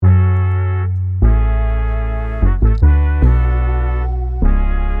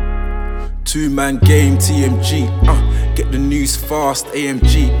Two-man game, TMG, get the news fast,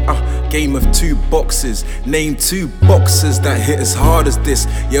 AMG, game of two boxes. Name two boxers that hit as hard as this.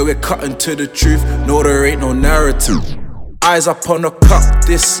 Yeah, we're cutting to the truth, no, there ain't no narrative. Eyes up on the cup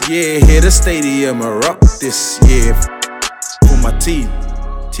this year, hear the stadium erupt this year. For my team,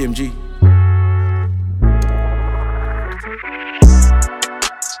 TMG.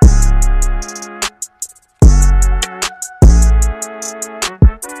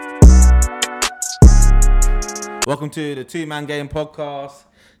 Welcome to the Two-Man Game Podcast,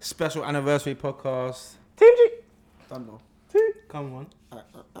 special anniversary podcast. TMG. Done now. Come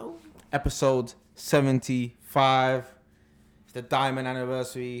on. Episode 75. It's the diamond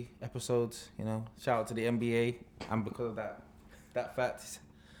anniversary episode, you know. Shout out to the NBA. And because of that fact,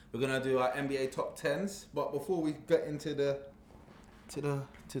 we're gonna do our NBA top 10s. But before we get into the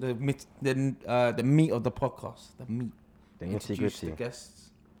meat of the podcast, introduce the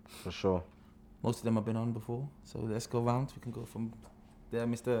guests. For sure. Most of them have been on before, so let's go round. We can go from there,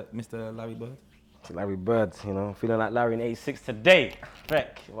 Mr. Larry Bird. Larry Bird, you know, feeling like Larry in 86 today.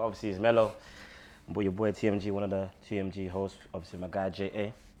 Heck, well, obviously it's Mello. Your boy TMG, one of the TMG hosts. Obviously my guy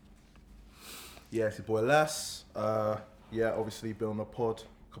JA. Yeah, it's your boy Les. Obviously been on the pod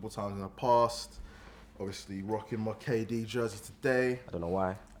a couple times in the past. Obviously rocking my KD jersey today. I don't know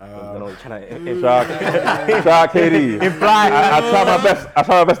why. I don't know what you're trying to Shout out KD. imply. I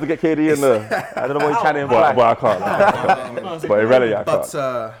try my best to get KD in there, I don't know what you're trying to imply. but I can't. But in reality, I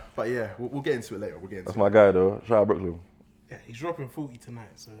can't. But yeah, we'll get into it later. That's my guy though. Shout out Brooklyn. Yeah, he's dropping 40 tonight,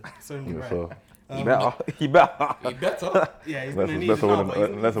 so it's only right. So He better. He better. Yeah, he's gonna need let's it now, but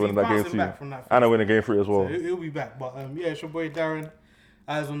win he's that game bouncing too. back from that. And I win a game 3 as well. So he'll be back. But yeah, it's your boy Darren,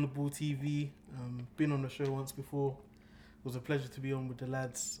 Eyes on the Ball TV. Been on the show once before. It was a pleasure to be on with the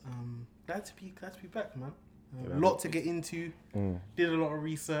lads. Glad to be back, man. A lot to get into. Did a lot of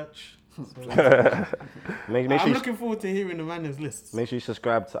research. So, I'm looking forward to hearing the randoms lists. Make sure you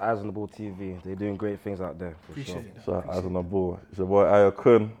subscribe to Eyes on the Ball TV. They're doing great things out there. For Appreciate sure. that. So eyes on the ball. It's your boy Ayo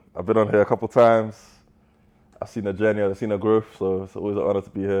Kun. I've been on here a couple times. I've seen the journey, I've seen the growth, so it's always an honor to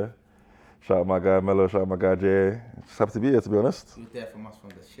be here. Shout out my guy Mello, shout out my guy Jay. Just happy to be here, to be honest. He's there from us from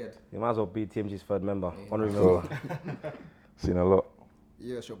the shed. You might as well be TMG's third member. Honorary So, member. seen a lot.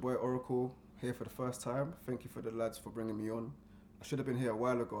 Yeah, it's your boy Oracle here for the first time. Thank you for the lads for bringing me on. I should have been here a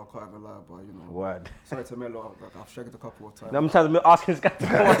while ago, I can't even lie, but you know. Word. Sorry to Melo, I've shagged a couple of times. I'm trying to asking this guy to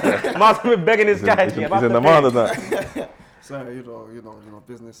come on. I'm asking, begging this guy. He's in demand of that. So, you know,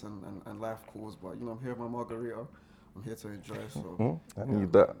 business and life calls, but you know, I'm here with my margarita. I'm here to enjoy, so. I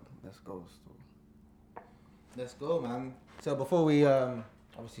need that. Let's go. Let's go, man. So before we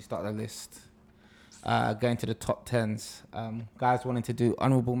obviously start the list, going to the top 10s, guys wanted to do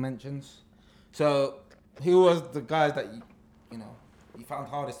honourable mentions. So who was the guys that you found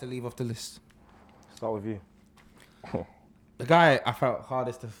hardest to leave off the list? Start with you. The guy I felt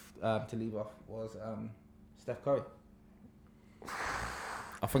hardest to leave off was Steph Curry.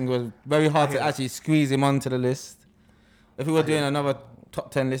 I think it was very hard to actually squeeze him onto the list. If we were doing another top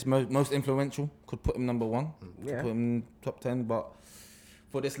 10 list, most influential, could put him number 1. Yeah. Could put him top 10, but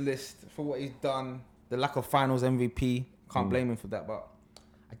for this list, for what he's done, the lack of finals MVP, can't blame him for that, but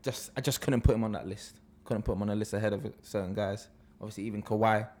I just couldn't put him on that list. Couldn't put him on a list ahead of certain guys. Obviously, even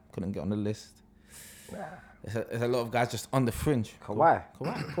Kawhi couldn't get on the list. There's a lot of guys just on the fringe. Kawhi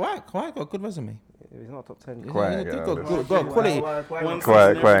Kawhi got a good resume. He's not top 10. Kawhi, Yeah, yeah, got quality.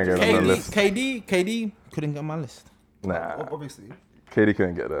 Kawhi ain't getting on the list. KD couldn't get on my list. Nah, Obviously. KD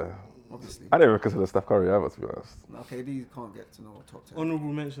couldn't get there. Obviously. I didn't even consider Steph Curry ever, to be honest. No, KD can't get to no top 10.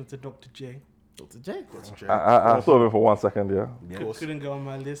 Honourable mention to Dr. J. Dr. J. I saw him for 1 second, yeah. Couldn't go on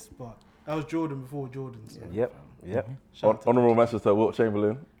my list, but that was Jordan before Jordan. So. Yep. Shout out to Honourable mentions to Wilt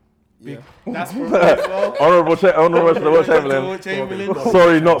Chamberlain. Yeah. That's for me as well. Honourable mention to Wilt Chamberlain. Wilt Chamberlain.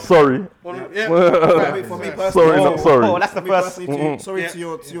 Sorry, not sorry. Yeah. For me personally, Sorry, not sorry. Oh, that's the first. sorry to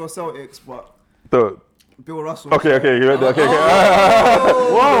your Celtics, but The- Bill Russell. Okay, you read that? Okay.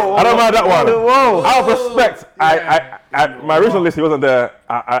 Whoa. I don't mind that one. Whoa. Out of respect, my original list, he wasn't there.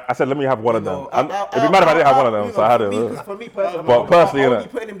 I said, let me have one of them. It'd be mad if I didn't have one of them, so I had him. For me personally, But personally, I'm innit? only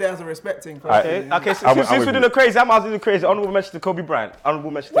putting him there as a respecting. Okay, so I'm since with we're doing you. the crazy, I'm out to do the crazy. Honourable mention to Kobe Bryant. Honourable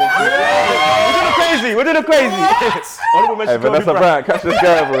mention to We're doing the crazy. Honourable mention Hey, to Kobe Vanessa Bryant. Bryant, catch this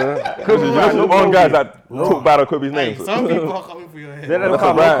guy, bro. Kobe, you know, on guys that talk bad on Kobe's Hey, name. some people are coming for your head. Let them Vanessa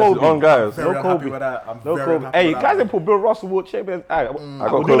come. No Bryant, she's Kobe. on guys. No Kobe. No Kobe. Hey, you guys didn't put Bill Russell, Wilt Chamberlain. I I'm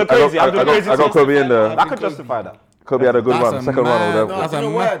got doing the crazy. I'm doing the crazy. I got Kobe in there. I could justify that. Kobe had a good That's run, a second run or mad- whatever. That's Do a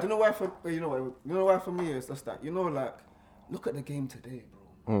you know why for me it's just that, you know, like, look at the game today, bro.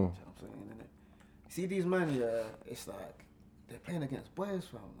 You know what I'm saying, innit? See these men, yeah, it's like they're playing against boys,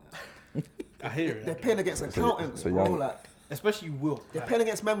 fam. Like, I hear it. They're playing against accountants, so bro. young. Like Especially Will. they're playing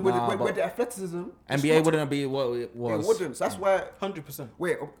against men with, Nah, with but the athleticism. NBA wouldn't be what it It was. wouldn't. So that's why. 100%.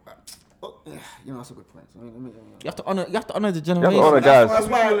 Wait. You know, that's a good point. So, let me- You have to honor the You have to generation. honor guys. That's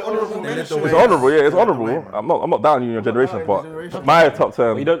why Honourable honourable mention. mention. It's honourable, yeah, it's honourable. I'm not down in your generation, down in but the generation. my top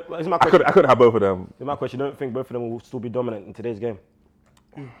 10, You don't. It's my I question. couldn't have both of them. My question. You don't think both of them will still be dominant in today's game?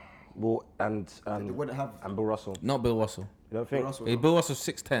 Will and They wouldn't have. and Bill Russell. Not Bill Russell. You don't think? Russell. Bill Russell's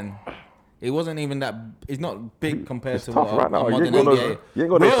 6'10". He wasn't even that. He's not big compared It's to tough what right a now. You modern ain't got NBA. no- you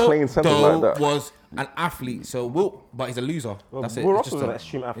ain't got no Wilt, clean centers though, like that. was an athlete. So Wilt, but he's a loser. Well, That's it. Bill It's just Russell's an a-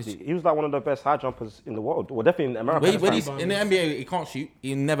 extreme it's- athlete. He was like one of the best high jumpers in the world. Well, definitely in America. When, at the when time. he's in the NBA, he can't shoot.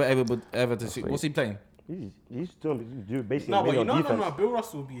 He never ever to shoot. What's he playing? He's doing basically No, but mainly you on know, defense. no. Bill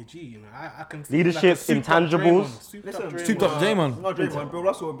Russell will be a G. You know, I can see Leadership, like a souped-up intangibles. Draymond, Listen, Souped up Draymond. Not Draymond. Bill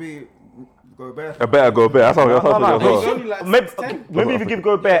Russell would be Gobert. A better go better. That's what No, I'm thinking He's as well. only like Maybe, 6'10". maybe if you give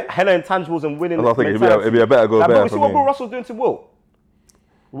Gobert hella intangibles and winning. That's what I'm thinking. mentality. It'd be a better go Like, better but you for see what me. Bill Russell's doing to Will.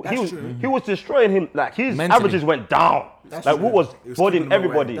 He was destroying him. Like his Mentally. averages went down. That's Like true. Will was He was bodying keeping him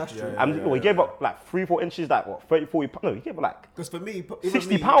away. everybody. That's true. And he gave up like 3-4 inches, like what 30, 40 pounds. No, he gave up like Because for me,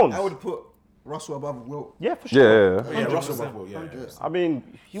 60 pounds. I would put Russell above Wilt. yeah for sure. Yeah, Yeah, Russell Westbrook, yeah. I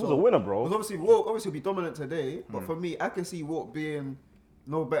mean, he was a winner, bro. Because obviously Wilt will be dominant today, but for me, I can see Wilt being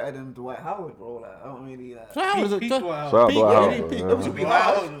no better than Dwight Howard, bro. Like I don't really like. So how was it? Peak Just- Dwight Howard. Shout out Peak, Dwight yeah, Howard. peak. yeah. Obviously, be Dwight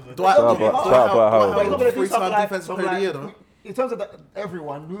hard. Howard. Dwight Shout out Howard. Dwight Howard. But he's not gonna do Three-time something like defensive some player of the year, like. though. In terms of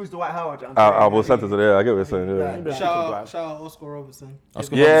everyone, who's Dwight Howard? I was sent to there. I get what you're saying. Yeah, Right. Shout out Oscar Robertson.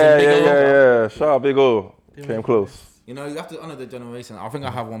 Oscar yeah, Robertson, yeah, Big O. yeah, yeah. Shout out Big O. Came close. You know, you have to honor the generation. I think I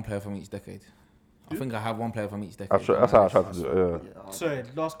have one player from each decade. I think I have one player from each decade. That's how I tried to do it. Yeah. Sorry,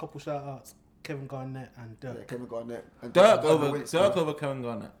 last couple shout outs. Kevin Garnett and Dirk. Kevin Garnett. And Dirk Winston. over Kevin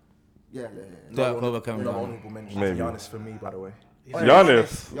Garnett. Yeah. Dirk over Kevin No Garnett. honourable mention. Maybe. Giannis for me, by the way.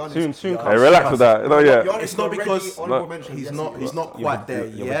 Giannis. Soon. Hey, relax with that. No, yeah. Giannis It's not already because honourable mention, he's yes, not. he He's was. not quite there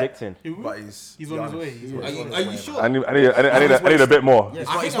You're yet. predicting. But he's He's on his Giannis. way. He's on his way. Are you sure? I need a bit more. Yes.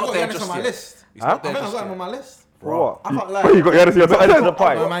 I think he's I've not got there Giannis just on my yet. list. He's I not there think I've just got him yet. on my list. For what? I can't lie. You got Giannis in your top To the 10?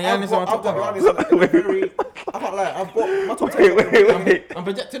 point. Man, Giannis on my top I've got 10. Giannis in a very. I can't lie. I've got my top 10. Wait. I'm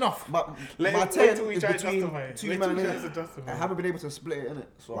projecting off. My Let my him- 10 wait till we is try to between justify it. two Wait men till we try here. to justify I it. haven't been able to split it in it.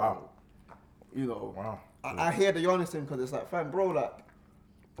 So, Wow. you know, Wow. I hear the Giannis thing because it's like, fam, bro, like.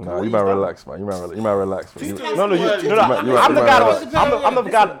 Nah, you might relax, man. You might relax. Man. No. You might- I'm the you guy. might I'm the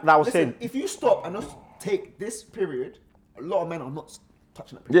guy that was Listen, saying. if you stop and just take this period, a lot of men are not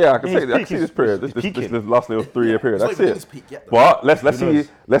touching that period. Yeah, I can He's say that. I can peak, see this he's period. This peaking. last little 3-year period. It's That's not even it. his peak yet, though. But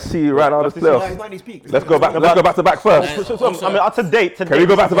let's see right now this Let's No, playoffs. he's not in his peak. Let's go back to back first. I mean, to date. Can we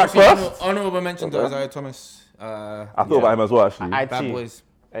go back to back first? Honorable mention to Isaiah Thomas. I thought about him as well, actually. Bad boys.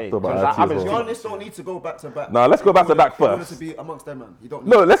 Hey, Thought about because that I've too been as well. Giannis don't need to go back to back. Nah, let's go back to back He wanted first. to be amongst them, man. You don't.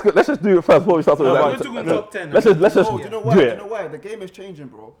 Need No, let's just do it first before we start talking No, about we're talking top 10. Let's just No, you know why? do You it. know why? The game is changing,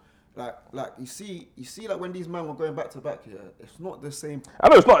 bro. Like you see, like when these men were going back to back here, it's not the same. I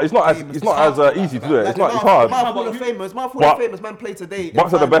know it's not as easy to do it. It's hard. My Hall of Famers, man play today. in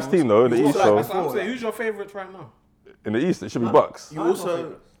Bucks are the best finals. team though in the It's East. like So That's what I'm saying. Who's your favourite right now? in the East it should be Bucks. You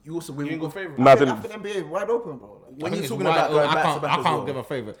also You ain't got favourite. Nah, I then- think NBA is wide open, bro. Like, when you're it's talking wide about open. going back to I back as can't well. give a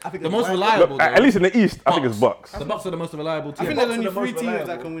favourite. I think The it's most wide reliable. Look, at least in the East, I think it's Bucks. The Bucks are the most reliable I team. think there's Bucks are only the most 3 teams that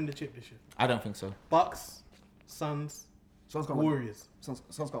reliable. can win the chip this year. I don't think so. Bucks, Suns, Suns can't win. Warriors. Suns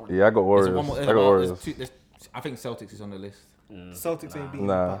can't win. Yeah, I got There's Warriors. one more- I got there's Warriors. I think Celtics is on the list. Celtics ain't beating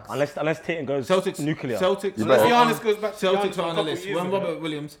Nah. the Bucks. Unless Tatum goes Celtics nuclear. Celtics. You Unless better- Giannis goes back to Giannis Celtics for are a on the couple list. years When ago. Robert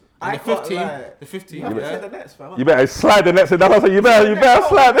Williams I and the can't 15, lie. the 15. You have to Yeah. say the Nets, fam. You better slide the Nets in. That's what I'm saying. You better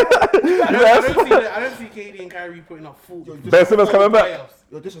slide it. I don't see KD and Kyrie putting up full. Ben Simmons coming back. playoffs.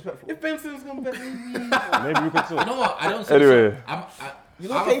 You're disrespectful. If Ben Simmons comes back, Maybe we could You talk. know what? I don't see Anyway. You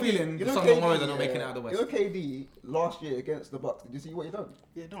know I have a KD, feeling you the know Suns and KD, Warriors are not making it out of the West. You know KD last year against the Bucks. Did you see what he done?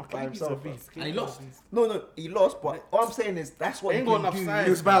 yeah, no, By KD's a himself, beast. And he KD's a lost. beast. No, he lost. But all I'm saying is that's what Ain't he got can enough do. size. It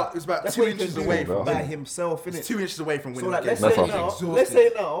was about That's 2 what he can inches do away from by winning. himself, innit? It's 2 inches away from So winning like, the let's game. say That's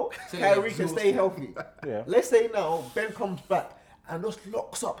now, what Kyrie can stay healthy. Yeah. Let's say now Ben comes back and just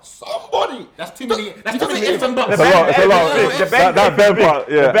locks up somebody. That's too many. That's too many ifs and buts. It's a lot. It's a lot. The Ben- That Ben part,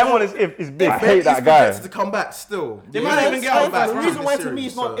 The yeah. Ben one is big. I hate that guy. To come back still. They might not even get out back. The reason why to Series, me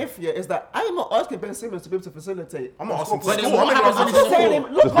it's not so- if yet is that I'm not asking Ben Simmons to be able to facilitate. I'm not asking But for then score. what I'm happens when asking he's for on the saying court?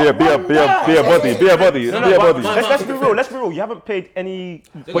 him, look Just be a up one body. guy. Be a body. No, Be a but body. let's be real. Let's be real. You haven't played any.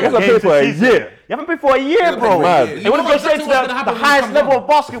 But you haven't played for a year. You haven't played for a year, bro. Mad. They want to go straight to the highest level of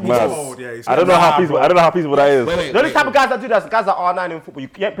basketball. Mad. old, yeah, he's I don't know how feasible that is. Wait, The only type of guys that do that is guys that are R9 in football. You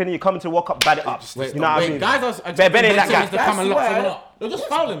ain't paying, you come to World Cup, bat it up. Wait, you know what I wait, mean? guys are Ben ain't that guy. to come and lock That's someone why up. They'll just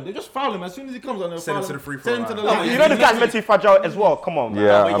foul him. They just foul him as soon as he comes on. They'll Send him foul to the free Send him throw to the line. line. You know this guy's mentally fragile as well. Come on, man.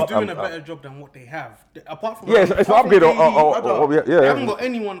 Yeah, But he's doing a I'm- better job than what they have. Apart from Yeah, it's an upgrade. KD, Yeah. they haven't got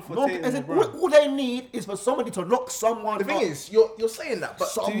anyone for No, Tatum as and in, LeBron. all they need is for somebody to knock someone. The thing up. is, you're saying that, but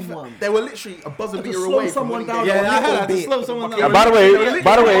to be fair, Someone. they were literally a buzzer To beater slow away from someone winning down. games. Yeah, I little had to bit. slow someone down. And by the way,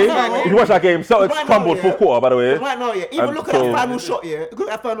 if you watch that game, Celtics Right now, crumbled yeah. fourth quarter. By the way, Right now, yeah. Even And look at so- that final shot, yeah. Look at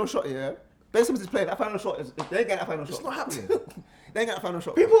that final shot, yeah. Ben Simmons is playing. That final shot is. They ain't getting that final shot. It's not happening. They ain't getting that final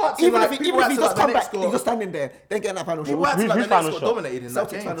shot. People acting even like- if he people just acting like the come Knicks back, got- he's just standing there. They ain't getting that final People shot. acting like who's the Knicks final got shot? dominated in that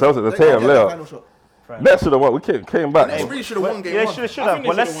Celtics game. final Celtics, shot. the They ain't Tatum getting that layup. final shot. Nets should have won. We came back. They really should have won game Yeah, one. should I have. think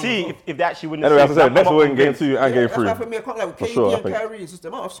But they let's should've see won as if they actually win the Anyway, as I series. said, Nets Come will up win game with 2 and game That's 3. why for me, I can't lie with For KD sure, I and think. Kyrie. It's just the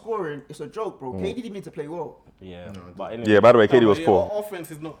amount of scoring. It's a joke, bro. KD didn't mean to play well. Yeah, but anyway, Yeah, by the way, KD No, was but poor.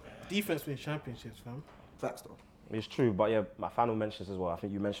 Offense is not defense wins championships, fam. Facts though. it's true. But yeah, my final mentions as well. I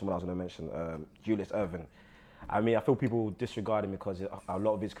think you mentioned what I was going to mention. Julius Erving. I mean, I feel people disregard him because a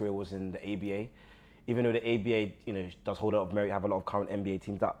lot of his career was in the ABA. Even though the ABA, does hold up merit, have a lot of current NBA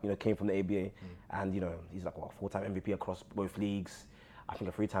teams that came from the ABA, and he's like what, 4-time MVP across both leagues. I think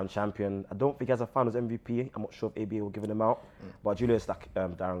a 3-time champion. I don't think he has a Finals MVP. I'm not sure if ABA will give him out. But Julius, like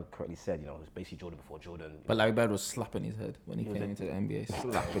Darren correctly said, it was basically Jordan before Jordan. But Larry Bird was slapping his head when he came into the NBA.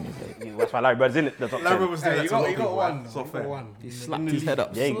 Slapping his head. That's why Larry Bird's in it. The top 10. Larry was doing Hey, that you to a lot got of people. one. It's not You fair. got one. He slapped his head up.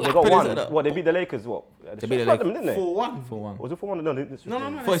 Yeah, they Slapping got his one. head up. What, they beat the Lakers, what? They beat the swept them, didn't they? 4-1. 4-1. Was it 4-1? No, they No, swept no,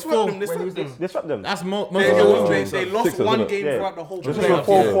 them. no. For They his swept four. them. They swept them. They swept them. That's most They lost Sixers, one innit? game Yeah. throughout the whole This playoffs.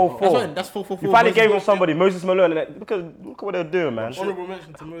 was 4-4-4. That's 4-4-4. You finally gave him somebody, Moses Malone, and because look at what they're doing, man. Honorable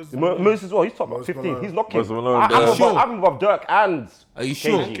mention to Moses. Moses as well, he's top Moses 15. Malone. He's knocking. Moses Malone, I'm sure. above Dirk and Are you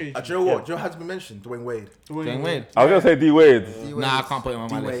sure? KG. Okay. Do you know what? Joe has been mentioned, Dwayne Wade. Dwayne Wade. I was gonna say D Wade, Nah, I can't put him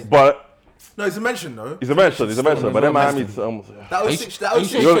on my D-Wade. list. but No, he's a mention though. he's a mention. But then Miami, That Are was you- six. That are you was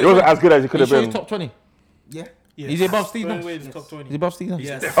sure six. he's he wasn't as good as he could Are you have sure been. he's top 20? Yeah. Yes. Is he above Steve Dwayne Nash? Wade is top 20. Is he above Steve Nash?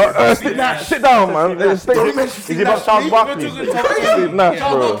 Yes. Sit down, man. Don't mention Is Steve he above Nash, Charles please. Barkley? Steve Nash, Yeah,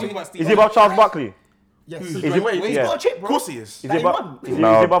 bro. I'm talking about Steve Is he above Charles Barkley? Yes. Is he, He's yeah. got a chip, Of bro. course he is. Is That he he above, won. is he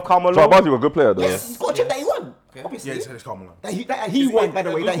above Carmelo? Charles Barkley was a good player though. Yes, he's got a chip that he won. Obviously. Yeah, it's Carmelo. That he won, by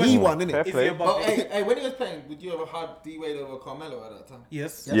the way. That he won, innit? Fair Is he play. above? Hey, when he was playing, would you ever had D Wade over Carmelo at that time?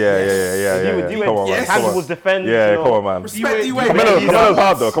 Yes. Yeah. Come on, man. Come Handles on. defend. Yeah, come on, man. Respect D Wade. Carmelo's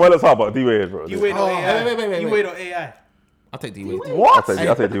hard though. Carmelo's hard, but D Wade, bro. D-Wade or Oh, AI. wait. D-Wade or AI. I'll take D Wade. What?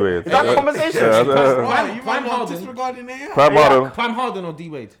 I'll take D Wade. Is that a conversation? Yeah, Why? You Prime might not Harden. disregarding AI. Prime Harden. Prime Harden or D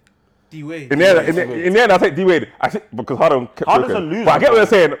Wade? D-Wade. In the end, I take D Wade. I think because Harden kept Harden's cooking. a loser, But I get what bro. you're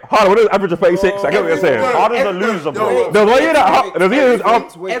saying. Harden, when he was averaging 36, I get what you're saying. Harden's a loser, bro. There was one year that there was a year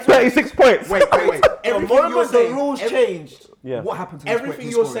that was 36 points. Wait. The Everything you're moment the saying, rules changed, Yeah. what happened to his everything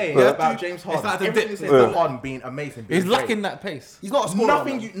his you're scoring? saying Yeah. about James Harden, like the everything dip. you're saying about Harden being amazing, being He's great. lacking that pace. He's not a scorer.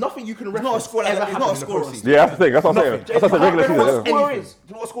 Nothing man. you can He's not a reference scorer. ever He's not a happened in the scorer. postseason. Yeah, that's the thing. That's what I'm saying. That's what I said regular Do you know season. what a Yeah. scorer is? Do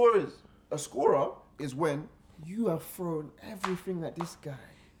you know what a scorer is? A scorer is when you have thrown everything at this guy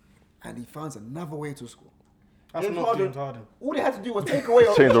and he finds another way to score. That's James not Harden, James Harden. all they had to do was take away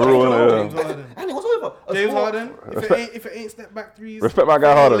Change the rule, James innit? Harden. and it was over. A James scorer- Harden. If it ain't step back threes. Respect my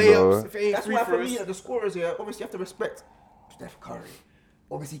guy Harden, layups, though. If it ain't That's free why for throws. me, the scorers here, obviously you have to respect Steph Curry,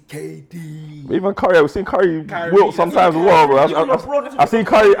 obviously KD. Even Curry, I've seen Curry Kyrie, wilt sometimes as well, bro. Even LeBron, that's I've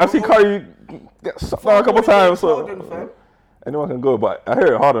seen Curry get shut down a couple times. So Harden, fam. anyone can go, but I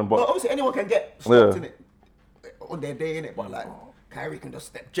hear it Harden, Well, but obviously anyone can get stopped Yeah. in it on their day in it, but like Kyrie can just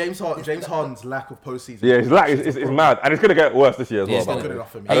step. James Harden's lack of postseason. yeah, it's like it's mad, and it's gonna get worse this year as Yeah, well. it's by gonna the Good way.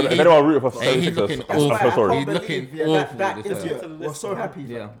 enough for me. I don't know if anyone rooting for Hey, he's 76ers. looking I'm awful. so sorry. He's looking that awful this idiot was so happy.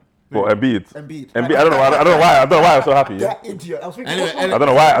 Yeah. Well, Embiid. Embiid. I don't know why I'm so happy. That idiot. I was thinking, Anyway, what's wrong I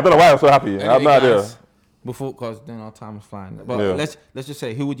don't know why I'm so happy. I have no Anyway, idea. guys, Before, because then our time is flying. But Yeah. let's just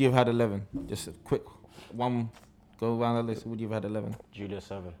say, who would you have had 11? Just a quick one. Go around the list. Who would you have had 11? Julius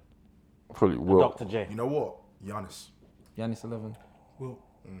 7. Probably Wilt. Dr. J. You know what? Giannis. Giannis 11. Well,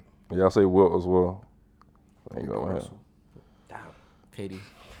 Yeah, I'll say Wilt as well. There you go, man. KD.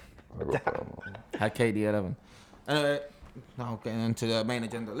 I got that. Had KD 11. Anyway, now getting into the main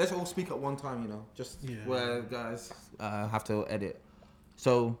agenda. Let's all speak at one time, just Yeah. where guys have to edit.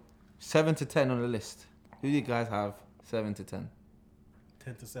 So, 7 to 10 on the list. Who do you guys have 7 to 10?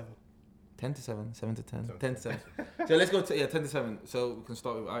 10 to 7. 10 to 7, 7 to 10. 10 to 7. So let's go to 10 to 7. So we can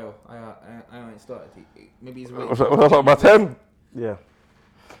start with Ayo. Ayo ain't started. Maybe he's waiting. What's that? My 10? Yeah.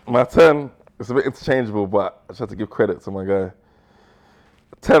 My 10, it's a bit interchangeable, but I just have to give credit to my guy.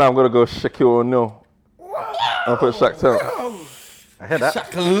 10, I'm going to go Shaquille O'Neal. I'm going to put Shaq 10th. I hear that.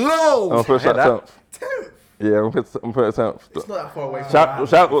 Shaq low. I'm going to put Shaq 10th. Yeah, I'm going to put it 10th. It's not that far away. From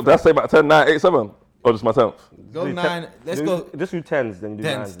Shaq, that's say about 10, 9, 8, 7. Oh, just my 10th. Go Do 9. Let's go. Just do 10s, then you do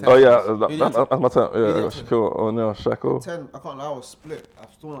 10s, 9s. Oh yeah, Who did you that's my 10th. Yeah, I did got you Shaquille O'Neal, Shaq. 10, I can't lie, I was split.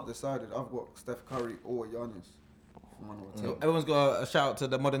 I've still not decided. I've got Steph Curry or Giannis. For 1 or 10. Everyone's got a shout out to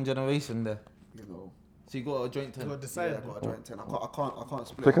the modern generation there. You know. So you got a joint 10. You got to decide. Yeah, I got a joint 10. I can't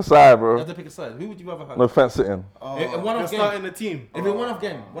split. Pick a side, You bro. have to pick a side. Who would you rather have? No fence sitting. If one You're off game. starting the team. If it one off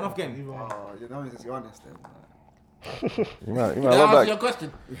game. One off game. Either one. You know, it's Giannis then. You might Did run I answer back. your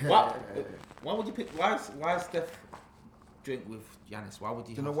question? Why would you pick? Why is Steph drink with Giannis? Why would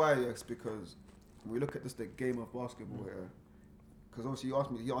you? Do you know why? Yes, because when we look at this the game of basketball here, because obviously you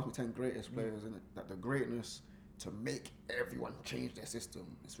asked me 10 greatest players, and that the greatness to make everyone change their system,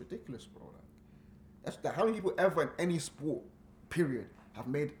 it's ridiculous, bro. That's how many people ever in any sport, period, have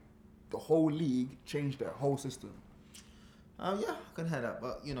made the whole league change their whole system Yeah, I can hear that,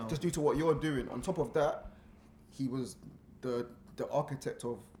 but you know, just due to what you're doing. On top of that, he was the architect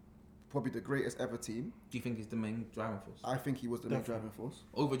of probably the greatest ever team. do you think he's the main driving force I think he was the main driving force.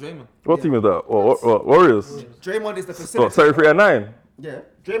 over Draymond? What team is that? Warriors. Draymond is the What, facilitator. 33 and 9? Yeah,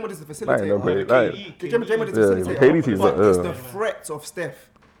 Draymond is the Nine, no facilitator. great. Draymond is the Yeah, facilitator. KD team's but like, it's yeah. the threat of Steph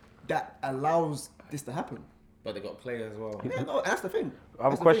that allows this to happen. But they got players as well. Yeah, no, that's the thing. I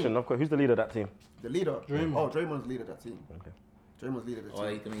have a That's the question. thing. Who's the leader of that team? The leader. Draymond. Oh, Draymond's leader of that team. Okay. Draymond's leader of the Or are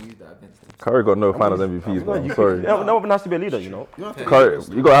team. you gonna use that against him? Curry got no finals MVPs, man. I'm sorry. No one has to be a leader, you know. You don't have to Curry,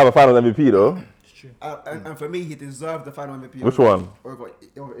 you gotta have a finals MVP though. It's true. and for me, he deserved the final MVP. Which over- one? Over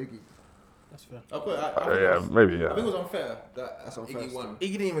Iggy. That's fair. Yeah, maybe, I think it yeah. was unfair that That's unfair Iggy still. won.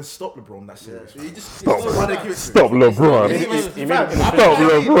 He didn't even stop LeBron that series. He just Stop. Why they give it to him? Stop LeBron. He made Stop I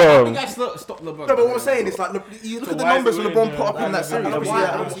LeBron. think I stopped LeBron. No, but what I'm saying is like, you look So at the why is numbers it LeBron winning, put up yeah? in that series. And Obviously,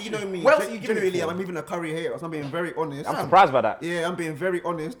 obviously, you know me. What else are you giving Generally, it for? I'm even a Curry hater. So I'm being very honest. I'm surprised by that. Yeah, I'm being very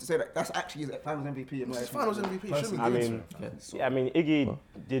honest to say that that's actually his finals MVP in my His opinion. finals MVP shouldn't be I given to mean, him. yeah, I mean, Iggy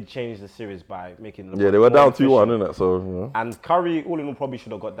did change the series by making. LeBron Yeah, they were more down efficient. 2-1, innit? So, you know. And Curry, all in all, probably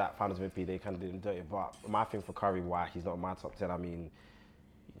should have got that finals MVP. They kind of didn't do it. But my thing for Curry, why he's not in my top 10, I mean,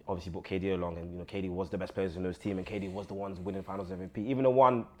 obviously brought KD along, and you know, KD was the best players in those team, and KD was the ones winning finals MVP. Even the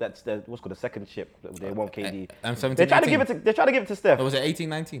one that's what's called the second chip, they won KD. I'm 17, They tried to 18. give it to. They tried to give it to Steph. Or was it 18,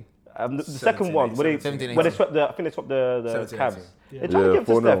 19? The second one, where they 17, where they 18. swept the, I think they swept the 17, Cavs. 18. They tried to give it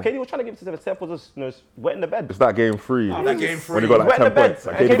to 4-0. Steph. KD was trying to give it to Steph. Steph was just, you know, wetting the bed. It's that game 3. That game When three. he got like Wet in the 10 bed. points.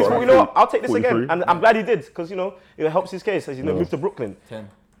 And KD KD got thought, like you know what, I'll take this 43. again. And I'm glad he did, because, you know, it helps his case as, you know, moves to Brooklyn. 10.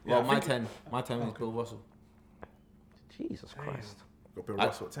 Well, my 10 is Bill Russell. Jesus Christ. Got Bill I-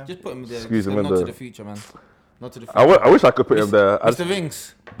 Russell at 10. Just put him there. Squeeze him in not to there. the future, man. Not to the I future. wish I could put him there. I Mr. just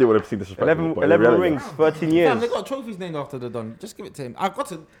Vinks. didn't want to see disrespect. 11 rings, 13 Fam, years. they got trophies named after the Don. Just give it to him.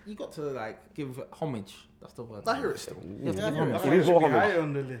 You got to like give homage. That's the word. I hear it still. You have to give homage. He needs more Should be homage. higher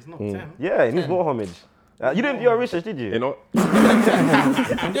on the list, not 10. Yeah, he needs more homage. You didn't do your research, did you? You know?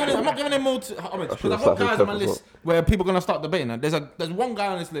 I'm not giving him more homage because should've I've got started guys on my with list where people are gonna start debating. And there's one guy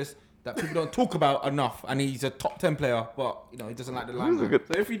on this list that people don't talk about enough, and he's a top 10 player, but you know he doesn't like the He's a limelight. good.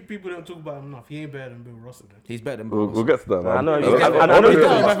 So if people don't talk about him enough, he ain't better than Bill Russell then. He's better than Bill We'll Russell. get to that, man. I know. I I know- know. I I know- know. He's he's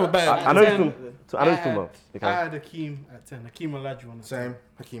better talking than about. better. I know he's talking. I know he's talking about. I had Hakeem at 10. Hakeem Olajuwon at 10. Same.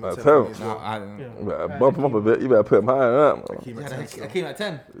 Hakeem At at 10. 10. for me as No, well. I don't. Yeah. You better bump him up a bit. You better put him higher than that, man. Hakeem Yeah, at 10. still. Hakeem at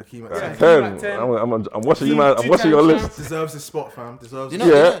 10. Hakeem at Yeah. 10. 10. at 10. I'm watching you, man. I'm Two watching your times list. Deserves his spot, fam. Deserves You his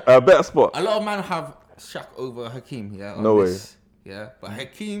know- Yeah, a better spot. A lot of men have Shaq over Hakeem. Yeah. on No way. this, Yeah, but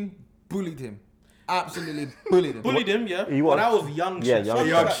Hakeem bullied him. Absolutely bullied him. Bullied him, yeah. He But was. that was young Yeah, Shaq. young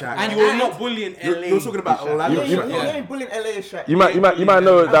Young Shaq. Shaq. And you were not bullying LA. You're talking about Shaq. Olajuwon. You ain't bullying LA Shaq. You might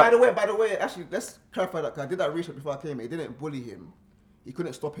know And that. by the way, actually, let's clarify that. Cause I did that research before I came here. He didn't bully him. He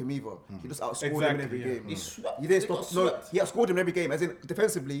couldn't stop him either. He just outscored him in Exactly, every yeah. game. He swept. He didn't They got stop. No, swept. he outscored him in every game. As in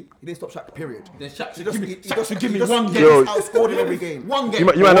defensively, he didn't stop Shaq. Period. Then Shaq He should give me. he Shaq should give me he one he game. Yo. outscored him every game. One game. You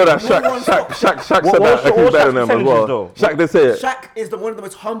might know that No one Shaq said What- that what's Hakeem's your better than him as percentages, well. though? Shaq did say it. Shaq is one of the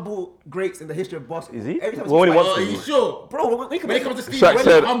most humble greats in the history of basketball. Is he? Every time Well, when he speaks wants Oh, to. are you sure? bro, we can When it comes to Steve, Shaq when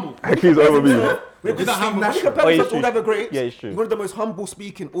said he's humble. Hakeem's over me. He's not humble. When you compare Oh, him yeah, to it's all the other greats, Yeah, it's true. he's one of the most humble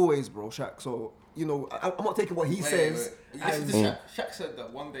speaking always, bro, Shaq. So, you know, I'm not taking what he says. Listen to and- Shaq. Shaq said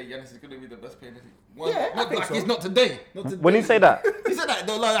that one day Giannis is going to be the best player in the league. Yeah, I not think like so. he's not today. Not today. When he say that? He said that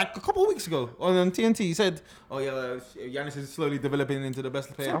like a couple of weeks ago on TNT. He said, "Oh yeah, Giannis is slowly developing into the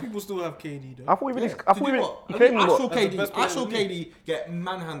best player." Some people still have KD though. I thought we really. Yeah. I To thought do we really. what? He I claimed mean, I saw what? That's the best KD. I saw player in KD get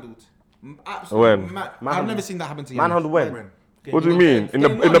manhandled. Absolutely When? I've never seen that happen to Giannis. Manhandled when? When? What do you mean? In the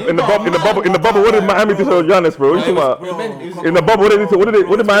Game in one, the bubble, what did Miami do to Giannis, bro? What you talking about? In the bubble,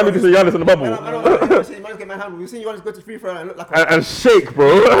 what did Miami do to Giannis in the bubble? I don't know. You've seen Giannis get manhandled. We've seen Giannis go to free throw and look like a And shake,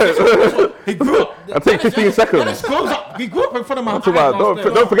 bro. He grew up. And take 15 seconds. Giannis grows up. He grew up in front of my Talk about,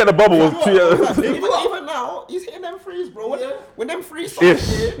 don't forget the bubble was 2 years. even now, he's hitting them threes, bro. When them threes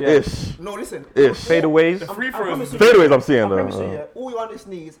Ish. No, listen. Ish. Fadeaways. Fadeaways I'm seeing though. All Giannis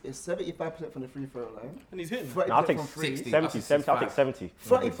needs is 75% from the free throw line. And he's hitting. 30% I'll take from free. 70. I'll take 70.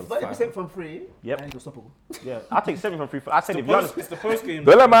 30% from free. Yep. And he's unstoppable. Yeah, I'll take 70 from free throw. I said if Giannis. It's the first game.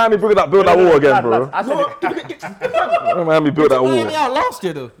 Don't let Miami build that wall again, bro. I said Don't let Miami build that Miami wall. out last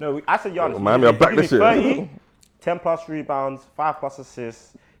year though. no. I said Giannis. Miami are back this year. 30, 10 plus rebounds, 5 plus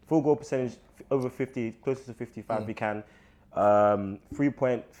assists, field goal percentage over 50, closer to 55 if he can.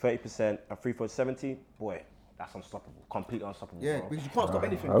 3-point 30% and free throw 70. Boy, that's unstoppable. Completely unstoppable. Yeah, bro. because you can't stop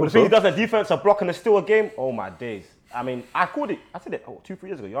anything. But the thing he does, the defense, a block and a steal a game. Oh my days! I mean, I called it. I said it 2-3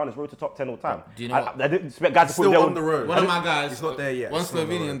 years ago. Giannis rode to top 10 all the time. Do you know I didn't expect guys to put Still their on the road. One of my guys, He's not there yet. Once Still on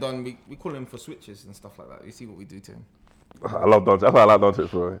the Slovenian road. done, we call him for switches and stuff like that. You see what we do to him. I love Doncic. That's why I like Doncic,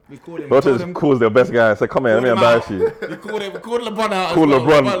 bro. We called him. Doncic calls their best guy and said, "Come here, let me embarrass you." We called LeBron out. Cool as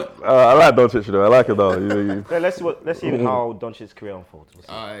well. LeBron. I like Doncic though. I like it though. Yeah, let's see how Doncic's career unfolds. We'll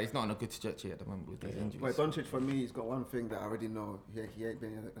see. He's not on a good trajectory at the moment with his injuries. Wait, Doncic for me, he's got one thing that I already know. He ain't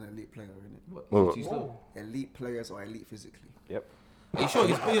been an elite player, innit? Oh. He's not. Elite players are elite physically. Yep. Are you sure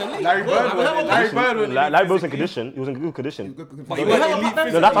he's been elite? Larry Bird Larry Bird's in condition. He was in good condition. But he went elite No,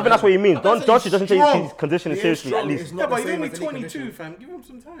 physically. I think that's what he means. Doncic doesn't take strong. his conditioning seriously, at least. Yeah, but he's only 22, fam. Give him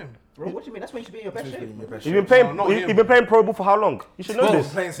some time. Bro, what do you mean? That's when you should be in your best shape. He's been playing. No, not He's him. been playing Pro Bowl for how long? You should know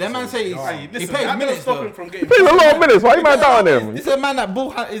this. That man say he Listen, plays that don't minutes stop though. him from getting. He's a lot of minutes. Why you man down on him? This is a man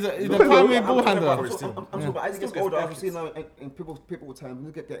that is a primary ball handler. I'm talking about as he gets older, I've seen now in people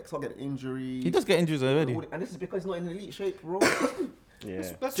time, you start getting injuries. He does get injuries already. And this is because he's not in elite shape, bro. Yeah.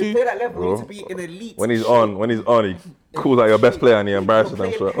 That's To play that level, you Bro. need to be in elite. When he's on, he calls out your best player and he embarrasses them.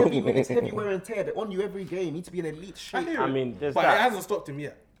 Heavy So. minutes, heavy wear and tear. They're on you every game. You need to be in elite shape. I mean, there's But it that. hasn't stopped him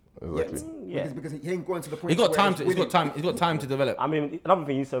yet. Yeah. Because he ain't going to the point. He's got where time. he's He's got winning. time. He's got time to develop. I mean, another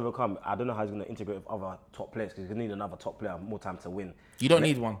thing he needs to overcome. I don't know how he's going to integrate with other top players because he's going to need another top player, more time to win. You don't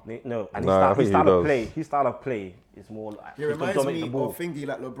need one. No, and Nah, I think his he style of does. play. His style of play is more like He he's gonna reminds dominate me the ball. of thingy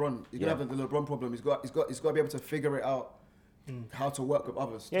like LeBron. He's gonna have the LeBron problem. He's got to be able to figure it out how to work with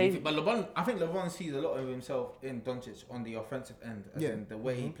others. Yeah, he's- But LeBron, I think LeBron sees a lot of himself in Doncic on the offensive end, as in the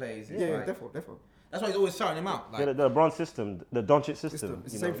way he plays. It's Yeah, like- definitely. That's why he's always shouting him out. Like, the LeBron system, the Doncic system.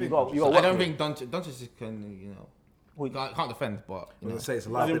 It's You the know, same you thing. got so I work don't with it. think Doncic can, he can't defend, but I was gonna say it's a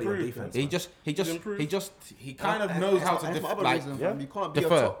liability on defense. he kind of knows how to That's my other like. reason, yeah. fam. You can't be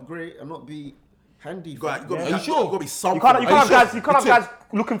Defer. a top great and not be handy. You got Are you sure? You got to be something. You can't have sure? guys. You can't have guys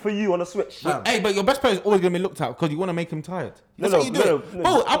looking for you on a switch. Fam. Hey, but your best player is always gonna be looked at because you want to make him tired. That's No, what you do. no, it. no.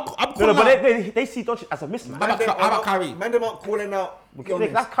 Bro, I'm No, calling but out. they see Doncic as a mismatch. How about Kyrie? Man, them aren't calling out. That's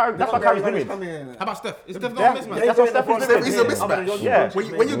what Kyrie's limit. How about Steph? Is Steph Yeah, not a mismatch? that's what Steph is doing. He's a mismatch. Yeah.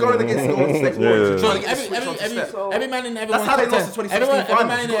 When you're going against Golden State Warriors, So you gotta switch on to Steph. every man in everyone's That's how they top lost the 10. 2016 Every man finals.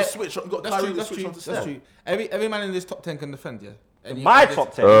 in You got there. to switch. You got That's Kyrie true. to That's switch true. on to That's Steph. true. Every man in this top 10 can defend. Yeah. And My you-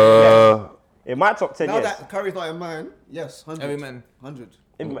 top 10. yeah. In my top 10, Now yes. that Curry's not in mine, yes, 100. Every man. 100.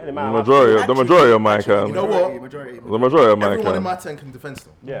 In The my majority of mine can. You know what? Majority. The majority of mine Everyone in can. my 10 can defend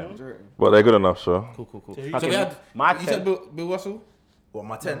still. Yeah. Majority. But they're good enough, so. Cool. So Okay, we had. my You 10. said Bill Russell. What,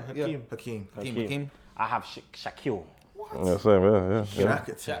 my 10? Hakeem. Hakeem. Hakeem. I have Shaquille. Yeah, same, yeah. Shaq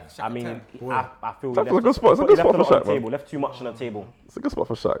at 10. Shaq I at mean, 10. I feel That's a good spot. It's a good spot for on Shaq, the man. table. Left too much on the table. It's a good spot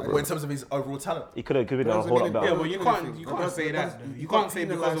for Shaq, Well, bro. in terms of his overall talent. He could have done a Doesn't whole lot mean- better. Yeah, but you can't Does- say does- that. Though. you You can't can't say penalise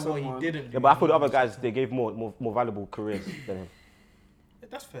because of what he someone. didn't. Yeah, but I thought the other guys they gave more valuable careers than him.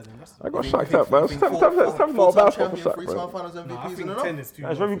 That's fair then. That's I got Shaq tap, man. It's time for a bad spot for Shaq, bro. Finals I MVPs in think a row. 10 is too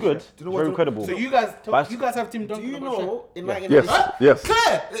That's low very for good. Shaq. you know Very what- credible. So you guys have Tim Do Duncan. you about Shaq? know in Yes, 1990? yes.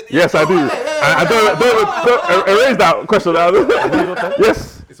 Claire. Yes, I do. I don't erase that question now.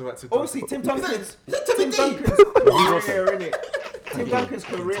 Yes. It's about to Obviously, Tim Duncan's Timmy D. career, innit? Tim Duncan's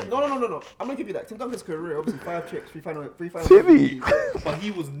career. No. I'm gonna give you that. Tim Duncan's career, obviously 5 chicks, 3 final Timmy. But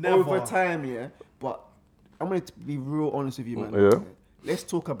he was never. over time, yeah. But I'm gonna be real honest with you, man. Yeah. Let's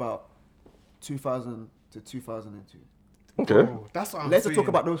talk about 2000 to 2002. Okay. Oh, that's what I'm Let's saying. talk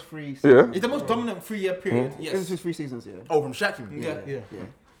about those 3 Yeah. seasons. It's the most dominant 3-year period. Those Yes. 3 seasons, yeah. Oh, from Shaq, you mean? Yeah. Yeah.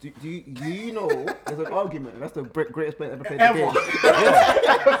 Yeah. Do you know there's an argument that's the greatest player ever played Ever. the game.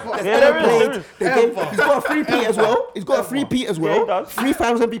 Yeah, there is. The game. He's got a 3-peat as well. He's got a 3-peat as Yeah, he well. does. 3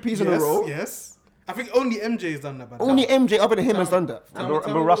 finals MVPs in a row. Yes. I think only MJ has done that. By now. Only MJ other than him has done that.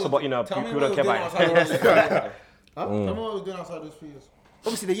 Bill Russell, but you know, people don't care about it. Tell me what I was doing outside those 3 years.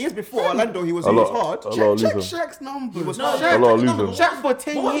 Obviously, the years before Orlando, he was A lot hard. of Check losing. Shaq's numbers. was No, hard. A lot of losing. Shaq for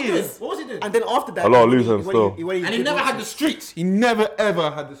 10 What was he doing? years. What was he doing? And then after that, A lot of when losing when still. And he never had the streaks. He never ever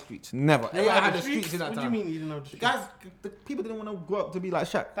had the streaks. Never ever had the streaks in that What do you time. mean you didn't know the streaks? Guys, the people didn't want to grow up to be like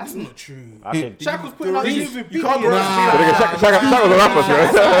Shaq. That's not true. I think Shaq was putting out You MVP. can't grow up to be Shaq was a rapper, He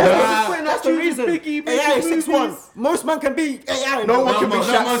was putting out That's the Choose reason. Biggie, AI is Biggie 6'1". movies. Most man can be AI. No one No, can be no,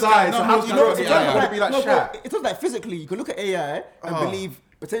 Shaq's most size. guys- So no, how most do you guys know don't it's be AI. going to be like no, Shaq? It's not like physically. You can look at AI and believe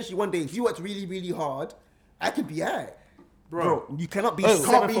potentially one day if you worked really, really hard, I could be AI. Bro, you cannot be. You can't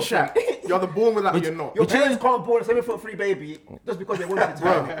 7 be foot Shaq. three. You're the born with that. You're not. Your parents can't born a 7'3" baby just because they wanted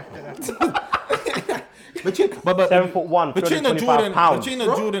to. But 7'1", between the 325 pounds. between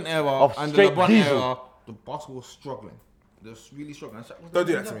the Jordan era Of and the straight LeBron diesel. era, the basketball was struggling. They're really struggling. Don't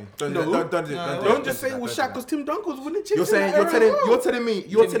do that to me. Don't do that. Don't just say it was Shaq because Tim Duncan was winning chips. You're saying you're telling me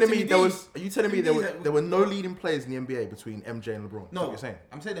Timmy there D. was. Are you telling me Timmy there D. were no leading players in the NBA between MJ and LeBron? That's No, what you're saying.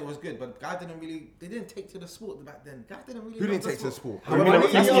 I'm saying it was good, but guys they didn't take to the sport back then. Guys didn't really. Who love didn't take to the sport? You mean the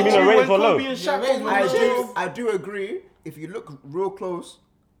ratings were low? Yeah, ratings were low. I do agree. If you look real close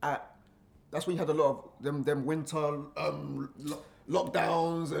at, that's when you had a lot of them winter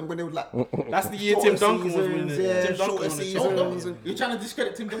lockdowns and when they were like. That's the year Tim Duncan was winning. Yeah, Tim Duncan shorter won the seasons. championship. You're trying to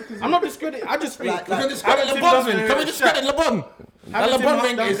discredit Tim Duncan. I'm not discrediting. I just think Like- Can we like- discredit Tim LeBron's Duncan ring? Can we and discredit LeBron? That Tim LeBron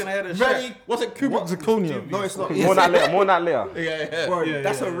ring Duncan is ahead of very. What's it? Cubic zirconia. No, it's not. More on that later. More on that later. Yeah. Bro, Yeah,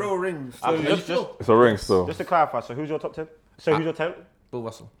 that's yeah, a real ring. Just It's a ring still. to clarify, so who's your top 10? So who's your 10? Bill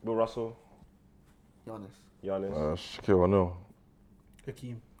Russell. Bill Russell, Giannis. Giannis. Shaquille O'Neal.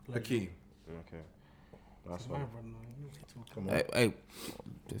 Hakeem. Hakeem. Okay. That's My fine. brother, you know,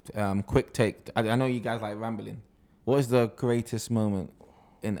 Hey, quick take. I know you guys like rambling. What is the greatest moment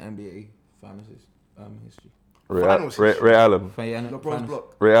in NBA finals history? Finals Ray Allen. LeBron's Finals.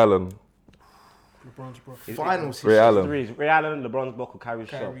 block. Ray Allen. LeBron's bro. Finals. Ray Allen. Threes. Ray Allen, LeBron's block or Kyrie's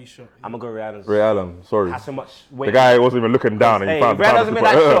Kyrie shot. shot. I'm gonna go Ray Allen's. Ray Allen. Sorry. Has so much weight. The guy wasn't even looking down and he Hey, found Ray found doesn't the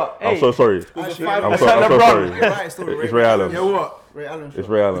make super- that shot. I'm Hey. so sorry. Actually, I'm That's so not LeBron. sorry. You're right, it's still It's Ray Allen. You know what? Ray Allen. It's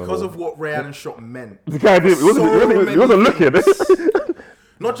Ray Allen. Because of what Ray Allen's shot meant. the guy did. He wasn't looking.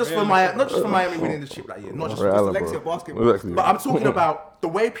 Not just for Miami winning the chip that year. Not just Ray for Allen, Legacy bro. of basketball. Exactly. But I'm talking about the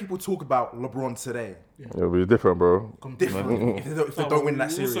way people talk about LeBron today. It'll be different, bro. Different. If they don't win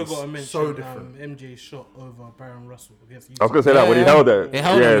that series, Also got to mention so different. MJ's shot over Baron Russell against I was gonna say that when he held it. He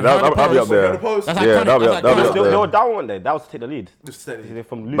held Yeah, him. that'll be up there. Post. That's Yeah, iconic. that'll be That's up. That'll be iconic. up They were there. down one day. That was to take the lead. Just steady. They're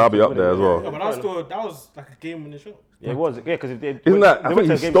from losing That'll be to up there as winning. well. Yeah, but that was like a game winning shot. Yeah, it was. Yeah, because if they Isn't that? I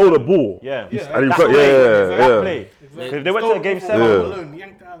think he stole the ball. Yeah. Yeah. And he That put, play, yeah. that play. Exactly. If they went to a game Stole seven, Yeah. alone,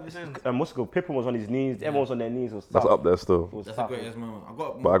 yanked it out of his hand. what's it called? Pippen was on his knees. Everyone was on their knees. It was That's tough. up there still. It was That's the tough. greatest moment. I got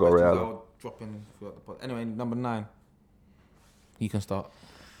But more I got Ray questions Allen. I'll drop in throughout the pod. Anyway, number 9. You can start.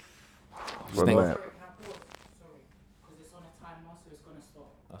 But Snake. man, Sorry, can I pause? Sorry, because it's on a timer, so it's gonna stop.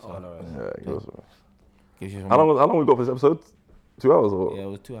 That's Oh, all. no. yeah, it goes. Gives you How long we got for this episode? 2 hours or? Yeah, it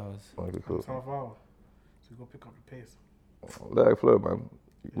was 2 hours. Okay, cool. It's half hour. So you got to pick up the pace. Let it flow, man.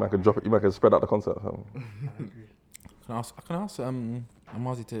 You might can drop it. You might can spread out the concept. I agree. I can ask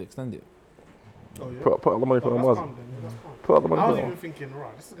Amazi to extend it. Oh, yeah. Put up the money for Oh, the that's Mars. calm then. That's calm. Put up the I was money for even them. thinking,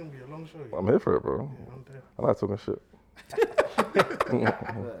 right, this is going to be a long show. I'm here for it, bro. Yeah, I'm there. I like talking shit.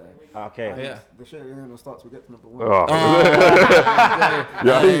 Okay. Yeah. The show ain't gonna start till we get to number 1. Oh.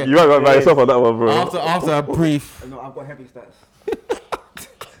 Yeah, I think you might go by yourself on that one, bro. After a brief. No, I've got heavy stats.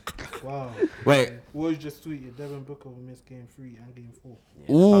 Wow. Wait. Woj just tweeted Devin Booker will miss game 3 and game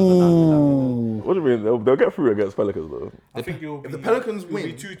 4. Ooh. What do you mean? They'll get through against Pelicans, though. I think it'll be. If the Pelicans it'll be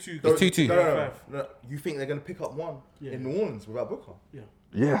win, 2-2. It's 2-2. No. You think they're gonna pick up one Yeah. in New Orleans without Booker? Yeah.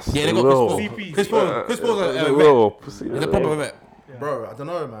 Yes. Yeah, they got will. Chris Paul. CP. Chris Paul's a They vet. will. He's a proper vet. Yeah. Bro, I don't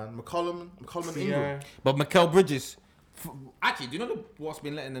know, man. McCollum Ingram. Yeah. But Mikal Bridges, actually, do you know what's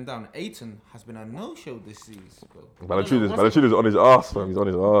been letting them down? Aiton has been a no-show this season, bro. Valanciunas on his ass, fam. He's on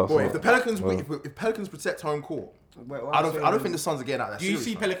his ass. Boy, if the Pelicans win, if Pelicans protect home court, Wait, I don't think the Suns are getting out of that Do you series,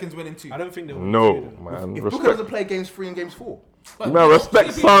 see man. Pelicans winning too? I don't think they will. No, do that. man. If Booker Respect. doesn't play games 3 and games 4, Man,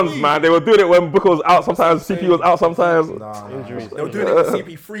 respect Suns, man. They were doing it when Booker was out sometimes, CP was out sometimes. Injuries. They were doing it when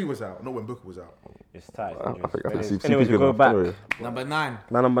CP3 was out, not when Booker was out. It's tight. I think CP Anyways, we good go enough. back. Anyway. Number 9.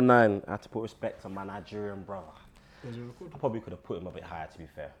 Man number 9, I had to put respect on my Nigerian brother. Was it recorded? I probably could have put him a bit higher, to be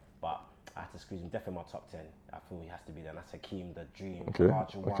fair, but I had to squeeze him definitely in my top 10. I feel he has to be there. And that's Hakeem, the dream. Okay,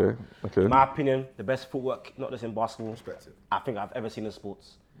 Olajuwon. okay. In my opinion, the best footwork, not just in basketball, Respected. I think I've ever seen in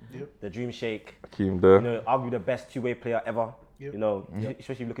sports. Yep. The dream shake. Keem there. You know, arguably the best two-way player ever. Yep. You know,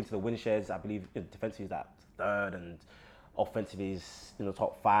 especially if you look into the win shares, I believe defensively he's at 3rd and offensively he's in the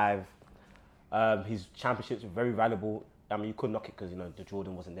top 5. His championships were very valuable. I mean, you couldn't knock it because, you know, the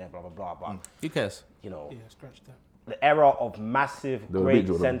Jordan wasn't there, blah, blah, blah. But, Who cares? you know, Yeah, scratch that. the era of massive, They were great big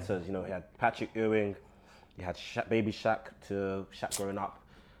Jordan. centers. You know, you had Patrick Ewing, you had baby Shaq to Shaq growing up.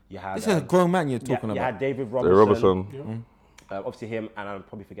 You had This is a grown man you're talking you about. had David Hey, Robinson. Robertson. Yep. Obviously him, and I'm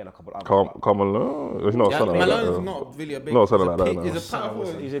probably forgetting a couple others. Carmelo? He's not Yeah, something like that. Malone's though. not really a big. Not something he's a like that, pi- no. He's a power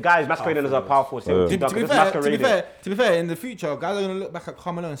forward. He's a guy who's masquerading as a power forward. Yeah. To be Just fair, masquerading. to be fair, in the future, guys are gonna look back at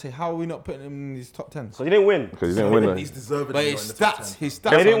Carmelo and say, "How are we not putting him in these top 10s?" So he didn't win. Because he didn't win He's it. deservedly But not his in the top stats, 10. his stats,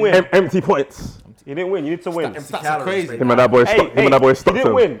 They didn't are- win. Empty points. He didn't win. You need to win. His stats are crazy. Him and that boy, him and that boy He Stockton.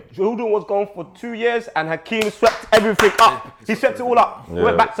 didn't win. Jordan was gone for 2 years, and Hakeem swept everything up. He swept it all up. Yeah.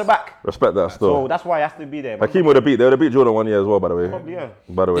 Went back to back. Respect that So still. that's why he has to be there. man. Hakeem would have beat. They would have beat Jordan 1 year as well. By the way. Probably, yeah.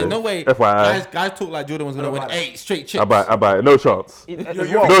 By the way. There's no way. FYI. Guys talk like Jordan was gonna win 8 straight chips. I buy it. No chance. As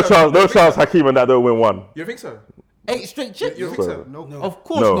you're- well. No chance. No chance. Hakeem and that don't win one. You think so? 8 straight chips. You think so? No. Of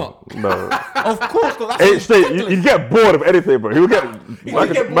course No. not. No. Of course not. That's 8 straight. ridiculous. You get bored of anything, bro. He would get.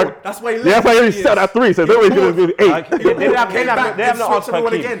 get bored. That's why he Yeah, that's why he only set at 3. So there's no way he's gonna do 8. Like, they have no odds for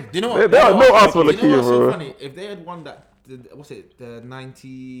everyone Hakeem. again. Do you know what? There are no odds for You know Hakeem, what's so bro. funny? If they had won that, what's it? The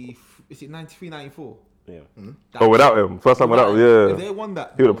 90. Is it 93, 94? Yeah. Oh, without him. First time without him. If Yeah. they won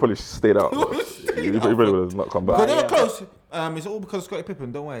that, He would have probably stayed out. Stayed He out, probably bro. would have not come But back. they were close. It's all because of Scottie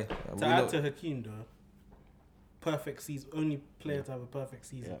Pippen. Don't worry. To add to Hakeem, though, perfect season, only player to have a perfect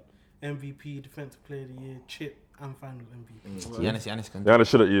season. MVP, Defensive Player of the Year, chip, and Finals MVP. Giannis can. Yeah,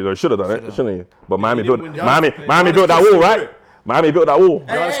 should have done it, shouldn't he? But Miami didn't built win. Miami built that wall, right? Miami built that wall.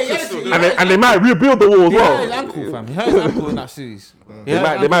 And they might rebuild the wall as He hurt his well. ankle, fam. He hurt his ankle in that series.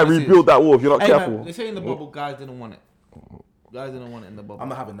 They might rebuild that wall if you're not Hey, careful. man, they say in the bubble, guys didn't want it. Guys didn't want it in the bubble. I'm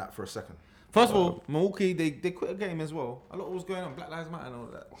not having that for a second. First of all, Milwaukee, they quit a game as well. A lot was going on, Black Lives Matter and all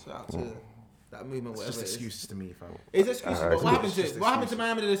that. Shout out to that movement, It's whatever just it is. excuses to me, fam. It's excuses, but it's what happened to just what happened to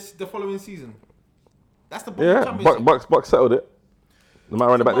Miami the following season? That's the bubble Yeah, championship. Bucks settled it. They might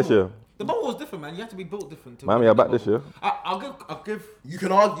run it back this year. The bubble was different, man. You have to be built different. To Miami win are the back this bubble. year. I'll give. You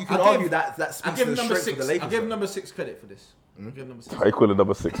can argue that I speaks give to the number strength of 6. the Lakers. I give though. number 6 credit for this. I give number 6. How you call it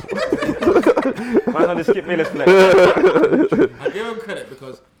number 6? Man's on the Skip Bayless flex. I give him credit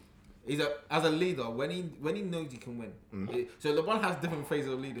because as a leader, when he knows he can win. So LeBron has different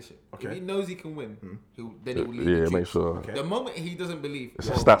phases of leadership. If Okay. he knows he can win, then he will lead. Yeah, the make troops. sure. Okay. The moment he doesn't believe, It's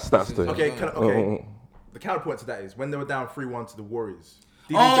a whoa, stats this is thing. not Okay, going. the counterpoint to that is when they were down 3-1 to the Warriors.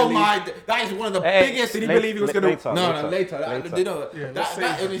 Did he Oh believe- my! That is one of the Hey, biggest. Did he believe he was gonna? later. No, later. You know Yeah, that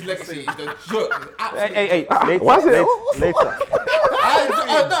let's in his legacy is the joke. Hey, later. Why is it- Later.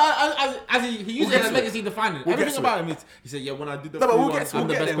 As he used it as a legacy defining. We'll get Everything to about him is he said, yeah, when I do the No, but 3-1, I'm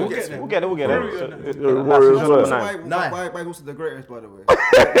the best we'll coach. get there. We'll get it. Warriors That's were. just Why goes to the greatest, by the way?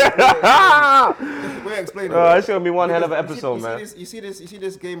 We're explaining. It's gonna be one hell of an Because episode, man. You see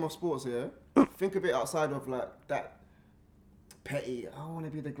this game of sports here. Think of it outside of like that petty. I want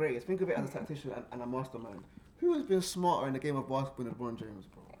to be the greatest. Think of it as a tactician and a mastermind. Who has been smarter in the game of basketball than LeBron James,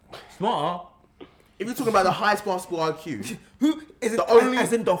 bro? Smarter. If you're talking about the highest basketball IQ, Who is it? The only-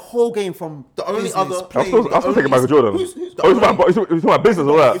 as in the whole game from the only business, other I was playing, still thinking Michael Jordan. who's He's talking about business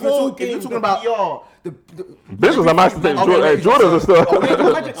or If what? you're whole talking- if you're game, talking the about- PR, the Business, I might have to take Okay, Jordan. Jordan's are still.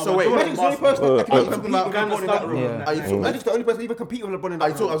 So wait, Magic's the only person that can Are you even talking compete about? with LeBron in that room. Yeah. Are you talking? Magic's the only person that even compete with LeBron in I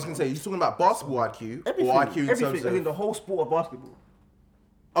that room. was gonna say, you talking about basketball IQ Everything, or IQ in everything, terms as in of? the whole sport of basketball.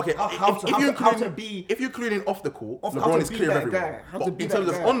 Okay, How if you're to including be- if you're including off the court, How LeBron to is be clear of that everyone. guy, how But to be in that terms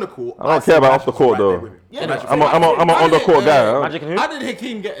of guy. on the court, I don't care about off the court, though. Yeah, I'm an on the court guy. huh? Magic and who? How did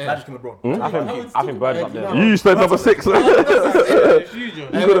Hakeem get there? Magic and LeBron. I think Bird's up there. You said number 6. It's you,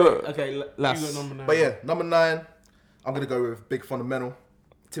 John. Okay, You last. got number 9. But yeah, number 9, I'm gonna go with big fundamental,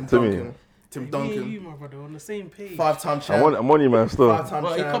 Tim Timmy. Duncan. Tim Me and Duncan, you, my brother, on the same page. 5-time champ. I'm on you, man, still. 5-time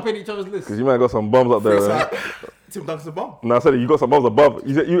Well, he champ. copied each other's list. Because you might got some bums up there. man. Tim Duncan's a bum. No, I said you got some bums above.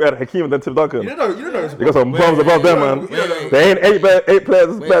 You had Hakeem and then Tim Duncan. You don't know. You got some bums above them, man. wait. They ain't 8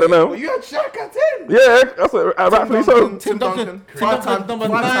 players better than Well, them. you had Shaq at 10. Yeah, that's it. Rightfully so. Tim Duncan, Tim Duncan, number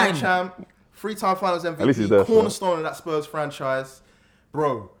 9. champ, 3-time Finals MVP, At least he's there, so. cornerstone of that Spurs franchise,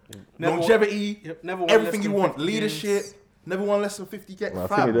 bro. Never won- Longevity, Yep, never won everything less you than want, 50 leadership. games. Never won less than 50 games. Nah,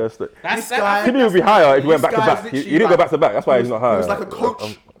 Timmy there's the. This guy, Timmy would be higher if he went this back to guy's back. He literally didn't go like- back to back. That's why he's not higher. He was like a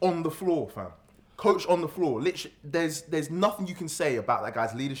coach on the floor, fam. Coach on the floor. Literally, there's nothing you can say about that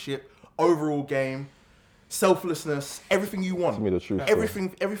guy's leadership, overall game, selflessness, everything you want. Tell me the truth,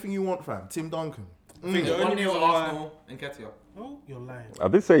 Everything you want, fam. Tim Duncan. The only 1-0 reason why- Arsenal and Ketia. Oh, you're lying. I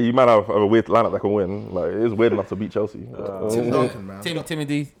did say you might have a weird lineup that can win. Like, it is weird enough to beat Chelsea. Tim Duncan, man. Timmy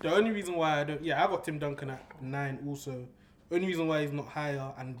D. The only reason why I don't, I got Tim Duncan at 9 also. Only reason why he's not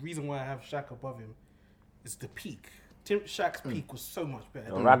higher and reason why I have Shaq above him is the peak. Shaq's peak was so much better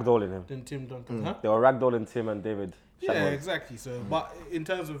They were ragdolling him. than Tim Duncan. Huh? They were ragdolling Tim and David. Yeah, Shaq was. exactly. So, but in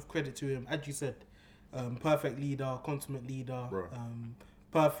terms of credit to him, as you said, perfect leader, consummate leader, Bro.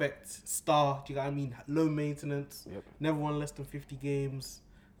 perfect star. Do you know what I mean? Low maintenance. Yep. Never won less than 50 games.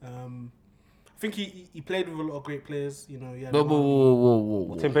 I think he played with a lot of great players. You know,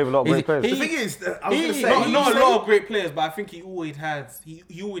 Whoa. Tim played with a lot of great players. The thing is, I was gonna say, not a lot of great players, but I think he always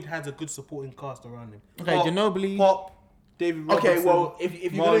has a good supporting cast around him. Okay, Ginobili. Pop, David Robinson. okay, well,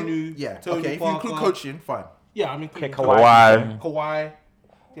 if you're Manu, gonna, Tony if you Parker. include coaching, fine. Yeah, I mean, Kawhi.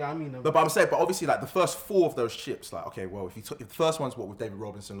 Yeah, I mean, No, but I'm saying, but obviously, like the first 4 of those chips, like okay, well, if the first one's with David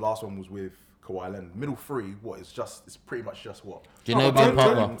Robinson, last one was with Kawhi Leonard, middle 3, it's pretty much just what. Ginobili and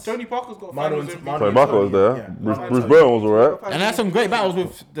Parker. Tony Parker's got Manu finals and- MVP. Tony Parker was there. Yeah. Bruce Brown was alright. And had some great battles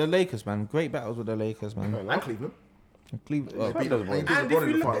with the Lakers, man. Great battles with the Lakers, man. And Cleveland. Cleveland. Beat those boys. And Beat LeBron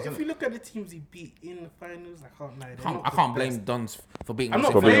in the if finals, you look at the teams he beat in the finals, I can't lie. they're not I the can't best. blame Duns for beating I'm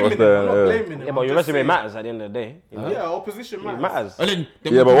us. not beating blaming us him. there, I'm not yeah. blaming him. Yeah, but I'm your just resume saying- matters at the end of the day. You know? Yeah, opposition It matters. matters. And then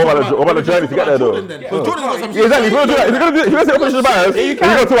Yeah, but what about the journey to get there though? Jordan, then. 'Cause Jordan's got some Yeah, exactly. If you're gonna do that, if you're gonna say opposition matters, you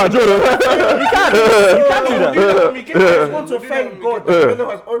gotta talk about Jordan. You can do that. I just want to thank God that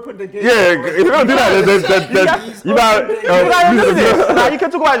Miller has opened the gate. Yeah, if you're gonna do that, then you know, You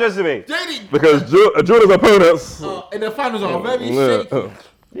can talk about his resume. because Jordan's opponents. in the finals are very Yeah. shaky.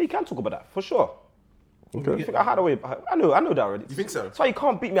 Yeah, you can talk about that for sure. Okay. I think I had a way. I know that already. You think so? That's why you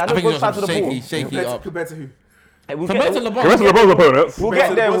can't beat me. I I know think both it's sides of the ball. shaky up. Compared to who? Hey, we'll Compared to get- LeBron. The rest of LeBron's opponents. We'll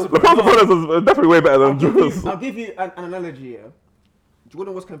get there. LeBron's opponents is definitely way better than Jordan's. I'll give you an analogy here.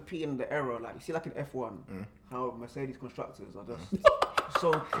 Jordan was competing in the era, like you see, like in F1, how Mercedes constructors are just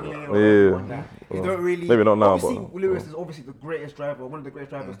so clear on that. You don't really. Maybe not now, obviously, but- Lewis is obviously the greatest driver, one of the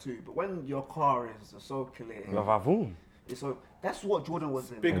greatest drivers too. But when your car is so clear, Vavoom. so that's what Jordan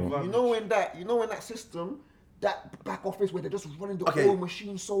was in. Big You advantage. know, in that system. That back office where they're just running the Okay. whole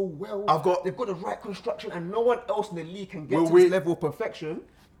machine so well. They've got the right construction, and no one else in the league can get to this level of perfection.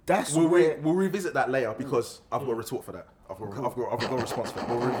 That's where We'll revisit that later because I've got a retort for that. I've got a response for it.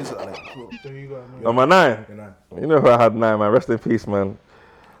 We'll revisit that later. There you go, man. Number 9. Yeah, 9. You know who I had 9, man. Rest in peace, man.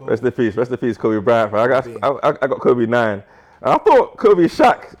 Rest in peace, Kobe Bryant. Man. I got Kobe 9. And I thought Kobe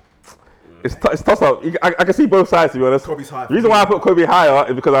Shaq. It's tough up. I can see both sides, to be honest. Kobe's high. The reason why I put Kobe higher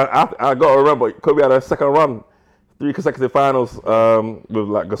is because I got to remember Kobe had a second run, 3 consecutive finals with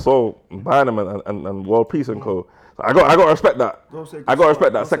like Gasol, Bynum, and World Peace and co. So I got to respect that. I got to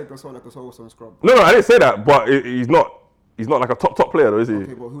respect that. No, I didn't say that, but he's not like a top player though, is he?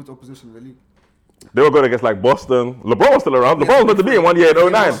 Okay, but who's the opposition in the league? They were going against like Boston. LeBron was still around. LeBron was meant to be in 1 year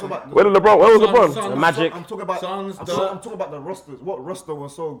in 09. Where was LeBron? Suns, The Magic. I'm talking about. Suns, I'm talking about the rosters. What roster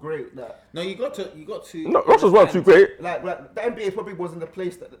was so great that No, you got to. No, Russell's not too great. like the NBA probably was in the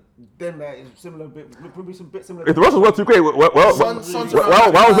place that then that is similar, probably some bit similar. If the Russell's not too great, why was Suns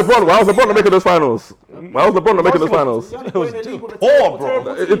LeBron? Why was LeBron not making those finals? Why was LeBron not making those finals? It was poor,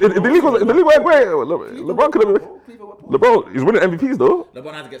 bro. If the league weren't great, LeBron could have. LeBron, he's winning MVPs though.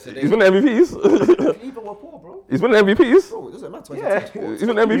 LeBron had to get He's sedated. winning MVPs. Cleveland were poor, bro. He's winning MVPs. Bro, it doesn't matter. Yeah. He's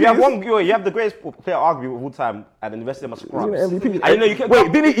winning You have MVPs. you have the greatest player arguably of all time, and then the rest of them are He's scrubs. winning MVPs. I know you can.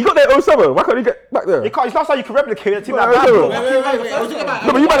 Wait, didn't he got there in 07? Why can't he get back there? You can't. It's not how you can replicate a team No, like that, no, bro. no. Wait. We're talking about.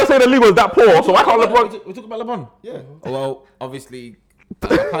 No, but you might have said the league was that poor, so why can't LeBron? We're talking about LeBron. Yeah. Well, obviously,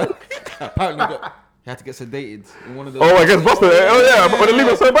 apparently he had to get sedated in one of those. Oh, against Boston. Oh yeah, but the league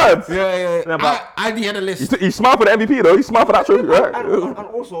was so bad. Yeah. but- I had a list. He smiled for the MVP though. He smiled for that trophy, And right?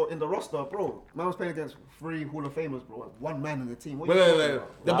 also in the roster, bro, man was playing against 3 Hall of Famers, bro. One man in the team. What Wait. you talking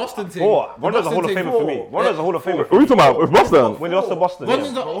about? The Boston team. Four. The Rondo's a Hall of Boston Famer team. for me. Rondo's a Hall of Famer. What are you talking about? With Boston? When they lost to Boston. Rondo's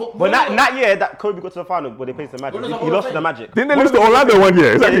Yeah. the- But that year that Kobe got to the final when they played the Magic, Rondo's a he Hall lost of to the Fame. Magic. Didn't they lose to Orlando 1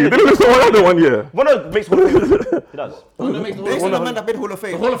 year? Exactly. Didn't they lose to Orlando 1 year? Rondo makes Hall of Fame. He does. Rondo makes the Hall Based of on the Fame. man that made Hall of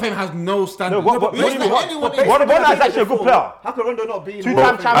Fame. The Hall of Fame has no standard. No, what do you mean? Rondo is actually a good player. How could Rondo not be in Two-time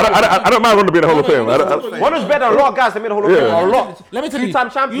Hall of Fame? champion. I don't mind Rondo being in the Hall of Fame. Rondo's better than a lot of guys that made the Hall of Yeah. Fame. A lot. Let me tell you, Two-time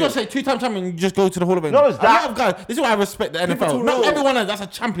champion. You don't say two-time champion, you just go to the Hall of Fame. No, it's A that. lot of guys. This is why I respect the NFL. too Not low. everyone that's a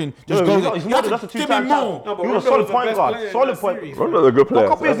champion just No, goes. he's there. not- he's You more have than to just a give me two-time more. champ. No, but He was a Rondo solid was the point best guard. player in Solid that point. series. Rondo's a good For a player.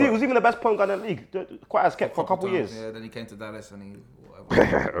 couple years, he was even the best point guard in the league. Quite as kept for a couple years. Yeah, then he came to Dallas and he.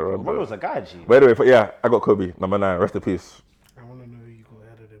 Whatever. Rondo was a guy, G. But anyway, yeah, I got Kobe, number 9. Rest in peace. I want to know who you got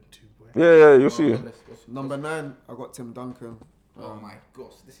ahead of them too, boy. Yeah, you'll see. Number 9, I got Tim Duncan. Oh my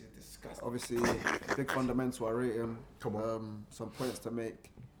gosh, this is disgusting. Obviously, big fundamental. I rate him. Come on. Some points to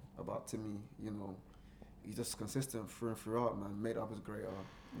make about Timmy. You know, he's just consistent through and throughout, man. Made up as greater.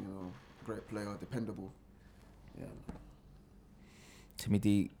 You know, great player, dependable. Yeah. Timmy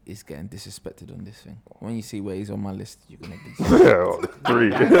D is getting disrespected on this thing. When you see where he's on my list, you're gonna be. 3.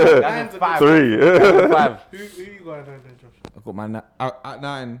 That's 5. 3. 5. Who you got ahead of them, Josh? I got my at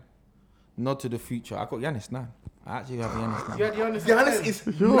 9. Nod to the future. I got Giannis 9. I actually have Giannis 9. You had Giannis. Giannis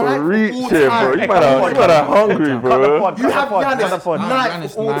is You're reaching, bro. You better hungry, Cut the bro. pod. You have Cut the Giannis pod.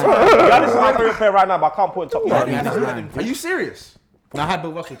 Giannis 9. Giannis is my favorite player right now, but I can't put him top 5. Giannis 9. Are you serious? No, I had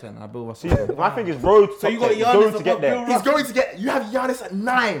Bill Russell 10. I had Bill Russell See, 10. my thing is road. So you got top 10. Giannis Going to above get there. Bill He's going to get. You have Giannis at 9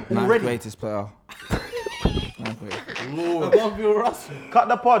 Ninth already. greatest player. Ninth greatest. Above Bill Russell. Cut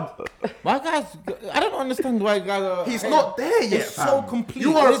the pod. Why guys? I don't understand why guys are. He's not there yet. It's fam. so complete.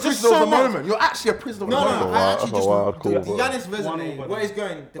 You are a There's just prisoner of so the much. moment. You're actually a prisoner of the No, moment. no, I actually That's a wild call, just bro. Giannis resume, One where he's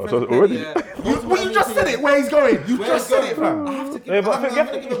going. so already? Well, you just said it. Where he's going. You just said it, fam. I have to give. Yeah, but I'm you gonna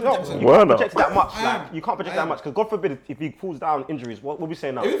have to give a no, projection. you Why can't not? project that much. I Like, am. you can't project I that am. much because God forbid if he falls down injuries, what we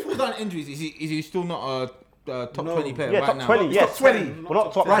saying now? If he falls down injuries, is he still not a top 20 player Yeah, right top now? 20. Yes, top 20. We're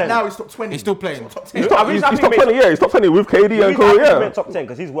not top 10. Right now, he's top 20. He's still playing. Top 10. He's top 20, yeah. He's top 20 with KD and Cole, yeah. top 10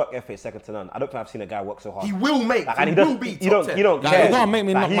 because his work ethic is second to none. I don't think I've seen a guy work so hard. He will make. Like, He and he will doesn't. be You top don't. 10. You don't Guys, care. you can't make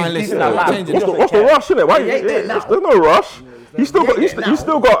me knock my he's list. in that I'm lab. changing He it. doesn't What's the care. rush, innit? Why He ain't there now. there's no rush. He's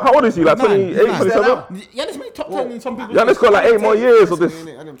still got, how old is he? Like 28, 27? Giannis made top 10 in some people. Giannis got like 8 more years of this.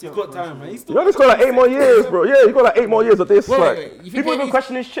 He's got time, man. He's still Giannis got like 8 more years, bro. Yeah, he got like 8 more years of this. Like, You think People even KD's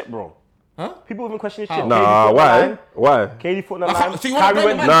question his chip, bro. Huh? People even question his How? chip. nah, why? Why? KD foot in the I line. can't- so you wanna Kyrie blame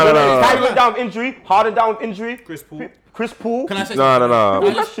went the man? No, no, no, no. Kyrie went down with injury. Harden down with injury. Chris Paul. Can I say No, no, no.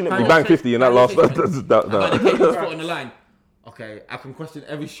 People question it, He bro. banged 50 in that last. Like the that. KD's foot on the line. Okay, I can question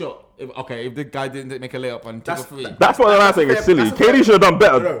every shot. If the guy didn't make a layup and take a free. That's what I'm saying. It's silly. KD should have done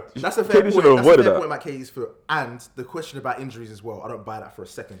better. No, that's a fair KD point. should have That's a avoided fair that. point about KD's foot. And the question about injuries as well. I don't buy that for a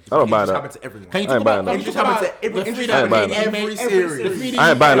second. I don't buy Injuries that. happen to everyone. Can you I ain't talk buying about that. can you Injuries talk happen about to every the injuries three I ain't that buying KD that. made Every every series. series? I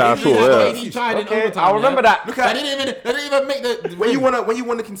ain't buying that at all, yeah. KD tried in Okay, overtime. I remember that. Look They at didn't even make the when you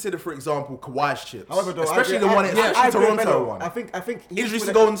want to consider, for example, Kawhi's chips, However, though, especially I the agree- one I in agree with Toronto Melo. one. I think Injuries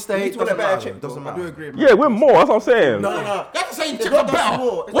to Golden State, He's with a doesn't better matter, chip. doesn't I do matter. agree. Yeah, we're more. That's what I'm saying. No. That's the same It's chips not are just better.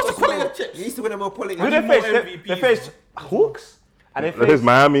 more. It's What's the just quality more. of chips? He used to win them more quality. Who they more faced? MVPs, They faced Hawks. And they There's faced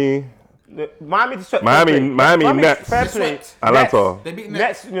Miami, Miami. Swept. Miami, Nets, Fair play. Atlanta. They beat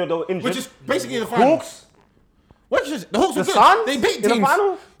Nets. You know, they were injured. which is basically the finals. Hawks. What is the Hawks were The good. Suns? They beat In the teams.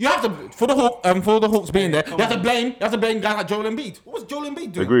 final? You have to for the Hawks being there. You have to blame guys like Joel Embiid. What was Joel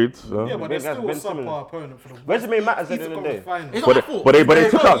Embiid doing? Agreed. Yeah, but they're Big guys, still a Ben Simmons. subpar opponent for the Resume matters at He's the end of got the day. the final. It's not my fault. But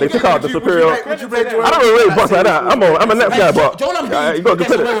they took out the superior. Would you blame Joel I don't Embiid rate for Bucks that like that. series? I'm a Nets guy, but Joel you Embiid got to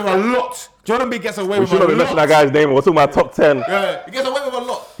gets give away credit. with a lot. Joel Embiid gets away We with should not a be mentioning lot. that guy's name. We're talking about top 10. Yeah, he gets away with a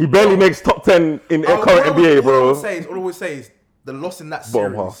lot. He barely makes top 10 in current All I NBA, would bro. say is the loss in that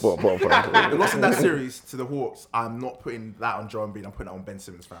Bottom series. half, bottom The loss in that series to the Hawks, I'm not putting that on Joel Embiid. I'm putting that on Ben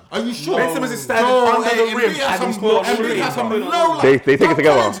Simmons, fam. Are you sure? Ben Simmons is standing under the rim and he's not Embiid shooting. has some bro. low They take it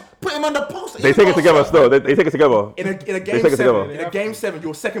together. Put him on the post. They take it together still. They take it together. In a They game take it seven, together. in a game 7,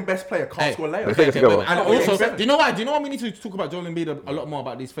 your second best player can't score a layup. They take it together. And Okay, also, okay. do you know why? Do you know why we need to talk about Joel Embiid a lot more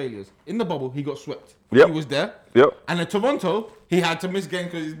about these failures? In the bubble, he got swept. Yep. He was there. Yep. And in Toronto, he had to miss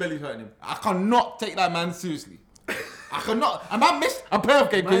games because his belly's hurting him. I cannot take that man seriously. I cannot. And I missed a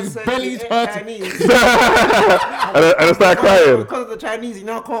playoff game because his belly's hurting. And I started crying. Because of the Chinese, he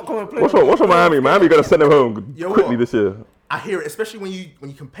now can't come and play. What's for Miami? Miami gonna send him home You know quickly what? this year. I hear it, especially when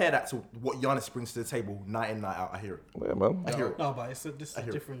you compare that to what Giannis brings to the table night in, night out. I hear it. Yeah, man. I hear it. No, but this is a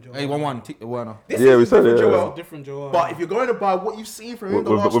different Joel. Hey, 1-1. Werner. This Yeah, is we said different it, Joel, yeah. Different Joel. But if you're going to buy what you've seen from him With-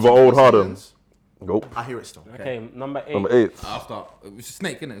 the last with two an old Harden. seasons, Go. I hear it still. Okay, number 8. Number 8. I'll start. It's a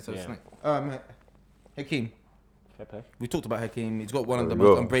snake, isn't it? So it's a Yeah. snake. Hakeem. Fair play. We talked about Hakeem. He's got one of the There we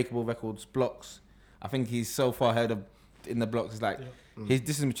most go. unbreakable records. Blocks. I think he's so far ahead of in the blocks. It's like his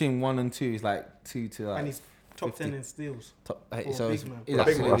distance between 1 and 2 is like 2 to like. and he's top 50. 10 in steals. Top, for a so big it's, man. it's For a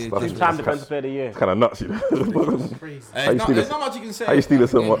big man. absolutely That's- Two time defensive player of the year. It's kind of nuts, you know. Crazy. How you steal there's this? not much you can say. How you steal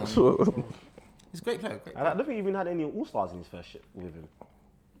this so Yeah, much? man. He's a great player. Great I player. don't think he even had any All Stars in his first shit with him.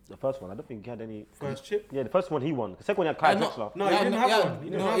 The first one, I don't think he had any. First chip. Yeah, the first one he won. The second one he had Clyde Drexler. No, he didn't have one. He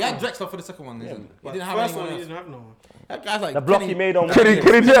didn't have He had one. Drexler for the second one. He didn't But have first anyone one, he else. didn't have no one. That guy's like The block Kenny- he made on Kenny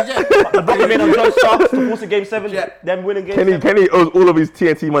Jet. the block he made on John Starks to force a game 7, them winning game 7. Kenny owes all of his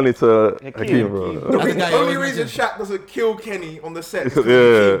TNT money to Hakeem. Hakeem, bro. The That's the guy only who always reason mentions. Shaq doesn't kill Kenny on the set is 'cause of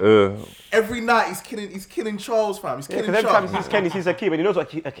Hakeem. Yeah. Every night he's killing Charles, fam. He's killing Because every time Charles. he sees Kenny, he sees Hakeem, and he knows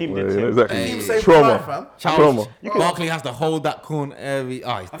what Hakeem did to him. Exactly. Hakeem saved Trauma. his life, fam. Charles Trauma. Barkley has to hold that corner every. Oh,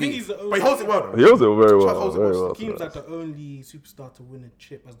 I think he's the But he only. holds it well though. He holds it very Charles well. holds it Very well. well. Hakeem's like the only superstar to win a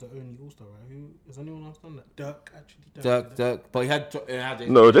chip as the only All-Star, right? Who has anyone else done that? Dirk actually. Dirk, but he had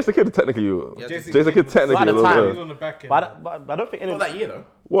No, Jason Kidd technically. Jason Jason Kidd technically. By the was, time, He was on the back end. But I don't think any. Not that year though.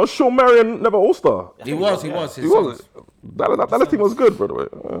 Well, Sean Marion never All Star. He was. His He was. sons. That team was good, by the way.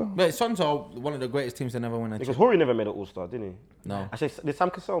 But his sons are one of the greatest teams to never win a Because chip. Horry never made an All Star, didn't he? No, Actually, did Sam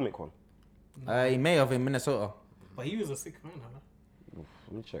Cassell make one? he may have in Minnesota. But he was a sick man, huh?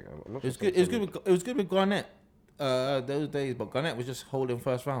 Let me check. I'm not It was sure good. It was good with Garnett those days, but Garnett was just holding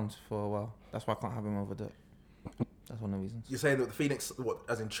first rounds for a while. That's why I can't have him over Dirk. That's one of the reasons. You're saying that the Phoenix, what,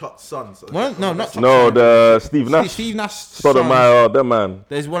 as in Chuck's sons? Well, no, not No, the Steve Nash. Steve Nash. Stoudemire, that man.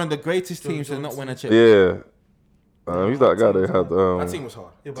 There's one of the greatest teams to not win a chip. Yeah. Who's that guy they had? That team was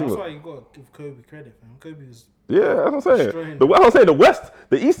hard. Yeah, but that's why you got to give Kobe credit, man. Kobe was. Yeah, that's what I'm saying. Strange. I'm saying the West,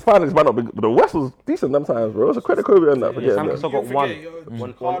 the East finals might not be, but the West was decent them times, bro. So credit Kobe and that. Yeah, Forget Sam that. Cassell got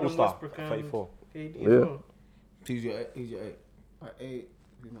one All-Star, 34. Yeah. Who's your eight? At 8,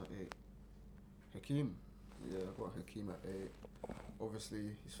 who's not 8? Hakeem. Yeah, I got Hakeem at 8.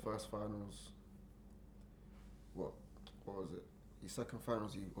 Obviously, his first finals. What was it? His second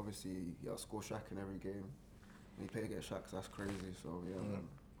finals, he outscored Shaq in every game. And he played against Shaq, so that's crazy. So yeah, man.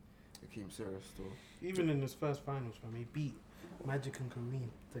 Hakeem serious still. Even in his first finals, fam, he beat Magic and Kareem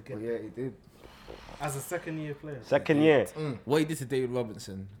to get But yeah, he did. as a second-year player. Second year. What he did to David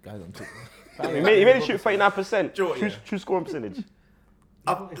Robinson, guys on Twitter. He made it shoot 39%. Sure, yeah. True scoring percentage.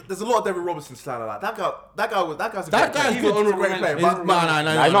 There's a lot of David Robinson slang like that. That guy's a That great guy's player. good. He's a great player. But No.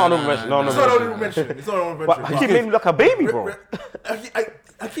 He's not honorable mention. No, it's not honorable mention. It's not honorable But mention. Hakeem made him look a baby, bro.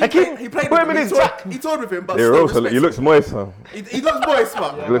 Hakeem, he played put him with in him. his jack. He toured with him, but Yeah, still Rose, respect he looks him. moist, huh? He looks moist,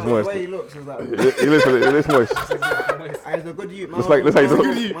 man. He looks moist. The way he looks is like. He looks moist. He's a good youth, man. Looks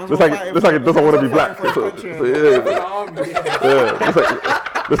like he doesn't want to be black.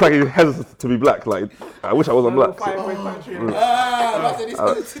 Looks like he hesitates to be black. Like, I wish I wasn't black. So, I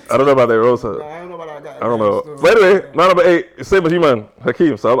don't know about that, Rose. I don't know about that guy. I don't know. But anyway, my number 8, same as you, man,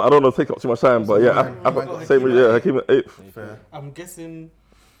 Hakeem. So I don't know, take up too much time, but yeah, same as Hakeem at 8. Fair. I'm guessing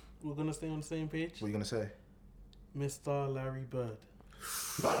we're gonna stay on the same page. What are you gonna say? Mr. Larry Bird.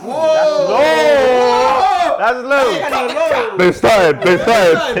 That's low.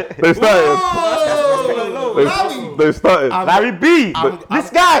 They started. Larry B. This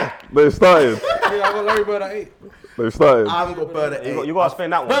guy. They started. Yeah, I got Larry Bird at 8. They started. I haven't got Bird at 8. You gotta explain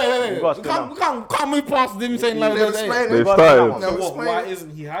that one. Wait. You gotta explain that We one. can't move past him saying Larry Bird at 8. They started. No, So why isn't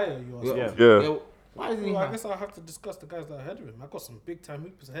he higher? You ask? Yeah. Yeah. Why isn't he? Well, I guess I have to discuss the guys that are ahead of him. I got some big time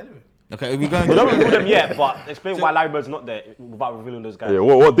hoopers ahead of him. Okay, are we going? We don't reveal them yet, but explain why Larry Bird's not there without revealing those guys. Yeah.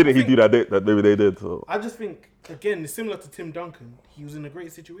 What didn't he do that day that maybe they did? So. I just think, again, it's similar to Tim Duncan. He was in a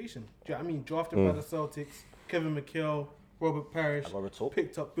great situation. Do you know what I mean? Drafted by the Celtics, Kevin McHale, Robert Parrish, Robert Talk.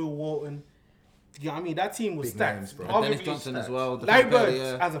 picked up Bill Walton. Do you know what I mean? That team was Big stacked. names, bro. And Dennis Arguably Johnson stacked. as well. the Larry big Bird, guy,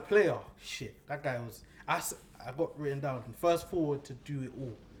 yeah. as a player, shit, that guy was. I got written down first forward to do it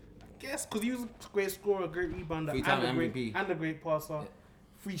all. I guess because he was a great scorer, great rebounder, Three-time and MVP. a great passer.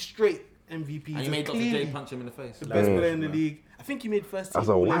 3 straight MVPs. And you made Dr. clearly J punch him in the face. the best player in the league. I think he made first team As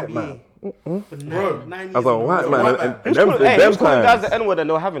a white All-NBA man. for 9 years. As a white man, and Who's them calling guys times. the N-word and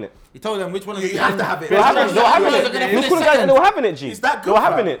they were having it? He told them which one of You have to have it. They were having it. Who's calling guys and they were having it, G? He's that They were good,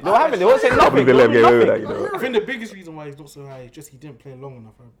 having fam. it. They were having it. They weren't saying I nothing. think they let him get away with that, Nothing. you know. I think the biggest reason why he's not so high is just he didn't play long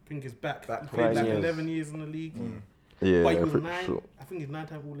enough. I think his back. He played Right, like yes. 11 years in the league. Yeah, But he was pretty 9. sure. I think he's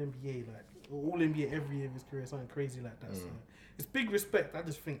 9-time All NBA. Like All NBA every year of his career, something crazy like that. So it's big respect. I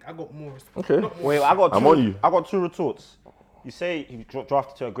just think I got more respect. Okay. Not more Wait, I got I'm two. on you. I got 2 retorts. You say he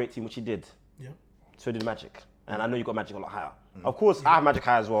drafted to a great team, which he did. Yeah. So did Magic, and I know you got Magic a lot higher. Of course, I have Magic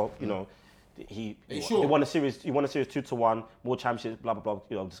high as well. You know, he won a series. He won a series 2-1, more championships. Blah blah blah.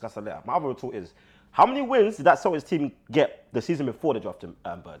 You know, discuss that later. My other retort is, how many wins did that Celtics team get the season before they drafted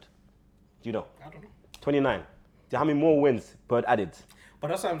Bird? Do you know? I don't know. 29. How many more wins Bird added? But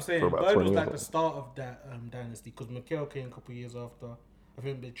that's what I'm saying. For about Bird 20 was like years. the start of that dynasty because McHale came a couple years after. I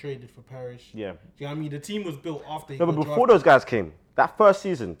think they traded for Parrish. Yeah. Do you know what I mean? The team was built after. He No, but got before drafted. those guys came, that first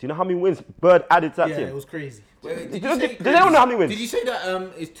season, do you know how many wins Bird added to that Yeah, team? it was crazy. Wait, Did they don't know how many wins? Did you say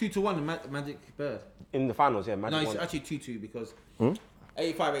that it's 2-1 in Magic Bird? In the finals, yeah, Magic No, won. it's actually 2-2 because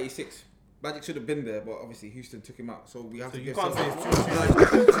 85, 86. Magic should have been there, but obviously Houston took him out. So we have So to you give can't say some- it's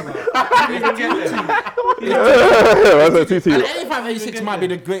 2-2. You didn't get there. That's a TT. And 85, 86 might be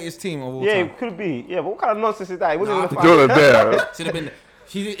the greatest team of all Yeah, time. it could be. Yeah, but what kind of nonsense is that? It wasn't Nah, even a Jordan final. there. Should have been there.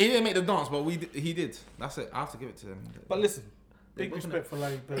 He didn't make the dance, but he did. That's it. I have to give it to him. But listen, big respect for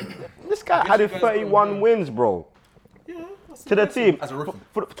Larry Bird. This guy guess added you guys got 31 him. wins, bro. Yeah, that's To the impressive. team. As a rookie.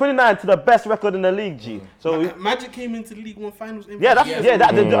 For 29 to the best record in the league, G. So, Magic came into the league, won finals. MVP. yeah,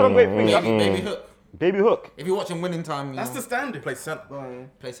 that's the other great thing. Baby Hook. Baby Hook. If you watch him winning time, That's the standard. Play center.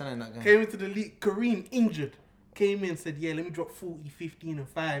 play center in that game. Came into the league, Kareem injured. Came in, said, yeah, let me drop 40, 15, and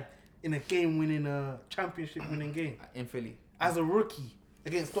 5 in a game-winning, championship-winning game. In Philly. As a rookie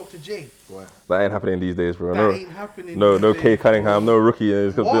against Dr. J. That ain't happening these days, bro. That ain't happening. No, these no days, Kay bro. Cunningham, no rookie.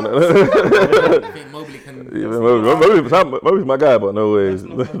 I think Mobley can. Even Mobley's my guy, but no ways. I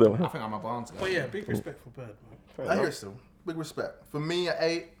think I'm a Barnes guy. But yeah, big respect for Bird, man. I hear it still. Big respect. For me at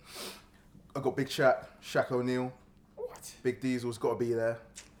 8, I got Big Shaq, Shaq O'Neal. What? Big Diesel's got to be there.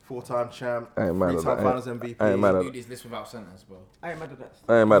 4-time champ, I ain't mad at 3-time that. Finals MVP. I ain't mad at Do this list without sentence, bro. I ain't mad at that.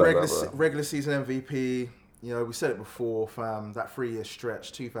 I ain't mad at regular, that, bro. regular season MVP. You know, we said it before, fam. That 3-year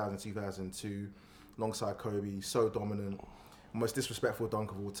stretch, 2000, 2002, alongside Kobe, so dominant, most disrespectful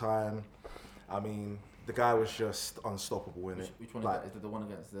dunk of all time. I mean, the guy was just unstoppable in it. Which one Like, is that? Is it the one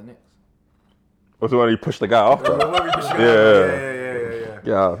against the Knicks? Was the one you pushed the guy after? Yeah.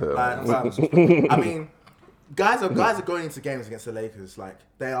 Get out of here. Like, fam, I mean, guys are going into games against the Lakers like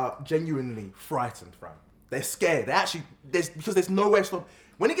they are genuinely frightened, fam. They're scared. They actually because there's nowhere to stop.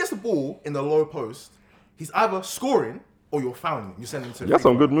 When he gets the ball in the low post, he's either scoring or you're fouling him. You send him to. You got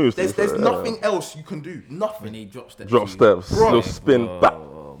some good moves. There's nothing else you can do. When Nothing. he drop steps. Drop steps, Bro. little spin back.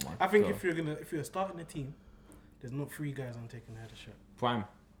 Oh my I think God. if you're starting a team, there's not 3 guys I'm taking the header shot. Prime.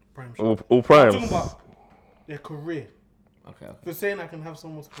 Prime shot. All I'm primes. talking about their career. Okay. If you're saying I can have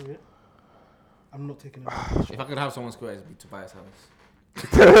someone's career, I'm not taking it. If I could have someone's career, it'd be Tobias Harris.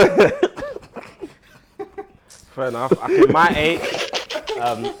 Fair enough. I think my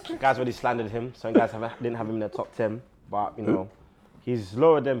 8, guys already slandered him. Some guys didn't have him in their top 10, but you know, he's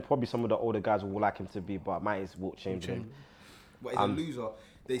lower than probably some of the older guys who would like him to be. But mine is Wilt Chamberlain. What is a loser?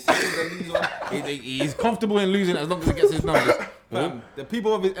 They say he's a loser. He's comfortable in losing as long as he gets his numbers. The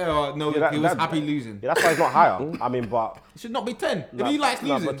people of his era know he was happy losing. Yeah, that's why he's not higher. I mean, but It should not be 10. If he likes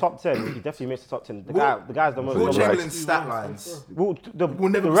losing. but top 10, he definitely makes the top 10. The guy's the most. Wilt the most- Chamberlain's stat lines. The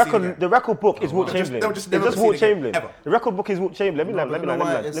never see again. the record book is Wilt They'll just Chamberlain. never It's just see Wilt it again, Chamberlain. ever. The record book is Wilt Chamberlain. Let me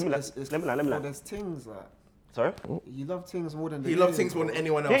But there's things like Sorry? you love things more than the He loved game, things more bro. than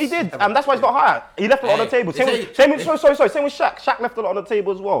anyone else. Yeah, he did, ever. and that's why he's not higher. He left a lot on the table. Same with Shaq. Shaq left a lot on the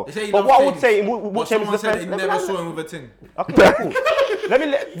table as well. They say he But loves what I would things. say in But Wilt someone Chamberlain's said he defense. never saw him with a ting. Okay, cool.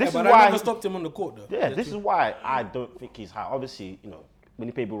 This is But I why. never stopped him on the court though. Yeah, this is why I don't think he's high. Obviously, you know, when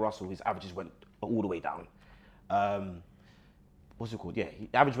he played Bill Russell, his averages went all the way down. What's it called? Yeah, his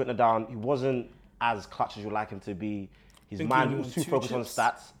average went down. He wasn't as clutch as you'd like him to be. His Think mind he was won too 2 focused on chips?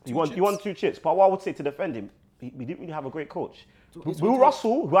 stats. He 2 won chips? 2 chips. But what I would say to defend him, he didn't really have a great coach. it's Bill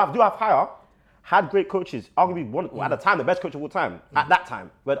Russell, who I do have higher, had great coaches. Arguably, at the time, the best coach of all time. At that time,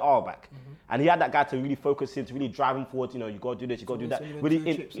 Red Auerbach. And he had that guy to really focus him, to really drive him forward. You know, you got to do this, you got to do that. So you went Really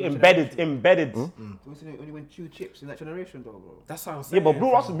 2 chips in that embedded. Only went 2 chips in that generation, though, bro. That's how I'm Yeah, saying. but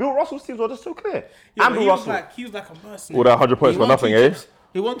Bill Russell's teams were just so clear. Yeah, and but Bill Russell. he was like a mercenary. All that 100 points for nothing, eh?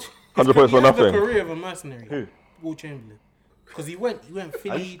 He won. 100 points for He had the nothing. career of a mercenary. Who? Wilt Chamberlain. Because he went Philly. Do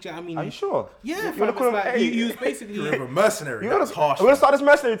you know what I mean? Are you sure? Yeah, You fam, wanna it's call him- like, hey, he was basically. You're a mercenary. That's harsh. I'm gonna start this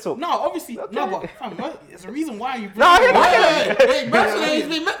mercenary talk. No, obviously, no, but fam, there's a reason why you. No, I get it. Hey, mercenaries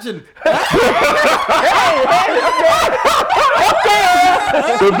been mentioned.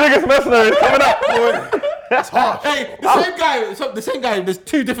 The biggest mercenary coming up, boy. That's harsh. Hey, the same guy. So the same guy. There's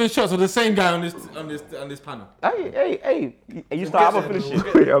 2 different shots of the same guy on this panel. Hey, you start, I'm gonna finish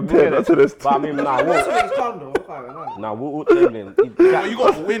it. Wait, I'm dead. That's this. But I mean, nah, That's what he's calm, though. Wilt Chamberlain. Well, you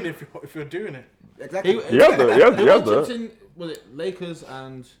got to win if you're doing it. Exactly. He has won the. chips in, was it Lakers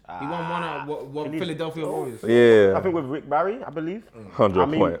and he won one at what Philadelphia Warriors. Yeah. I think with Rick Barry, I believe. 100 I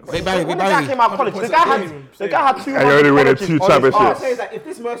mean, points. Big Barry, When Big the guy Barry. came out of college, the guy had 2 And you already winning 2 What I'm championships. saying is that if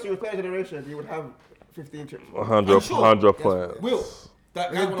this mercy was player generation, he would have 15 trips. 100 points. Will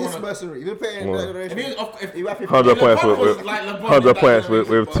that guy This mercenary, if you're playing that generation, he would have 15 100 points LeBron with was like LeBron 100 in points that with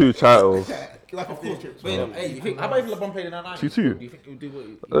generation, 2 titles. He would have 15 trips. Wait, hey, you think how about if LeBron played in that night? 2-2. Do you think he would do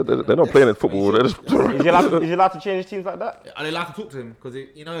what? They're not playing in football. They're just. Is he allowed to change his teams like that? Are they allowed to talk to him? Because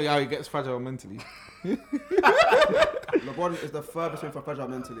you know how he gets fragile mentally. LeBron is the furthest thing from fragile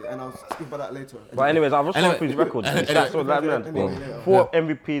mentally, and I'll speak about that later. But anyways, I've just gone through his record. So that man, Anyway, 4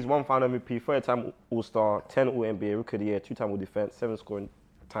 MVPs, 1 final MVP, 30-time All-Star, 10 All-NBA, Rookie of the Year, 2-time All-Defense, 7 scoring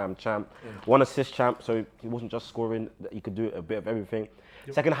time champ, 1 assist champ. So he wasn't just scoring; he could do a bit of everything.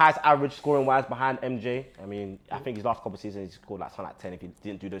 Second highest average scoring wise behind MJ. I mean, I think his last couple of seasons he scored like something like 10 if he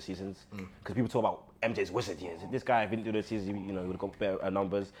didn't do those seasons. Because people talk about MJ's wizard years. If this guy didn't do those seasons, he would have got better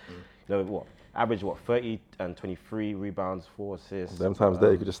numbers. You know what? Average 30 and 23 rebounds, 4 assists. Them times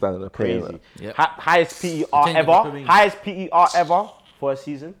there, you could just stand in the paint. Crazy. Yep. Highest PER Change ever. of opinion. Highest PER ever for a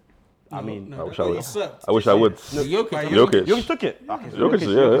season. I mean, I wish I would. Usurped. I wish I would. Jokic. Jokic took it. Okay, so Jokic,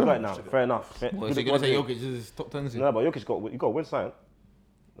 Jokic yeah. got it now. Fair enough. What is he gonna say? Jokic is top 10. No, but Jokic you got to win something.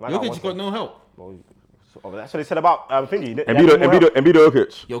 Jokic got no help. Well, so that's what they said about thingy. Embiid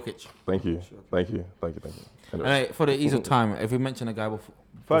Jokic. Jokic. Thank you. Anyway. Alright, for the ease of time, if we mention a guy before,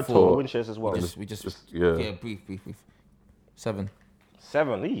 Third total win shares as well. we just yeah. yeah, brief. 7.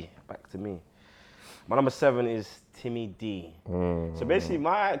 7. Back to me. My number 7 is Timmy D. So basically,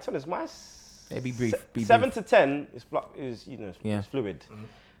 my Be brief. 7 to 10 is Yeah. it's fluid.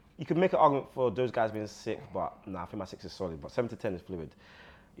 You could make an argument for those guys being 6, but nah, I think my 6 is solid. But 7 to 10 is fluid.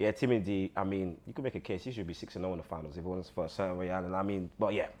 Yeah, Timmy D, I mean, you could make a case. He should be 6-0 in the finals if it wasn't for a certain Ray Allen. I mean,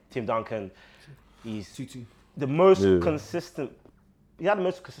 but yeah, Tim Duncan, he's 2-2. the most consistent. He had the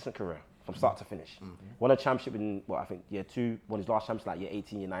most consistent career from start to finish. Won a championship in, I think year 2. Won his last championship like year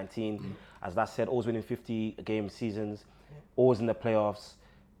 18, year 19. As that said, always winning 50 game seasons. Always in the playoffs.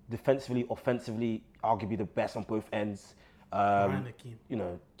 Defensively, offensively, arguably the best on both ends. You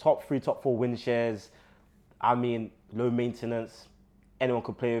know, top 3, top 4 win shares. I mean, low maintenance. Anyone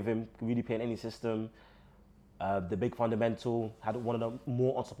could play with him. Could really play in any system. The big fundamental. Had one of the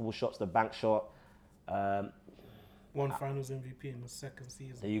more unstoppable shots, the bank shot. One Finals MVP in the second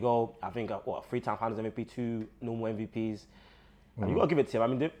season. There you go. I think 3-time Finals MVP, 2 normal MVPs. And you gotta give it to him. I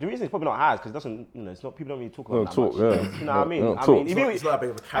mean, the reason it's probably not high is because it doesn't. You know, it's not. People don't really talk about that much. Yeah. You know what I mean? It's like a bit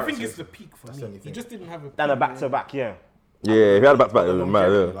of a I character. think it's the peak for me. He just didn't have a peak. Then a back-to-back, yeah. Yeah, if he had a back-to-back, it The doesn't matter.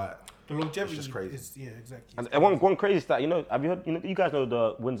 longevity, Yeah. like, The longevity It's just crazy. is, yeah, exactly. And one crazy stat, you know, have you heard? You know, you guys know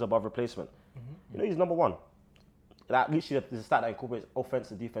the wins above replacement. You know, he's number 1. That literally is a stat that incorporates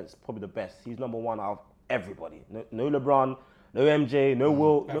offense and defense, probably the best. He's number 1 out of everybody. No LeBron, no MJ, no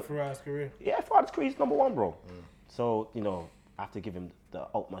Will. Like throughout his career. Yeah, throughout his career, he's number 1, bro. So you know, I have to give him the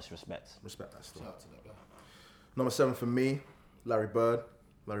utmost respect. Respect that still. Number 7 for me, Larry Bird.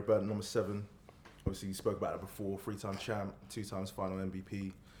 Larry Bird, number 7. Obviously, you spoke about it before. 3-time champ, 2 times final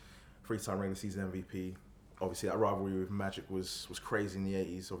MVP, 3-time regular season MVP. Obviously, that rivalry with Magic was crazy in the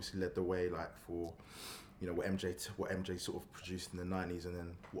 80s. Obviously, led the way for, you know, what MJ sort of produced in the 90s, and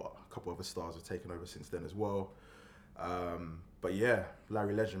then what a couple other stars have taken over since then as well. But yeah,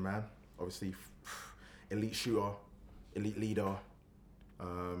 Larry Legend, man. Obviously, elite shooter, elite leader.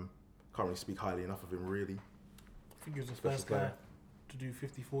 Can't really speak highly enough of him, really. I think he was the Special first guy player. to do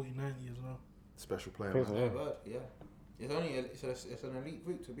 50, 40, 90 as well. Special player, Think man. so. But yeah, it's an elite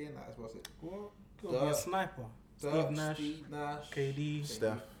route to be in that as well. Is it? Well, gotta be a sniper. Steve Nash, KD,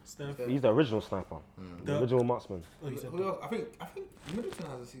 Steph. He's the original sniper, the original marksman. Oh, you said Who else? I think Middleton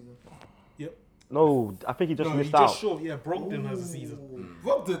has a season. Yep. No, I think he just No, missed he out. just short. Yeah, Brogdon has a season.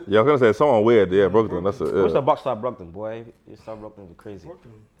 Brogdon. Yeah, I was gonna say someone weird. Yeah, Brogdon. That's it. What's Yeah. the Bucks start Brogdon, boy? He started Brogdon was crazy.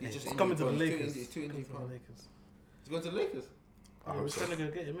 Brogdon. He's just He's coming to the injury prone. Lakers. He's too injury Coming to the prone. Lakers. He's going to the Lakers. I We're hope so. trying to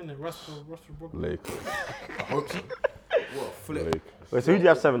go get him in there. Russell Brogdon. Lakers. I hope so. What a flip. Lakers. Wait, so who do you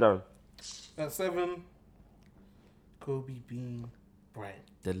have 7, Darren? At 7, Kobe Bean Bryant,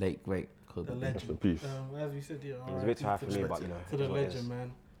 The late great Kobe. the Rest in legend. peace. As we said, yeah, It's a bit too high for me, but you know. to the it's what it is. legend,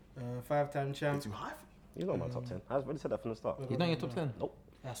 man. 5-time champ. Too high for He's not in my top 10. I already said that from the start. He's not in your top 10. Nope.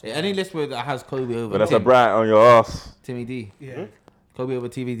 That's Yeah, any list that has Kobe over But that's a Tim, bright on your ass. Timmy D, Yeah. Kobe over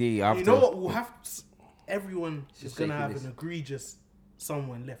TVD. After You know what? We'll have everyone is Just gonna take have this. an egregious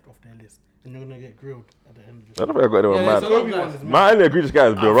someone left off their list, and you're gonna get grilled at the end of I this. don't think I got anyone Yeah, mad. there's a lot of Kobe guys. one is My only egregious guy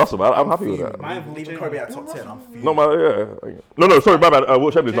is Bill Russell, man. I'm happy with feeling that. my it. Leaving Kobe at top 10, I'm feeling. No, No, sorry, my bad.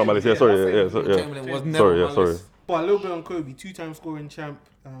 Will Chamberlain's not my list. Yeah, sorry. Yeah. Chamberlain was never Sorry, on my sorry. list. But a little bit on Kobe, 2-time scoring champ,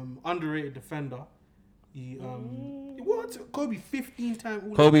 underrated defender. He what? Kobe 15-time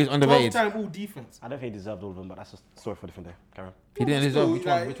all Kobe is underrated. 12-time all defense. I don't think he deserved all of them, but that's a story for a different day. Karen. He didn't deserve which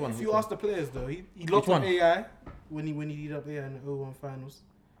Like, one? Which one? If Which you one? ask the players though, he lost one? on AI when he did up AI in the 01 finals.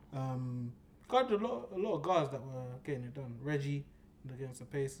 Got a lot of guys that were getting it done. Reggie against the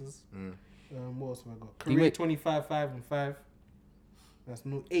Pacers. What else have I got? He Career made- 25, 5 and 5. That's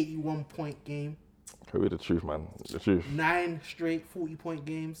no 81 point game. Kobe, the truth, man. The truth. 9 straight 40-point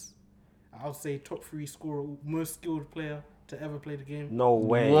games. I'll say top 3 scorer, most skilled player to ever play the game. No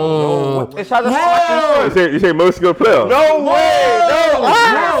way. Whoa. No way. It's how the fucking You say most skilled player? No way.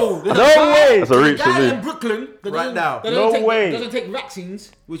 No. No, No way. That's a reach to guy me. in Brooklyn that Right doesn't- now. that No doesn't take, way. Doesn't take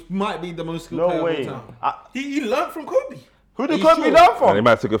vaccines, which might be the most skilled No player way. of all time. He learned from Kobe. Who did He's Kobe sure. learn And he from?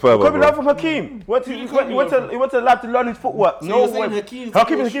 might take it further, Kobe learned bro. from Hakeem. He went to the lab to learn his footwork. So No you're saying way. Hakeem's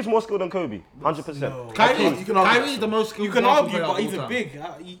Hakeem's more skilled than Kobe. 100%. No. Kyrie, You can argue. Kyrie's the most skilled. You can basketball argue, player but of he's all a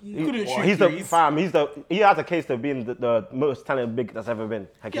time. big. He couldn't shoot He's the threes. fam. He has a case of being the most talented big that's ever been.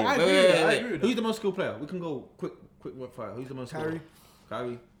 Hakeem. Yeah, I Wait, agree wait, with wait, that. I wait. agree with Who's that. the most skilled player? We can go quick fire. Who's the most skilled?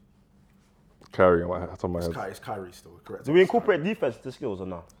 Kyrie. Carry on my top of my head. It's Kyrie still, correct? Do we incorporate defense to skills or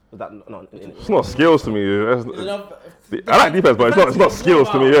not? Is that no? It's not skills to me. I like defense, but it's not skills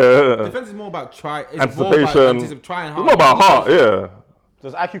to me. Yeah. Defense is more about try. It's Anticipation. More about trying It's hard. more about heart. Yeah.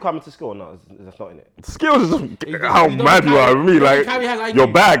 Does IQ come into skill or not? That's not in it. Skills is just how you don't mad you are. carry- Me, you don't like carry has IQ. your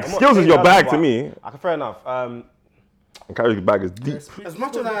bag. I'm not Skills is saying your that, bag but to me. Okay, fair enough. And Kyrie's bag is deep. As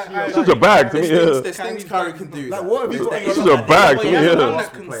much as It's just your bag to me. Yeah. There's things Kyrie can do. Like, what have you got? This is your bag to But me. he hasn't done Yeah.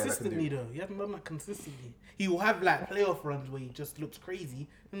 that Player that can consistently do. though. He hasn't done that consistently. He will have like playoff runs where he just looks crazy,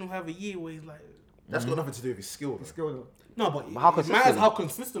 and he'll have a year where he's like, That's got nothing to do with his skill. The skill, though. No, but how it matters consistent? how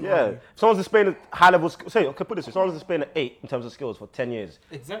consistent are Yeah. you. If someone's displaying a high level, say, okay, put this way, someone's displaying an 8 in terms of skills for 10 years,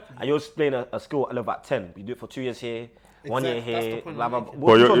 Exactly. and you're displaying a skill at level at 10. You do it for 2 years here, 1 year Exactly. That's the here, point blah, I'm blah, making. blah.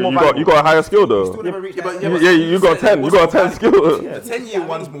 But Which one's more you valuable? got a higher skill though. Still never reached that. Yeah, you got 10. You got a 10 skill. The 10-year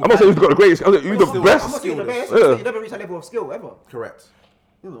one's more. I'm not saying you've got the greatest. I'm saying you're the Still, I'm best. not saying the best. Yeah. You never reached that level of skill ever. Correct.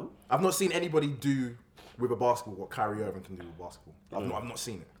 You know. I've not seen anybody do with a basketball what Kyrie Irving can do with basketball. I've not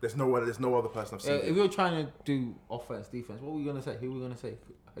seen it. There's no other person I've seen. If we were trying to do offense, defense, what were we gonna say? Who were we gonna say?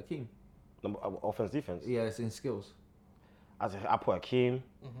 Hakeem. Offense, defense. Yeah, it's in skills. I put Hakeem.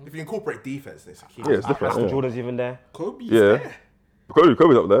 If you incorporate defense, there's a key. Yeah, it's different. Aston Yeah. Jordan's even there. Kobe's Yeah. there.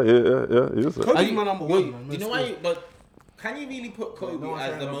 Kobe's up there. Yeah. He is. Kobe's my number one, man. Do you know why? But can you really put Kobe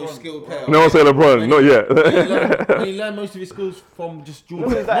as the most skilled player? No one say LeBron. Not yet. When he learned most of his skills from just Jordan.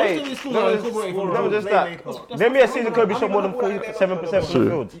 Look at that Most age. of his skills Never are just- incorporated from never Jordan. just that. Name me a season Kobe shot more than 47% from the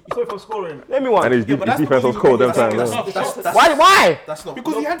field. You saw it from scoring. Name me one. And his but that's defense was because cold them he time. was Yeah. Why? That's not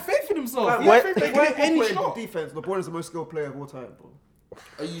Because he had faith in himself. He Wait, had faith They in can't any incorporate shot. defense. LeBron is the most skilled player of all time, bro.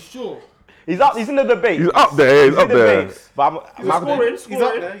 Are you sure? He's up. He's in the debate. He's up there. He's in up the there. debate. But He's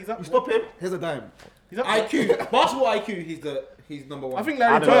scoring. there, he's up You there. stop him. Here's a dime. He's up there. IQ, basketball IQ. He's number one. I think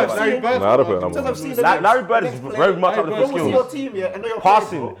I Larry don't know Bird. about Larry that. Bird. Nah, I don't put him Because number I've one. seen Larry Bird is very much up there for Go see your skills. team, yeah, and know your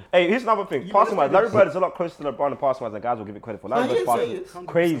Passing. players, Hey, here's another thing. Passing wise, Larry Bird is a lot closer to LeBron and passing wise than guys will give it credit for. Larry No, Bird's he passing is.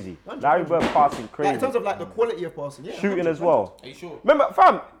 crazy. Larry Bird passing bro. Like, in crazy. terms of like the quality of passing, yeah. Shooting as well. Are you sure? Remember,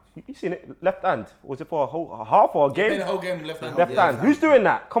 fam, you seen it? Left hand. Was it for a half or a Playing game? the whole game left hand. Left hand. Who's doing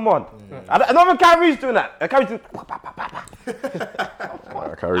that? Come on. I don't even Kyrie's doing that. Kyrie's doing.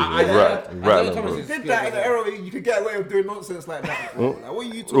 Kyrie's I rattling, don't bro. You did that in the era where you could get away with doing nonsense like that. Bro. Like, what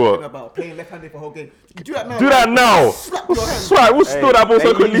are you talking What? about? Playing left-handed for the whole game. You do that now. Do that now. Slap your hand. That's right. We'll steal that ball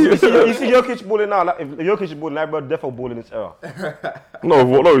so quickly. You see Jokic balling now. Like, if Jokic is balling, Larry Bird definitely balling in this era.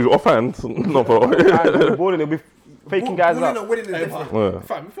 No, he's offhand. No, for. And balling, he'll be faking guys Balling up. and winning is different. Yeah.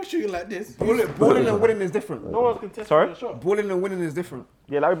 Fam, if I shoot you like this, Balling and winning is different. no one's contesting Sorry? the shot. Balling and winning is different.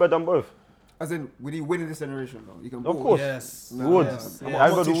 Yeah, Larry Bird done both. As in, would he win in this generation though? You can Of ball. course. Yes. Would. Yes.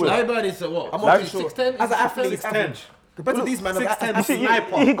 Larry Bird would. Larry Bird is what? I'm Larry- not too sure. 6'10"? As an athlete, 6'10". average. Compared to these men, as 6'10". a See,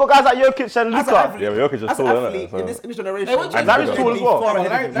 sniper. he got guys like Jokic and As an Luka. athlete, Yeah, but Jokic is as an taller, athlete innit? in this generation, Hey, what And Larry's they'd tall be as well. far But ahead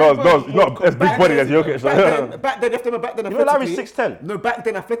of Larry- him. No, it's not as big body as Jokic. Back then, You know Larry's 6'10". No, back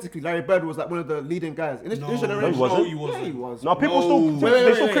then athletically, Larry Bird was like one of the leading guys in this generation. he wasn't. Yeah, he was. No, people No. still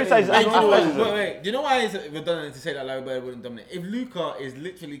they still criticize his athleticism. Wait. Do you know why it's redundant to say that Larry Bird wouldn't dominate? If Luka is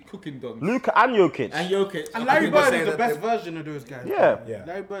literally cooking dogs Luka and Jokic. and Jokic, And Larry People Bird say is the that best version of those guys. Yeah. Yeah.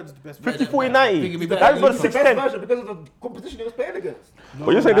 Larry Bird is the best 50, version. 40, 90. Think it'd be better Larry than Bird's The best 6'10". version because of the competition he was playing against.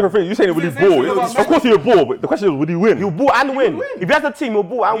 But you're saying different things. You're saying would he It's the same thing ball? about Of course he'll ball, but the question is would he win? He'll ball and win. If he has the team, he'll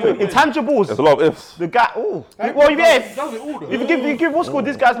ball and win. Intangibles. There's a lot of ifs. The guy, oh. Larry Well, Bird yeah. does it all though. If you give what's called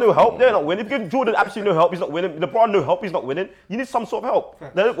these guys no help, they're not winning. If you give Jordan absolutely no help, he's not winning. LeBron no help, he's not winning. You need some sort of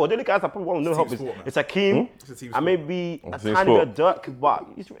help. The only guys that probably want no help team is sport, man. it's Hakeem It's a team and sport. maybe a team tiny sport. bit of Dirk, but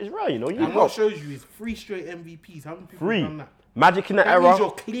it's rare, you know. You And need what help. shows you is 3 straight MVPs. How many people Three. have done that? Magic in the That era, means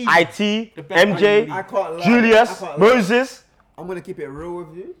you're clean. IT, The best MJ, man I can't lie. Julius, I can't lie. Moses. I'm gonna keep it real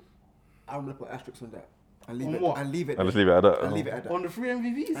with you. I'm gonna put asterisks on that. And leave On it. what? And leave it. And just leave it at that. And leave it at that. On the 3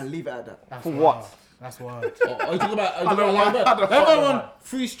 MVPs? And leave it at that. That's For wild. what? That's wild. Are you talking about? I don't know why- I don't Larry know Bird why. won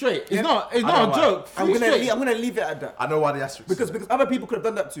 3 straight. It's Yeah. not. It's I don't not know a why. joke. I'm 3 gonna, straight. leave, I'm gonna leave it at that. I know why the asterisk. Because other people could have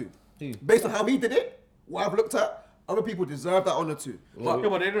done that too. Based on how he did it, what I've looked at, other people deserve that honor too. But, Yeah,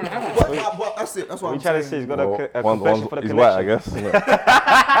 but they don't have it. but that's it. That's what What I'm you trying to say? saying. He's got a One, confession for the he's connection. white, I guess. isn't it?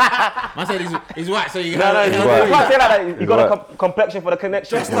 Man said he's white, so you No, can. he's white. white. You can't say like that. You He's got a white. complexion for the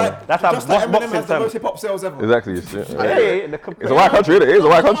connection. Just like That's a Eminem boxing has the term. most hip hop sales ever. Exactly. It's It's a white country, innit? It is a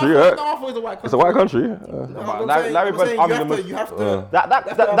white country, No, yeah. I thought it was a white. It's a white country. I'm Larry saying Bird's army the most. you have to That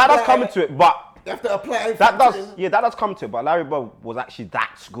does come into it, but you have to apply that does come to it. But Larry Bird was actually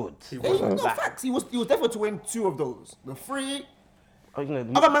that good. No facts. He was definitely to win 2 of those. The 3. You know,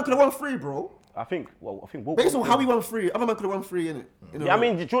 Other man could have won 3, bro. I think Will. Based on how he won 3, other man could have won 3 in it. Yeah, I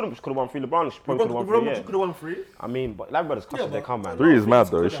mean Jordan could have won 3. LeBron probably could have won 3. Yeah. could have won 3. I mean, but Larry Bird is clutch as they come, man. 3 is mad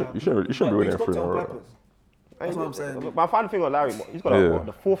though. You shouldn't be winning 3 in a row. That's what I'm saying. But my final thing on Larry, he's got Yeah.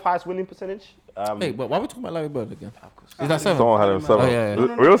 the 4th highest winning percentage. Hey, but why are we talking about Larry Bird again? Is that 7? Someone had him 7. Oh, yeah,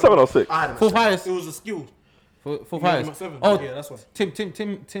 yeah. We were 7 or 6. I had him at 4th 7. highest. It was a skill. 4th You got him highest. at 7. Oh, Yeah, that's why.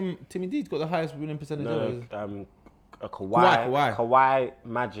 Timmy D's got the highest winning percentage. No, ever. Kawhi,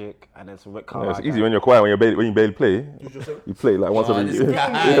 Magic, and then some Rick Yeah, Carlisle. it's easy when you're quiet when you barely play. You play like once every this year.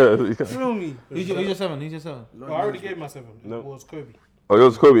 guy. Yeah. Feel me? Who's your 7? Who's your 7? Oh, I already gave my 7. It was Kobe. Oh,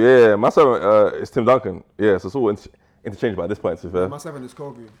 yours is Kobe. Yeah, my 7 is Tim Duncan. Yeah, so it's all interchangeable at this point. To be fair. My 7 is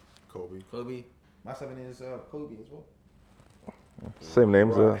Kobe. Kobe. My 7 is Kobe as well. Same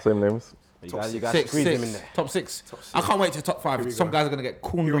names. Same names. You guys Six, squeeze him in there. top six. I can't wait to top Here we five. Some go. guys are gonna get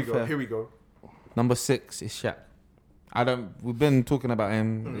cornered Here we off go. there. Here we go. Number 6 is Shaq. We've been talking about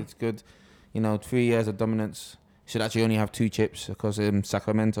him. It's good. 3 years of dominance. Should actually only have 2 chips because in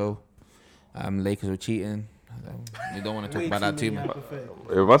Sacramento, Lakers were cheating. We don't want to talk about that too much.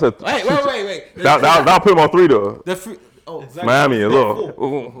 If I said Wait. that'll put him on 3 though. The free, Exactly. Miami as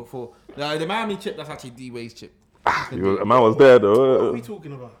well. four. The Miami chip, that's actually D-Wade's chip. A man was there What are though. we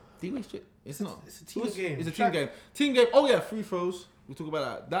talking about? D-Wade's chip? It's not. It's a team game. It's a team game. Team game. Oh yeah, free throws. We talk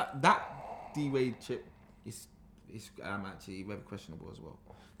about that D-Wade chip is actually very questionable as well.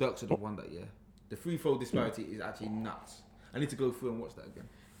 Dirk should have won that year. The free throw disparity is actually nuts. I need to go through and watch that again.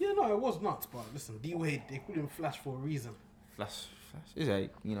 Yeah, no, it was nuts. But listen, D Wade, they call him Flash for a reason. Flash. Is a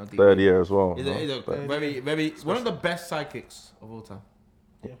D-Wade. Third year as well. Is a very one of the best sidekicks of all time.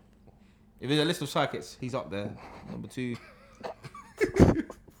 Yeah. If there's a list of sidekicks, he's up there. Number 2.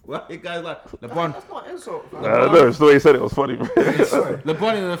 What? You guys like LeBron? That's not an insult. No, it's the way he said it was funny. Bro.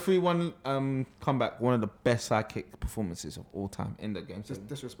 LeBron in a 3-1 comeback, one of the best sidekick performances of all time in the game. Just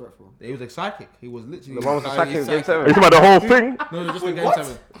disrespectful. He was a sidekick. He was literally. LeBron was a sidekick in Game Are 7. you talking about the whole thing? No, just in Game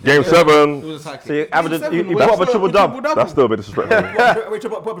 7. Game He 7. was a sidekick. So he Game put up a triple dub. That's still a bit disrespectful. Wait,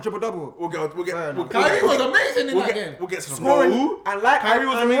 triple double. We'll get. Kyrie was amazing in that game. We'll get to the Scoring, goal. and like Kyrie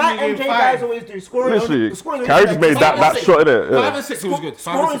was amazing like in MJ game guys 5. always do, scoring. Literally, Scoring Kyrie just made that shot in it. 5 Yeah. and 6 was good. 5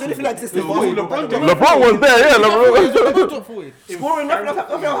 Scoring and is 6 anything like this. LeBron was there, yeah. LeBron. Scoring, nothing else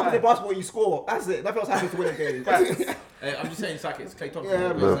happens in basketball. You score. That's it. Nothing else happens to win a game. I'm just saying sidekicks. Clay Thompson.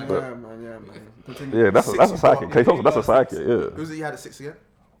 Yeah, man. Yeah, that's a sidekick. Klay Thompson, that's a sidekick. Yeah. Who's it you had at 6 again?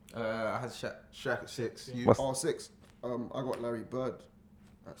 I had Shaq. Shaq at 6. You? Must- Oh, 6. I got Larry Bird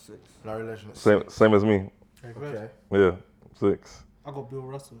at 6. Larry Legend at 6. Same as me. Okay. Yeah, 6. I got Bill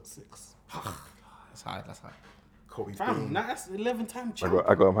Russell at 6. That's high. Kobe Fam, Bean. that's 11-time I champ.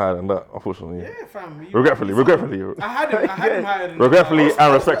 got him higher than that, unfortunately. Yeah, fam. Regretfully. I had him higher than Regretfully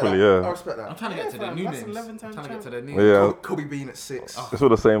and respectfully, I yeah. respect I'm that. trying to get to the fam, new that's names. 11 I'm trying to get times to the new. Yeah, Kobe Bean at 6. it's all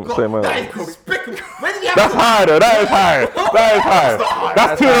the same man. That is despicable. Where did he have That's high though, that is high.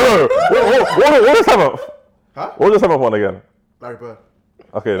 That's 2 in a row. What was the 7th? Huh? What was the 7th one again? Larry Bird.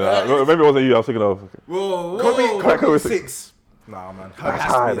 Okay, maybe it wasn't you I was thinking of. Whoa. Kobe Kobe 6. Nah, man. That's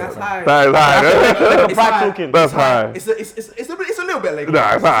high. That's high. That is high. It's high. talking. That's high. It's a little bit late.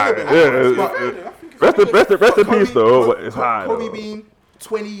 Nah, it's high. Yeah. Rest in peace though, but it's high. Kobe though. Bean,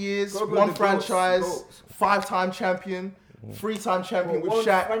 20 years, Kobe one was the franchise, GOAT. 5-time champion, 3-time champion with One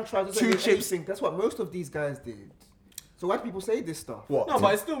Shaq, franchise doesn't 2 mean chips. anything. That's what most of these guys did. So why do people say this stuff? What? No,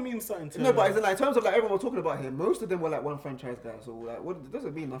 but it still means something to No, but it's like, in terms of like everyone was talking about him, most of them were like one franchise guys. So like, what? It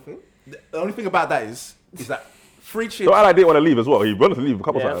doesn't mean nothing. The only thing about that is that free chips. So I didn't want to leave as well. He wanted to leave a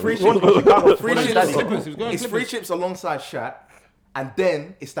couple Yeah, times. free Free He was chips. going It's free Clippers. chips alongside Shaq, and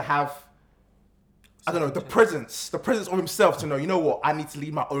then it's to have, I don't know, the presence of himself to know, you know what, I need to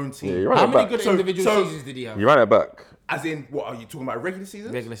lead my own team. Yeah, you How ran it many back. good So- individual so- seasons did he have? You ran it back. As in, what are you talking about? Regular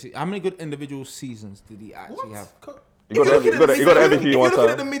season? Regular season. How many good individual seasons did he actually have? You got the MVP If you're one looking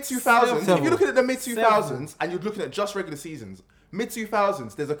at the time. mid 2000s, if Several. you're looking at the mid 2000s and you're looking at just regular seasons, mid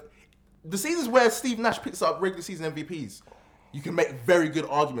 2000s, the seasons where Steve Nash picks up regular season MVPs. You can make very good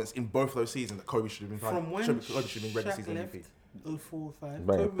arguments in both of those seasons that Kobe should have been From when Kobe should have been regular Shaq season left, MVP. 04, 05. He's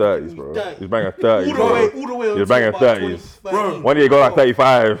banging Kobe 30s, was bro. 30. He's banging 30s, All the bro. way, all the way. He's until banging about 30s. 2013. One year he got like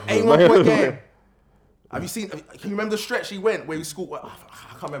 35. 81 point game. Have you seen? Can you remember the stretch he went where he scored? I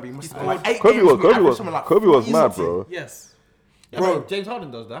can't remember. He must have like 8 Kobe games. was and he averaged something like 40 mad, something. bro. Yes. Yeah, Bro. but James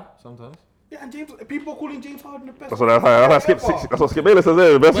Harden does that sometimes. Yeah, and James, people are calling James Harden the best. That's what Skip Bayless says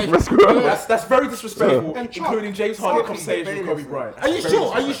there. Best scorer. That's very disrespectful, And including James Harden conversation with Kobe Bryant. Are you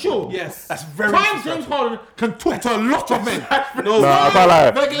sure? Are you sure? Yes. That's very Prime James disrespectful. Harden can talk to a lot of men. No, Nah, I can't lie.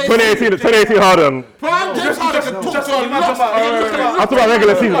 Regular 2018 Harden. Prime James Harden can talk to a lot of I'm men. talking about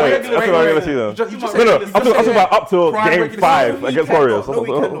regular season. Like, I'm talking about regular season. You just No, said- I'm talking about up till Prime game regular 5 season. against No, we Warriors. cannot. No,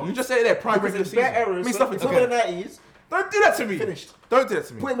 we cannot. You just said it there, prime regular There's season. bare errors. Means nothing to Some me. of the 90s. Don't do that to me. Finished. Don't do that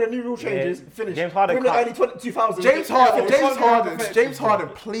to me. Put him in the new rule changes. Finished. James Harden Put him in the can't- early 2000s. James Harden,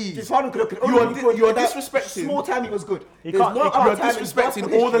 please. James Harden could have. You are disrespecting. Small time he was good. He There's can't- no he other can't- You are time in disrespecting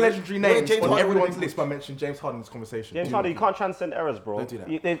basketball all the history legendary where names James on Harden everyone's would've list by mentioning James Harden in this conversation. James Harden, you can't transcend errors, bro. Don't do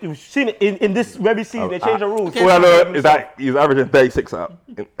that. You've seen it in this very season. They changed the rules. All I know is that he's averaging 36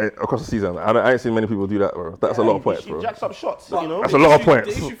 across the season. I ain't seen many people do that, bro. That's a lot of points, He bro. jacks up shots, you know. That's a lot of points.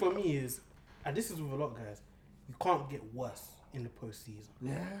 The issue for me is, and this is with a lot of guys, you can't get worse in the postseason.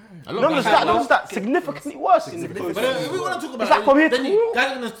 Not just that, significantly worse in the But postseason. if we want to talk about It's like from here then to- you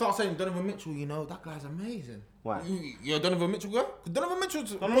guys are going to start saying Donovan Mitchell, that guy's amazing. Why? You're a Donovan Mitchell guy? 'Cause Donovan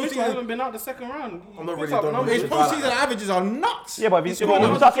Mitchell's Donovan Mitchell hasn't been out the second round. I'm not really Puts up Donovan numbers. his Mitchell. postseason averages are nuts. Yeah, but if you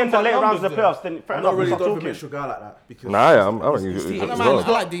scoring start getting the numbers, late rounds of the though. playoffs, then fair I'm enough. not really we a start Donovan talking. Mitchell guy like that because Nah, I am. I don't his think team- I don't it's mind, wrong.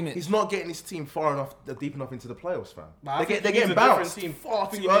 I like D-Mitch. he's not getting his team far enough, deep enough into the playoffs, fam. But I They're think getting he's a different bounced team. far I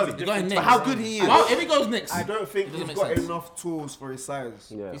think too he needs a early. You're going different Knicks. But how good he is. Well, if he goes Knicks, I don't think It doesn't he's make got sense. enough tools for his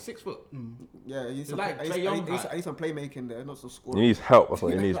size. Yeah. he's 6 foot. Yeah, he needs some, like I Trae need- Young I need- type. I need some playmaking there, not some He scoring. needs help. That's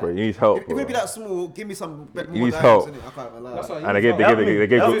what he needs, bro. He needs help, If it be bro. that small, give me some more needs guidance, help. innit? I can't lie. That's why And they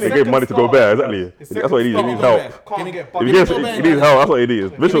gave Second money to starter, Gobert, bro. exactly. His That's what he needs. He second needs starter. help. Can't get If he bucket. needs help, that's what he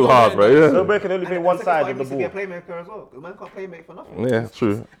needs. Mitchell's Gobert hard, bro. Yeah. Gobert can only play one side of the He needs to be a ball. playmaker as well. The man can't playmake for nothing. Yeah,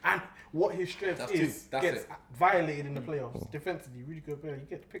 true. And what his strength That's is two. That's gets it. violated in the playoffs. Defensively, really good player. You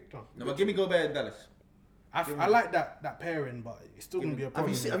get picked on. No, but give me Gobert in Dallas. I like that pairing, but it's still gonna be a Have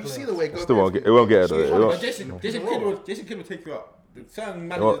problem. you seen? in Have you the seen playoffs. the way Gobert? Still won't get. It won't get it. Though. It But won't- Jason Kidd will take you up. Certain won't-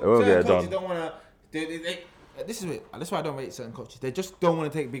 managers, it won't certain get it coaches done. don't want to. This is it. That's why I don't rate certain coaches. They just don't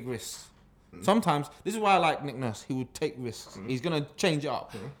want to take big risks. Sometimes this is why I like Nick Nurse. He would take risks. He's gonna change it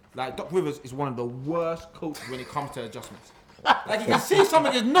up. Like Doc Rivers is one of the worst coaches when it comes to adjustments. Like you can see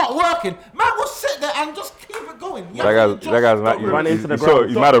something is not working, man will sit there and just keep it going. You have to That guy's adjust. not. Run into the He's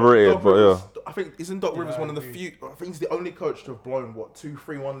ground. mad overrated, Doc but yeah. Rivers, I think isn't Doc Rivers one of the few? I think he's the only coach to have blown what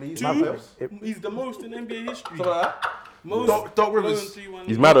 2-3-1 leads. in the playoffs? He's the most in NBA history. Something like that. Most Doc Rivers. blown 3-1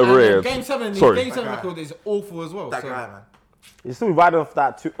 He's mad And overrated. Game 7, Sorry. Game 7 record is awful as well. That so. guy, man. He's still riding off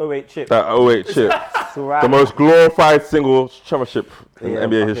that 08 chip. That 08 chip. Still The riding. most glorified single championship in Yeah,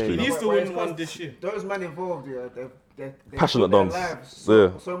 NBA okay. history. He needs to But win it's one 'cause this year. Those men involved, yeah, they Passionate put their dons. lives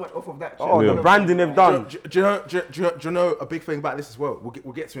Yeah. so much off of that. Oh, Yeah. the branding they've done. Do you know a big thing about this as well?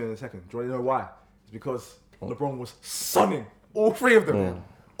 We'll get to it in a second. Do you know why? It's because LeBron was sunning all three of them.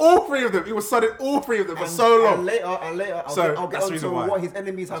 All three of them. He was sunning all three of them for so long. And later, I'll So, get that's the on reason to why. what his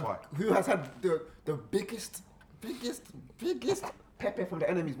enemies That's have. why. Who has had the biggest pepper from the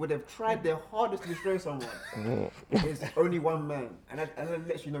enemies, where they've tried their hardest to destroy someone. There's only one man, and that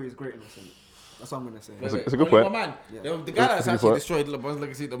lets you know his greatness. innit? That's what I'm gonna say. It's a good Only point. one man. Yeah. The guy that's It's a good actually point. destroyed LeBron's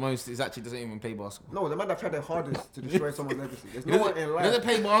legacy the most is actually doesn't even play basketball. No, the man that tried their hardest to destroy someone's legacy. There's He no doesn't, one in he life. doesn't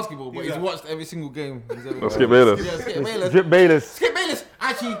play basketball, but he's Yeah. watched every single game. He's ever Skip Bayless. Yeah, Skip Bayless. Drip Bayless. Skip Bayless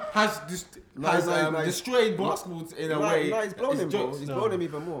actually has Nice. destroyed basketball in a way. No, he's blown It's him, bro. jokes. He's blown him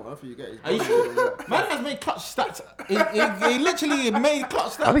even more. I don't think you get it. Are you sure? Man has made clutch stats. He literally made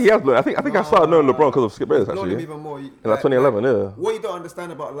clutch stats. I think he has. I think I started knowing LeBron because of Skip Bayless Blown him actually. even more. In like 2011, yeah. What you don't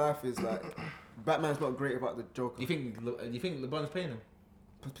understand about life is like, Batman's not great about the Joker. You think LeBron's paying him?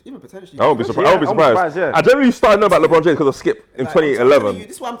 Even potentially. I won't be surprised. I won't be I'm surprised. surprised, yeah. I generally started knowing about LeBron James because of Skip in Like, I'm telling 2011. you,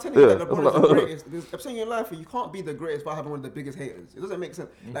 this is what I'm telling you. Yeah. That LeBron is the greatest. I'm saying in life, you can't be the greatest by having one of the biggest haters. It doesn't make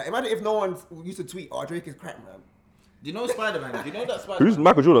sense. Like, imagine if no one used to tweet, "Oh, Drake is crap, man." Do you know Spider-Man? Do you know that Spider-Man? Who's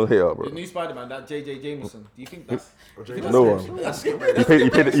Michael Jordan's hater, bro? The new Spider-Man, that J.J. Jameson. Do you think that's... No one. That's Skip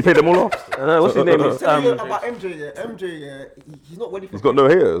Bayless. You paid them all off. What's his name? Tell you about MJ. Yeah, MJ. Yeah, he's not ready for. He's got no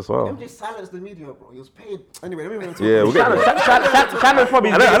haters. Wow. MJ silenced the media, bro. He was paid. Anyway, let me move on. Yeah, we'll get there. Shannon's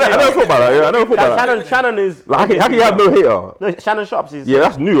probably. I never thought about that. Yeah, I never thought about that. Shannon is. Like, how can you have no hater? No, Shannon Sharps is. Yeah,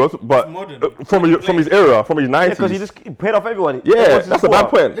 that's new, but modern. from his era, from his 90s. because he just paid off everyone. Yeah, that's a bad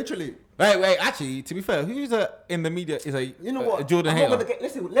point. Literally. Wait, actually, to be fair, who's in the media is a You know what? a Jordan I'm hater? not gonna get,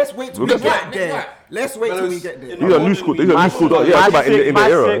 listen, let's wait till We'll we get get there. there. Let's wait till we get there. In These are new school. These are new school. Yeah, it's about in the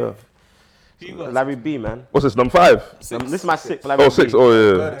era. Yeah. Larry B, man. What's this? Number 5. This is my sixth. Larry Oh, 6. B. Oh,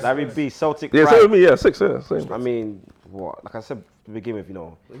 yeah. Larry B, Celtic. Yeah, pride. same with me. Yeah, 6. Yeah, same. I mean, what? Like I said to begin with, Who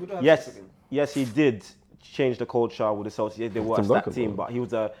do I have Yes, six again? yes, he did change the culture with the Celtics. Yeah, they were Tim that Duncan, team, bro. but he was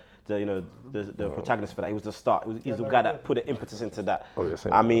the protagonist for that. He was the start. He's the guy that put the impetus into that. Oh, yeah,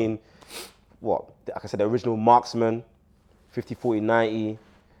 same. I mean, what? Like I said, the original marksman, 50, 40, 90.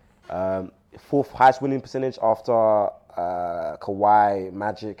 Fourth highest winning percentage after Kawhi,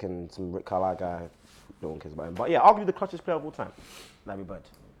 Magic, and some Rick Carlisle guy. No one cares about him. But yeah, arguably the clutchest player of all time, Larry Bird.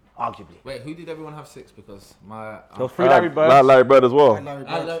 Arguably. Wait, who did everyone have 6? Because my... There was three Larry Birds. Larry Bird as well. Larry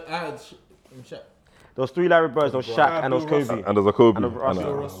I Bird. had Shaq. There was 3 Larry Birds. There was Shaq and there was Bill Kobe. And there's a Kobe And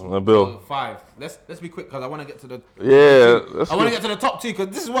a and a Bill. 5. Let's be quick because I want to get to the... Yeah, I want to get to the top 2 because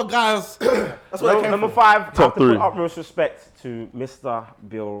this is what guys... That's what I came Number from. 5, Top have to three. put utmost respect to Mr.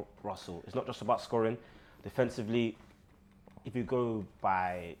 Bill Russell. It's not just about scoring. Defensively, if you go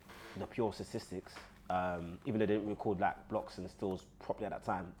by the pure statistics, even though they didn't record like blocks and steals properly at that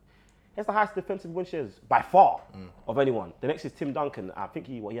time, he has the highest defensive win shares by far of anyone. The next is Tim Duncan. I think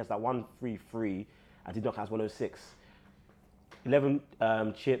he has that 133, and Tim Duncan has 106. 11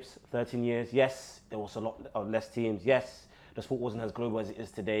 chips, 13 years. Yes, there was a lot of less teams. Yes, the sport wasn't as global as it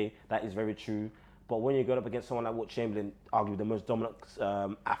is today. That is very true. But when you go up against someone like Wilt Chamberlain, arguably the most dominant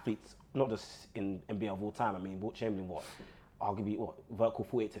athletes, not just in NBA of all time. I mean, Wilt Chamberlain, arguably vertical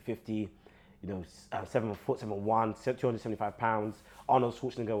 48 to 50, you know, 7 foot, 7'1", 275 pounds. Arnold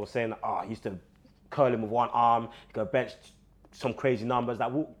Schwarzenegger was saying, he used to curl him with one arm, he could bench some crazy numbers.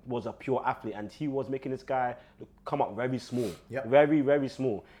 That Wilt was a pure athlete, and he was making this guy come up very small, very, very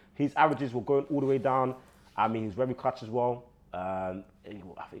small. His averages were going all the way down. I mean, he's very clutch as well. I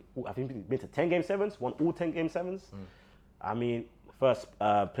think he's been to 10 game sevens, won all 10 game sevens. I mean, first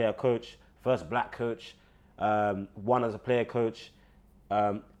player coach, first black coach, won as a player coach.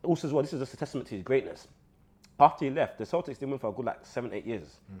 Also as well, this is just a testament to his greatness. After he left, the Celtics didn't win for a good 7-8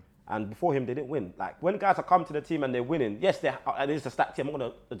 years. And before him, they didn't win. Like, when guys are coming to the team and they're winning, yes, it is a stacked team. I'm not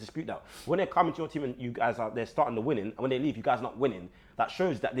going to dispute that. When they're coming to your team and you guys they're starting to winning, and when they leave, you guys are not winning, that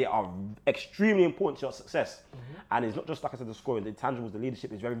shows that they are extremely important to your success. And it's not just, like I said, the scoring, the intangibles, the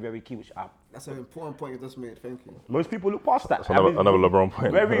leadership is very, very key, which That's an important point you just made, thank you. most people look past that. That's another LeBron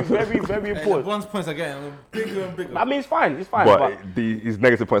point. Very, very, very important. LeBron's points are getting bigger and bigger. I mean, it's fine. But his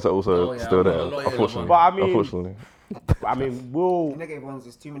negative points are also still there, a lot here, unfortunately. But I mean- unfortunately. We'll... Negative ones,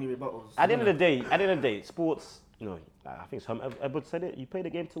 there's too many rebuttals. At the end of the day, sports, you know, I think some Edward said it, you play the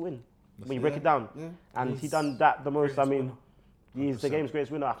game to win. When you break it down. And he done that the most, I mean, he's the game's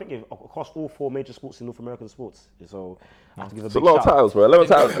greatest winner. I think across all 4 major sports in North American sports. So I have to give a It's big a lot of shout. titles, bro. 11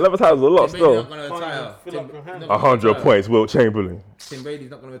 titles is a lot Tim Brady's still. not going to retire. Fill up your hand. 100 points, Wilt Chamberlain. Tim Brady's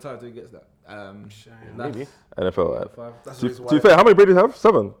not going to retire until he gets that. Maybe. NFL. That's the To reason be why. fair, how many Brady's have?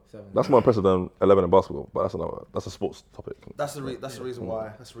 7. 7. That's more impressive than 11 in basketball, but that's a sports topic. That's the reason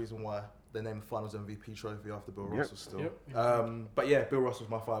why. That's the reason why they named the Finals MVP trophy after Bill Russell. Still. Yep. But yeah, Bill Russell's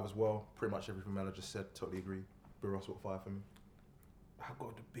my 5 as well. Pretty much everything Melo just said. Totally agree. Bill Russell at 5 for me. I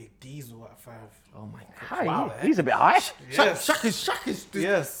got the big Diesel at 5. Oh my God. Hi, Wow. he's a bit high. Yes. Shaq is.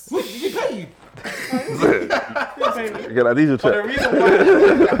 Yes. What did he pay you? Get that diesel But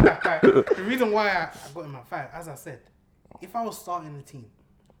check. the reason why I got him at 5, as I said, if I was starting the team,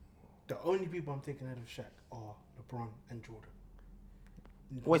 the only people I'm taking out of Shaq are LeBron and Jordan.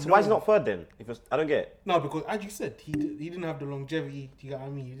 Wait, so why is he not third then? I don't get it. No, because as you said, he didn't have the longevity. Do you get what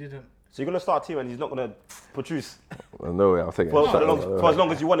I mean? He didn't. So you're going to start a team and he's not going to produce No way, I'm taking for, a for, shot. for as long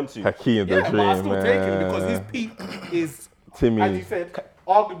as you want him to. Hakeem the Yeah, dream, but I still man. take him because his peak is, Timmy. as you said,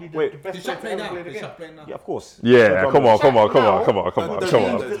 arguably Wait, the best Is player Shaq to playing ever now? play the Is game. Shaq playing now? Yeah, of course. Yeah, come on. Come on. Come on. Five out.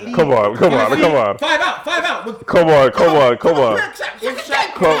 Come on. If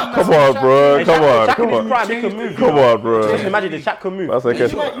Shaq Come on, bro. Hey, Come Shaq on. in his prime, he can move. Come on, Just bro. imagine if Shaq can move.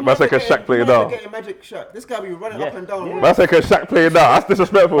 That's like a Shaq playing down. down. Getting Magic Shaq. This guy be running Yeah. up and down. That's like a Shaq playing down. That's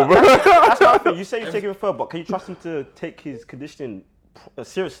disrespectful, bro. That's what I think. You say you're taking him third, but can you trust him to take his conditioning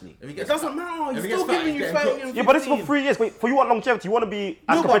seriously? It doesn't matter. If He's he still gets fat, giving he's you getting 30 cooked. and Yeah, but this is 15. for 3 years. Wait, for you want longevity, you want to be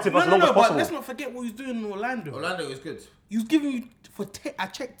as competitive as long as but possible. let's not forget what he's doing in Orlando. Orlando is good. He was giving you I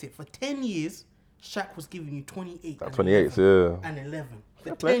checked it, for 10 years, Shaq was giving you 28. That and 28, 11 yeah. And 11.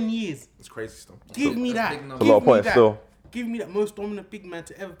 For 10 years. It's crazy stuff. Give me that. big number. It's a lot of Give me points that. still. Give me that most dominant big man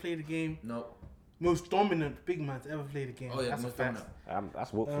to ever play the game. No. Most dominant big man to ever play the game. Oh yeah, That's a most fact. dominant.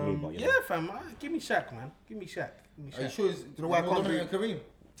 That's work for me, but you know. Yeah, fam. Give me Shaq, man. Give me Shaq. Give me Are you Shaq. sure he's know why I more can't dominant than Kareem?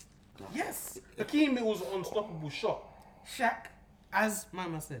 Yes. Hakeem, it was an unstoppable shot. Shaq, as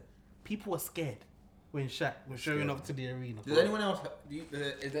Mama said, people were scared when Shaq was showing up to the arena. Does anyone else?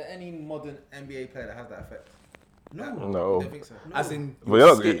 Is there any modern NBA player that has that effect? No. No. I don't think so. As in, But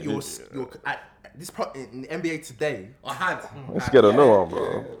you're not- you're at this part in the NBA today. I had. I'm scared of no one,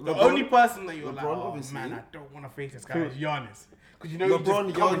 bro. The only person that you're like, LeBron, oh obviously. man, I don't want to face this guy is Giannis. Because you know LeBron,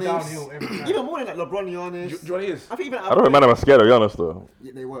 he's just coming Giannis. downhill every time. Even more than that, LeBron, Giannis. Johnny is. I think even I don't think man I'm scared of Giannis though.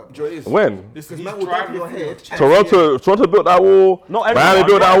 Yeah, they were. Johnny is. When? This is Man will dive your head. Toronto built that wall. Not Miami everyone.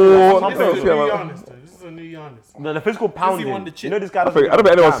 built that wall. Some This players is a scared, new man. Giannis, though. This is a new Giannis. The physical won pounding. the chip. You know this guy. I don't think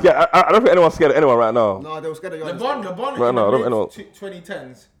anyone's scared. I don't think anyone's scared of anyone right now. No, they were scared of Giannis. LeBron Right now, I don't know.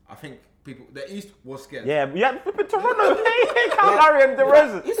 2010s. I think people, the East was scared. Yeah, flipping Toronto. Hey, Kyle Lowry and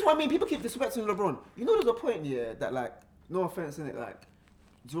DeRozan. This is what I mean. People keep disrespecting LeBron. You know, there's a point here that, like, no offense in it, like,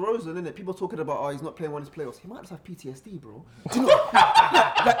 DeRozan, innit? People talking about, oh, he's not playing one of his playoffs. He might just have PTSD, bro. Do you know?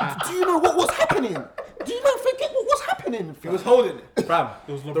 Do you know what was happening? Do you not forget what was happening? He was holding it. Fam,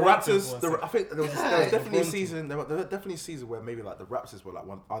 It was the LeBron Raptors. team, I think there was definitely a LeBron season. There was definitely a season where maybe like the Raptors were like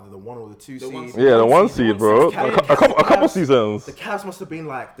either the 1 or the 2 seed. Yeah, the 1 seed, bro. seed. A couple seasons. The Cavs must have been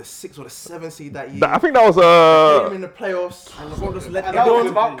like the 6 or the 7 seed that year. I think that was They came in the playoffs. And LeBron just let And it that was go.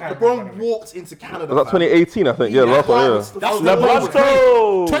 about Kyrie, by LeBron the way. walked into Canada. was that fam. 2018, I think. Yeah, last one. Yeah. That's LeBron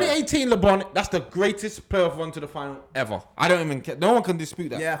toe. 2018 2018 LeBron, that's the greatest playoff run to the final ever. I don't even care. No one can dispute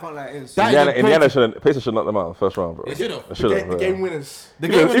that. Yeah, I can't lie, it is. That is the Indiana greatest- Pacers should knock them out in the first round, bro. They should have. They should The have. game winners. The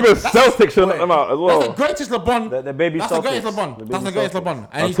game was- Even that's- Celtics should knock them out as That's the well. greatest LeBron. The baby That's the greatest Celtics. LeBron. The That's the baby greatest Celtics. LeBron.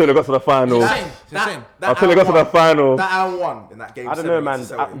 And Until they got to the finals. It's insane. It's insane. Until they got to the finals. That and one in that game. I don't 7 know, man.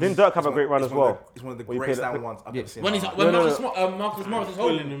 against the Celtics. Didn't Dirk have a It's great run one- as well? It's one of the When you greatest played and that- ones I've Yeah. ever seen. When Marcus Morris is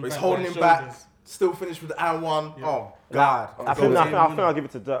holding him. He's back holding on him back, shoulders. still finished with the and one. Oh God. I think I'll give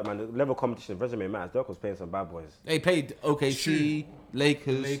it to Dirk, man. The level of competition, resume matters. Dirk was playing some bad boys. They played OKC,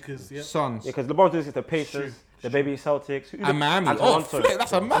 Lakers, yeah. Suns, Yeah, because LeBron does it to the Pacers, the baby Celtics, and Miami. and Oh, Toronto. flip,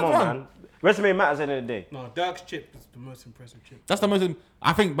 that's a mad Come on, run. man. Resume matters at the end of the day. No, Dirk's chip is the most impressive chip. That's the most.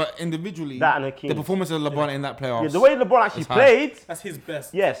 I think, but individually, That and Hakeem. the performance of LeBron in that playoffs. Yeah, the way LeBron actually It's high. played, That's his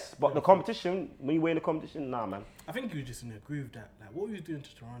best. yes, but the competition, when you win the competition, nah, man. I think he was just in a groove that, like, what he was doing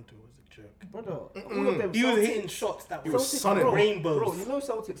to Toronto was a joke. Brother, all of them He was Celtics- hitting shots that He were was sunning. bro, rainbows. Bro, you know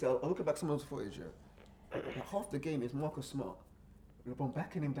Celtics, I'll look back some of the footage, yeah. Like, half the game is Marcus Smart. LeBron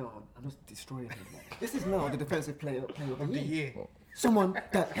backing him down and just destroying him. Like, this is now the defensive player of the year. Someone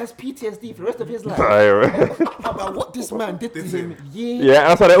that has PTSD for the rest of his life about what this man did to him. Yeah,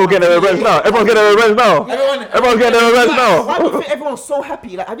 that's how they're all getting their revenge now. Everyone's getting their revenge now. Everyone's getting their revenge now. Why do you think everyone's so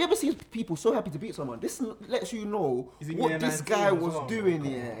happy? Like, have you ever seen people so happy to beat someone? This lets you know Is he what year this 19 guy as was well? doing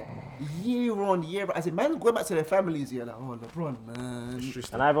here, year on year. As a man going back to their families here, like, oh, LeBron, man.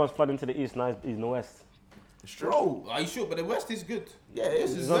 And everyone's flooding to the east, now he's in the west. Bro, Are you sure? But the West is good. yeah,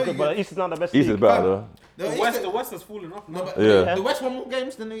 it's It's not good, but the east is not the best East is league. better though. The West has fallen off. No, now. but Yeah. the West won more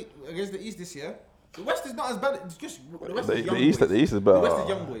games than against the East this year. The West is not as bad. It's just the West is The young East boys. is better. The West is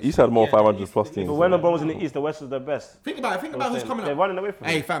young boys. East had more Yeah, 500 plus teams. But when LeBron was in the east, the west was the best. Think about it. Think about who's coming They're up. running away from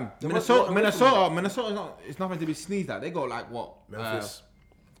Hey it. fam, must be running away from Minnesota's not. It's nothing to be sneezed at. They got like what? Memphis.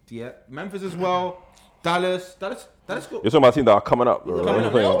 Yeah, Memphis as well. Dallas got. You're talking about teams that are coming up, bro. Coming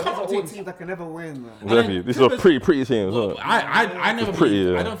up, That's they're all the thing. coming up all teams. teams that can never win, man. Exactly. These are pretty teams. Isn't it? I never It's pretty,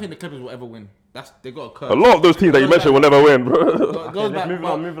 believe. yeah. I don't think the Clippers will ever win. They got a curve. A lot of those teams that you mentioned will never win, bro. Goes back. moving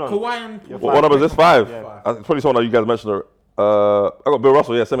on, moving on. Kawhi and What number is this? 5. Yeah. It's probably someone that you guys mentioned. I got Bill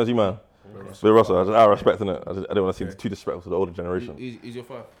Russell. Yeah, same as you, man. Bill Russell. I respect it. I didn't want to seem too disrespectful to the older generation. Is your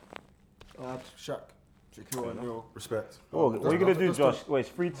 5? Shaq, Shaquille O'Neal. Respect. Oh, what are you going to do, Josh? Wait, it's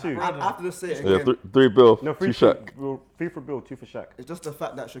 3-2. I have to say it Yeah, again. 3 Bill, No, 2 Shaq. 3 for Bill, 2 for Shaq. It's just the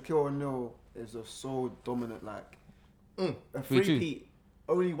fact that Shaquille O'Neal is just so dominant, like a 3-2. three-peat.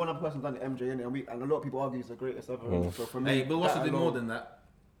 Only one other person done the MJ in it, and a lot of people argue he's the greatest ever. So for me, Hey, Bill Russell that did alone- more than that.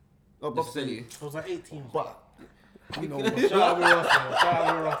 Oh, Just tell you. It was like 18. but you know, Shout out Will Russell. Shout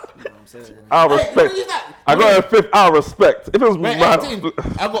out Will Russell. what I'm saying. Out of respect. I got a 5th out of respect. If it was Wait, my, 18.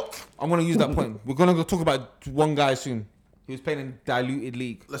 I'm gonna use that point. We're gonna go talk about one guy soon. He was playing in diluted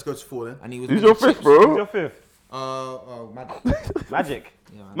league, Let's go to 4 then. and he was. who's winning your 5th, chips. Who's bro? your 5th? Magic. Magic.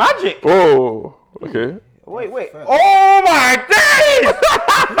 Yeah, man. Magic! Oh, okay. Wait. Oh my days!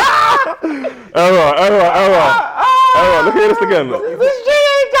 Error. Look at this again. This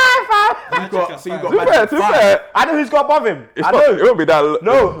GA guy, fam! So you got Too fair, Magic too 5. fair. I know who's got above him. It's I not, know. it won't be that.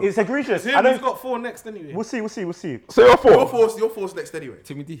 No, it's egregious. I Him, know. he's got 4 next anyway. We'll see. Say your 4. Your force next anyway.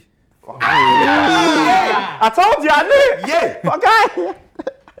 Timmy D. I told you, I knew. Yeah. Fuck guy.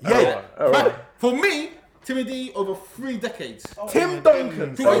 Yeah. Man, for me, Timmy D over 3 decades. Tim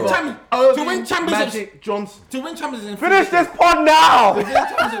Duncan. To win championships. Magic Johnson. To win championships in Finish 3 this pod now. decades. To win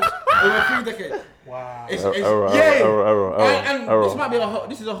championships over 3 decades. Wow. It's, Error. and this might be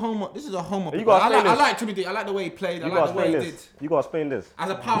this is a home. You gotta I explain this. like Timmy D. I like the way he played. I You like gotta the way explain he did. this. You gotta explain this. As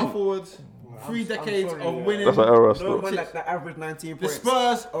a power forward, 3 decades sorry, of yeah. winning. That's an error No still. one like that average 19 The points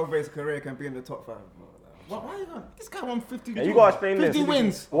Spurs. over his career can be in the top 5. Why you going? This guy won 50. Yeah, you gotta explain 50 this.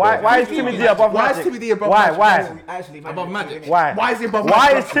 wins. Why is 50 Timmy D wins. above Why is Magic? Timmy D above Why? Magic? Why? Actually, Above Magic. Why? Why is he above Why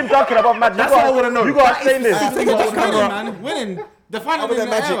Magic? is Tim Duncan above Magic? That's what I wanna know. You gotta That is explain this. the thing I Just wanna know. winning, man. Winning. Defining Other in than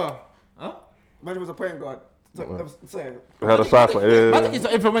the Magic. era. Magic was a point guard. Say, We had a cipher. Magic Yeah. is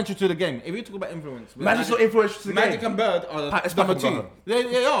influential to the game. If you talk about influence, Magic's not influential to the Magic game. and Bird are It's the number nothing 2. about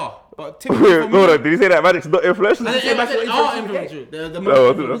They are. But Timmy Wait, for me, hold on. Did you say that Magic's not influential? they say Magic are influential influential. They're the No, most I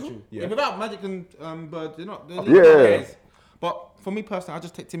think influential. Yeah. If without Magic and Bird, they're not. They're Yeah. league. But for me personally, I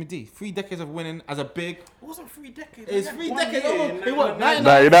just take Timmy D. 3 decades of winning as a big. It wasn't 3 decades. It's Like 3 1 decades. year, He won 99.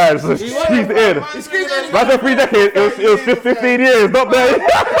 99, so He squeezed won it in. He squeezed it in. That's a 3 decades. It was 15 years, not there.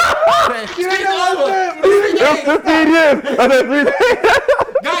 Squeezed it over. It was 15 years. I said 3 decades.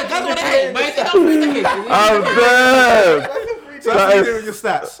 Guys want to hate, but it's not 3 decades. I'm dead. So That that's what is- you do with your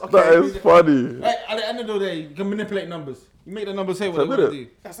stats. That Okay. is funny. Hey, at the end of the day, you can manipulate numbers. You make the numbers say what So they want to did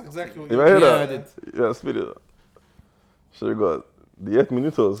do. That's exactly what You you ever hear Yeah, I that? did. Yeah, spit it. Should have got 10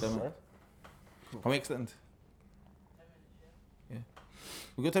 minutos. Can we extend? Yeah.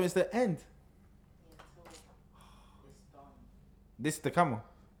 We got time. It's the end. Until it's done. This is the camera.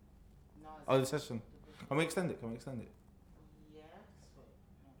 No, it's Oh, the session. Can we extend it? yes. Wait,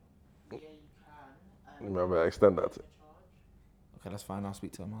 hold on. Yeah, you can. Remember, extend that. Charge. Okay, that's fine. I'll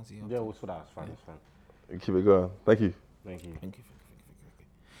speak to Amazi. Yeah, we'll sort that. It's fine. It's fine. Keep it going. Thank you. Thank you. Thank you.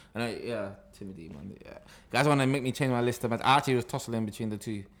 And Timothy, man. Yeah. Guys want to make me change my list. I actually was tossing in between the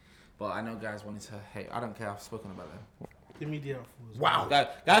two, but I know guys wanted to hate. I don't care. I've spoken about them. The media. Wow.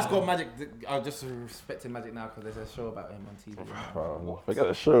 Guys got Magic. I'm just respecting Magic now because there's a show about him on TV. Forget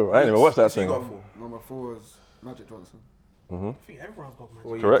the show. I ain't even watched that thing. Number 4 is Magic Johnson. I think everyone's got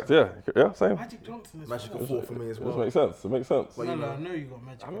Magic. Correct, yeah, same. Magic Johnson is Magic four. got 4 for me as It well. makes sense. It makes sense. No, I know you got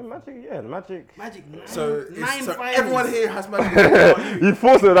Magic. I mean, Magic, yeah, Magic. Magic. So, nine so finals. everyone here has Magic. You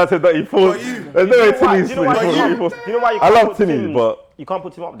forced it. I said that. You forced. There's no way Timmy's. You know why you I can't love put Timmy, Tim- but you can't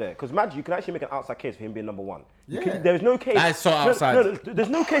put him up there because Magic. You can actually make an outside case for him being number 1. Yeah. There is no case. That is so outside. No, there's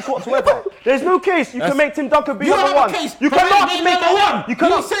no case whatsoever. There's no case. You can make Tim Duncan be You number don't have 1. a case. You Because cannot he make number one. You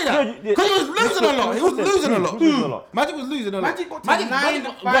cannot You say that No, because he was losing a lot. He was losing a lot. Losing a lot. Magic was losing a lot. Magic got to 9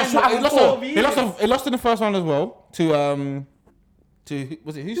 finals. He lost in the first round as well to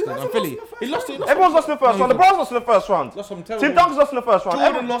was it Houston and Philly? He lost it. Everyone's lost in the first round. The Browns lost in the first round. Lost some terrible. Tim Duncan's lost in the first round.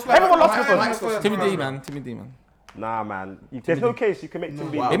 Jordan lost like Everyone lost in the Mike- first Mike- round. Timmy D, man. Nah, man. There's no case you can make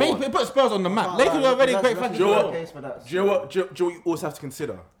Tim be He number 1. put Spurs on the map. Lakers were already great fans. Do you know what? Do you know what you also have to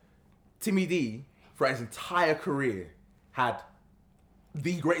consider? Timmy D, throughout his entire career, had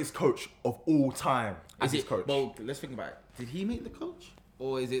the greatest coach of all time as his coach. Well, let's think about it. Did he make the coach,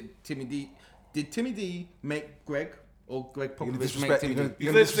 or is it Timmy D? Did Timmy D make Greg, or Greg You're gonna Popovich make disrespect. Timmy You're D?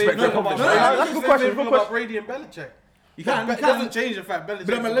 gonna disrespect Greg Popovich. that's a good question, Good good about question. Brady and Belichick. You can. It doesn't change the fact Belichick.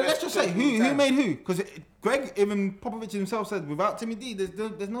 But let's just say who made who? Because Greg, even Popovich himself said, without Timmy D,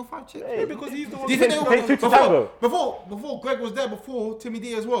 there's no 5 chips. Yeah, because he's the one. Do you think they were Take two to tango. before Greg was there, before Timmy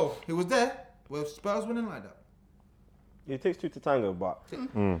D as well? He was there. Were Spurs winning like that? It takes 2 to tango, but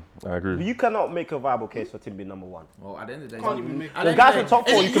I agree. you cannot make a viable case for Tim being number 1. Well, at the end of the day, Can't even make- at the The end guys of in the top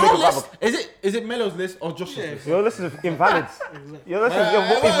day- 4, is you it can make a your viable. list? Is it Melo's list or Josh's list? Your list is invalid. Your list is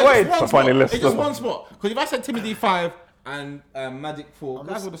It's void. one a funny spot. list, It's just though. one spot. Because if I said Timmy D 5 and Magic 4,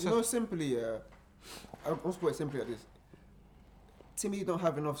 guys would have You know, said. simply, I'll put it simply like this. Timmy don't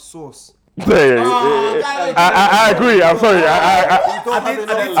have enough sauce. I agree. I'm sorry.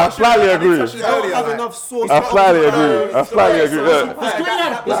 I slightly agree. You don't have enough sauce. I slightly agree. Does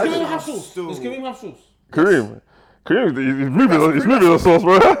Kareem have sauce? Does Kareem have sauce? Kareem, he's moving the sauce,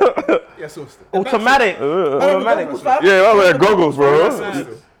 bro. Yeah, so Automatic. Yeah, I wear goggles, bro.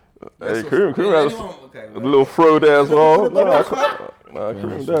 Hey, Kareem has a little throw there as well.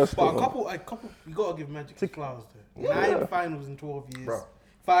 Kareem does. But a couple, you gotta give Magic his flowers there. 9 finals in 12 years. Bro.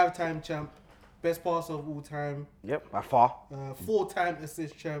 5-time champ, best passer of all time, Yep, by far. 4-time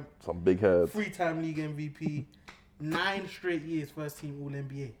assist champ, Some big heads. 3-time league MVP, 9 straight years first team All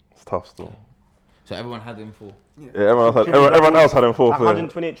NBA. It's tough still. So everyone had him 4. Yeah, everyone else had him fourth.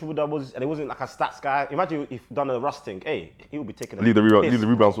 128 triple doubles, and it wasn't like a stats guy. Imagine if done a rusting, hey, he would be taking a Lead the piss.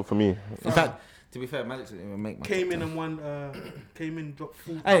 rebounds for me. In fact, to be fair, Magic didn't even make much. Came in and won, dropped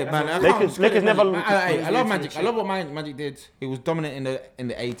 40. Hey man, I Lakers- can't discredit Lakers never Magic. looked I at love the Magic. I championship. love what Magic did. He was dominant in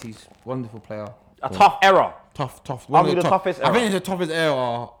the 80s. Wonderful player. A tough era. Tough. Probably the toughest I think era. it's the toughest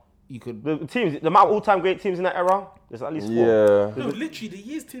era you could. The teams, the amount of all-time great teams in that era, there's at least 4. Yeah. No, literally, the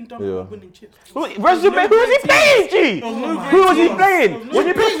years Tim Duncan Yeah. was winning chips. Who was he playing, G? Who was he playing? When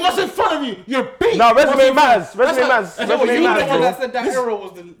you beat what's in front of you. You're beat. No, resume matters. Resume matters. You Resume the one that matters, said that era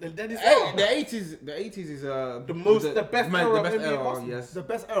was the deadest era. The 80s is the best era of NBA basketball. Yes. The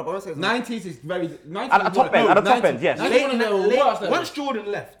best era, but I say 90s is very. 90s At the top end, at the top end, yes. 90s Once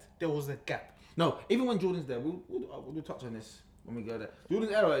Jordan left, there was a gap. No, even when Jordan's there, we'll touch on this when we go there.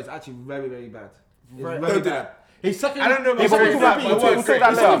 Jordan's era is actually very, very bad. It's Very- very Don't do bad. that. His second. I don't know about Yeah, but we'll Sorry, talk about but we'll it talk was about great. that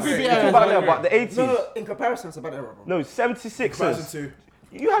It's later. not We'll BBI, talk about that it's later. But the 80s, No, in comparison, it's a bad era, bro. no, 76ers. 2002,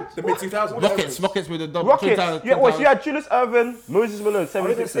 You had the mid 2000s. Rockets with the double. Rockets. 2000. So you had Julius Erving, Moses Malone, I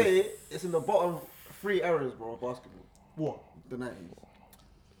would even 76ers. say it's in the bottom 3 eras, bro, of basketball. What? The 90s.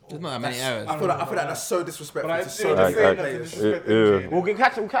 There's not that many errors. I feel like that's so disrespectful But I to feel so the many same players. disrespect Yeah. We'll get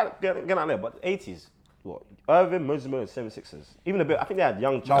out there, but 80s. What? Irving, Moses Malone, 76ers. Even a bit, I think they had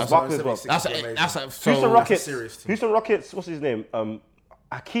young Charles Malone, Barkley as well. 76. That's so. Houston Rockets. serious team. Houston Rockets. What's his name?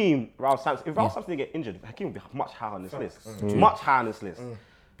 Hakeem Ralph Sampson. If Ralph Sampson didn't get injured, Hakeem would be much higher on this list. Much higher on this list.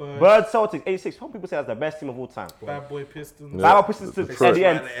 Bird Celtics 86. Some people say that's the best team of all time. Bad boy Pistons. Bad boy Pistons to Detroit at the right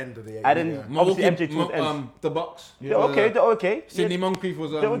end. at the end of the 80s. And then obviously MJ towards the end. The Bucks. They're okay. They're okay. Sidney Moncrief was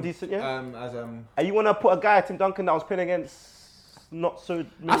They were decent, yeah. as And you want to put a guy, Tim Duncan, that was playing against not so.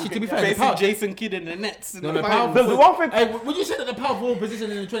 Actually, to be fair, the Facing power, Jason Kidd in the nets. In no, the the finals. power The one thing. Hey, would you say that the power forward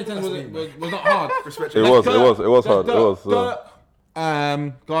position in the 2010s was not hard? Respect It you. was hard. It was.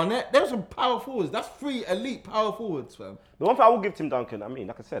 Garnett, there were some power forwards. That's 3 elite power forwards, fam. The one thing I will give Tim Duncan, I mean,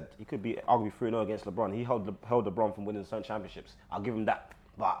 like I said, he could be arguably 3-0 against LeBron. He held LeBron from winning certain championships. I'll give him that.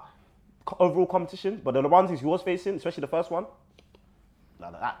 But overall competition, but the ones he was facing, especially the first one,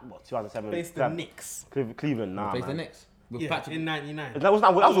 like that, what, 2007? Faced the Knicks. Cleveland, nah, Face the man. Knicks. With Yeah, Patrick. in '99. That was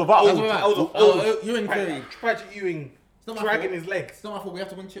old. Ewing Curry. Patrick Ewing not my dragging fault. his legs. It's not my fault. We have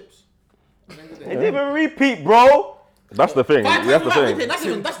to win chips. It didn't even repeat, bro. That's the thing. That's the thing. That's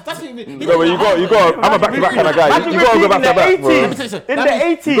even. No, but you got. I'm a back-to-back kind of guy. You gotta go back-to-back, bro. In the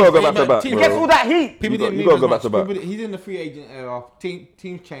 80s. You gotta go back-to-back, He gets all bro. that heat. People You didn't gotta move go as much. back-to-back. He's in the free agent era.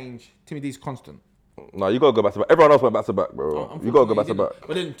 Teams change. Timmy D's constant. No, you gotta go back-to-back. Everyone else went back-to-back, bro. You gotta go back-to-back.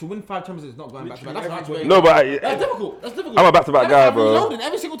 But then to win 5 champions is not going back-to-back. That's not great. No, but That's difficult. That's difficult. I'm a back-to-back guy, I'm bro. reloading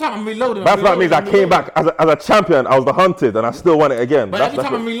every single time. I'm reloading. back-to-back means I came back as a champion. I was the hunted, and I still won it again. But That's every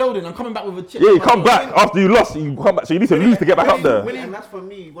time I'm it. reloading, I'm coming back with a chip. Yeah, you come back after you lost. You come back, so you need to lose to get back up there. And that's for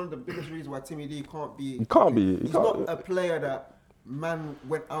me one of the biggest reasons why Timmy D can't be. You can't be. He's not a player that man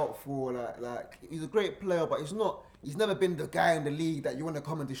went out for. Like he's a great player, but he's never been the guy in the league that you want to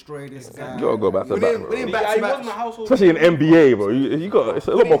come and destroy this guy. You gotta go back-to-back, bro. Winning Yeah, he back-to-back. wasn't a household. Especially in NBA, bro. You got. It's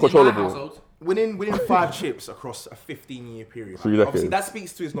a lot more controllable. Winning 5 chips across a 15-year period. 3 decades. Obviously, that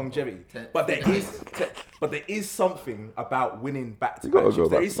speaks to his longevity. But there is something about winning You back-to-back gotta chips. go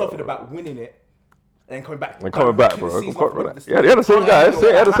There is back-to-back, something bro. about winning it and then coming back. And coming back, bro. Season Quite off right. with Yeah, they're the same guy.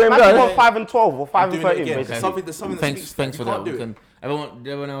 They're the same Imagine guy. on 5 and 12 or 5 and doing it 13, again. basically. There's something that speaks to Thanks you for that. can't do We it. can.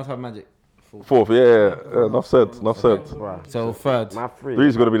 Everyone else have magic. Fourth, yeah. Enough said. Right. So third. My 3.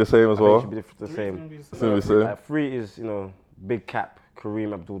 3's gonna be the same as I think it well. should be the same. It's gonna be the same. Like 3 is, big cap,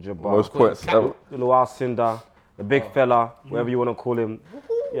 Kareem Abdul-Jabbar. Most points ever. Luau Cinder, the big fella, whatever you want to call him.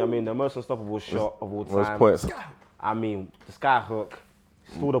 Yeah, I mean, the most unstoppable shot of all time. Most points. I mean, the sky hook,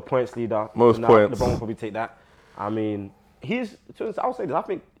 still the points leader. Most Now, points. LeBron will probably take that. I mean, I'll say this, I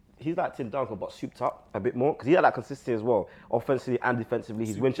think he's like Tim Duncan, but souped up a bit more, because he had that consistency as well, offensively and defensively.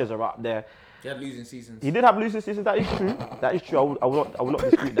 His win shares are up there. He had losing seasons. He did have losing seasons, that is true. That is true, I will not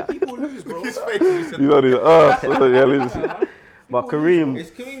dispute that. People lose, bro. You know the yeah, listen. But Kareem,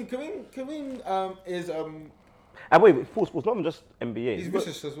 It's Kareem is and wait, sports, not even just NBA. He's You go-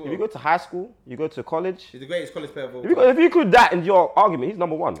 vicious as well. If you go to high school, you go to college, he's the greatest college player of all if you, time. if you include that in your argument, he's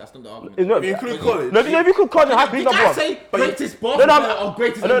number 1. That's not the argument. No, If you include college, no, if you could college and high school, he's You number can't 1. say greatest No, basketball no, player or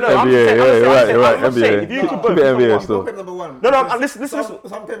greatest no, no, NBA. I'm NBA, saying- yeah, I'm you're right, saying- you're right. I'm saying, if you NBA. could Keep put it NBA number still. one. Put number 1. No, listen.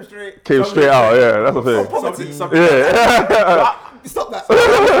 Some came straight. Came straight out, yeah, that's the thing. Yeah. Stop that.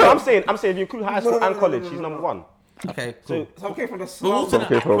 I'm saying if you include high school and college, he's number 1. Okay, cool. Some came from the But slum. Walton, Some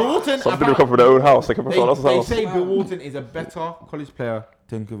came from, but Walton, some didn't come from their own house. They came from someone else's they house. say Bill Walton is a better college player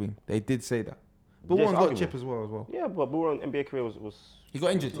than Kareem. They did say that. Bill Yes, Walton's got a argument. chip as well. Yeah, but Bull's NBA career was He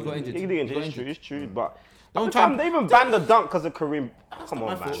got injured. he did get injured. It's true, but Don't try and- they even banned the dunk because of Kareem. Come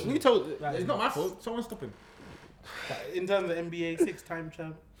on, man. You told. It's not my fault. Someone stop him. In terms of NBA, 6-time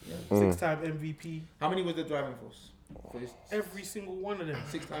champ, 6-time MVP, How many was the driving force? For his every single one of them.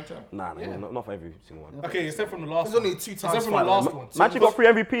 6-time champ. Nah, not for every single one. Okay, except from the last There's one. only 2 Except times from the finals. last one. Actually got 3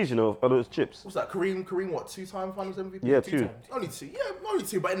 MVPs, you know, of those chips. What's that? Kareem, what? 2-time finals MVP? Yeah, 2 2. times. Only 2. Yeah, only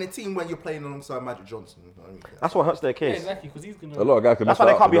 2. But in a team when you're playing alongside Magic Johnson, I mean, That's what hurts their Yeah, case. exactly, because he's gonna. A lot of guys can That's mess why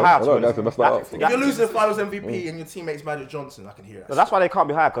that they can't be up. high, A lot of guys can mess that up. if you're losing the finals MVP and your teammate's Magic Johnson, I can hear But that. that's why they can't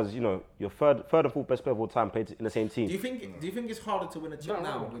be high, because you know your third and fourth best player of all time played in the same Do you team. think it's harder to win a chip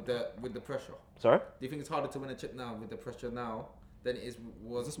now with the pressure? Sorry. Do you think it's harder to win a chip now with the pressure now than it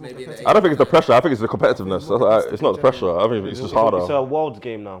was maybe in the I don't think it's the pressure. I think it's the competitiveness. It's not the pressure. I think it's just It's harder. a world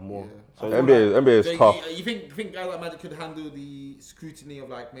game now more. So NBA is So tough. you think guys like Magic could handle the scrutiny of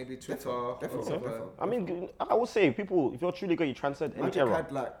like maybe Twitter? or Definitely. stuff like that? I mean, I would say people, if you're truly good, you transcend any Magic era.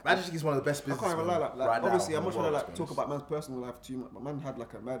 had like. Magic is one of the best I businessmen can't even lie. Like, right now. obviously, I'm in not the trying to world, like to be talk honest. about man's personal life too much, but man had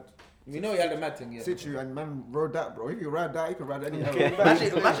like a mad We know he had a mad thing, yeah. situ, and man rode that, bro. If you ride that, you can ride any.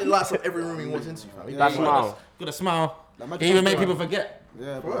 Magic lights up every room he wants into, fam. That's now. Got a smile. Like, Magic He even was made people right. forget.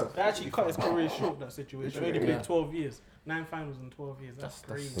 Yeah, bro. They actually cut his career short, that situation. He only Yeah. played 12 years. 9 finals in 12 years. That's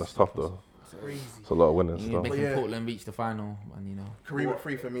crazy. That's tough though. Crazy. It's a lot of winning He stuff. making yeah. Portland reach the final, and you know. Kareem at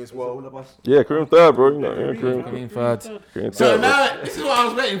 3 for me as All well. of us. Yeah, Kareem third, bro. You know, yeah, Kareem. Kareem third. Kareem So third, bro. now this is what I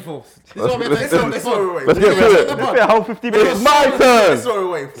was waiting for. This is what we're Let's waiting Let's for. throw it away. Let's get to it. Let's get a whole 50 minutes. It's my Let's turn. throw it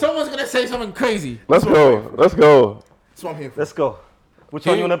away. Someone's gonna say something crazy. Let's go. Let's go. That's what I'm here for. Let's go. Which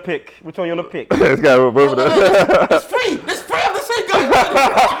one you wanna pick? Which one you wanna pick? This guy, both of them. It's free. It's free of the same guy.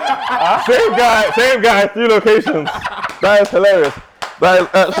 Same guy, 3 locations. That is hilarious. That is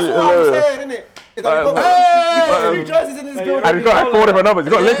That's actually what I'm hilarious. saying, innit?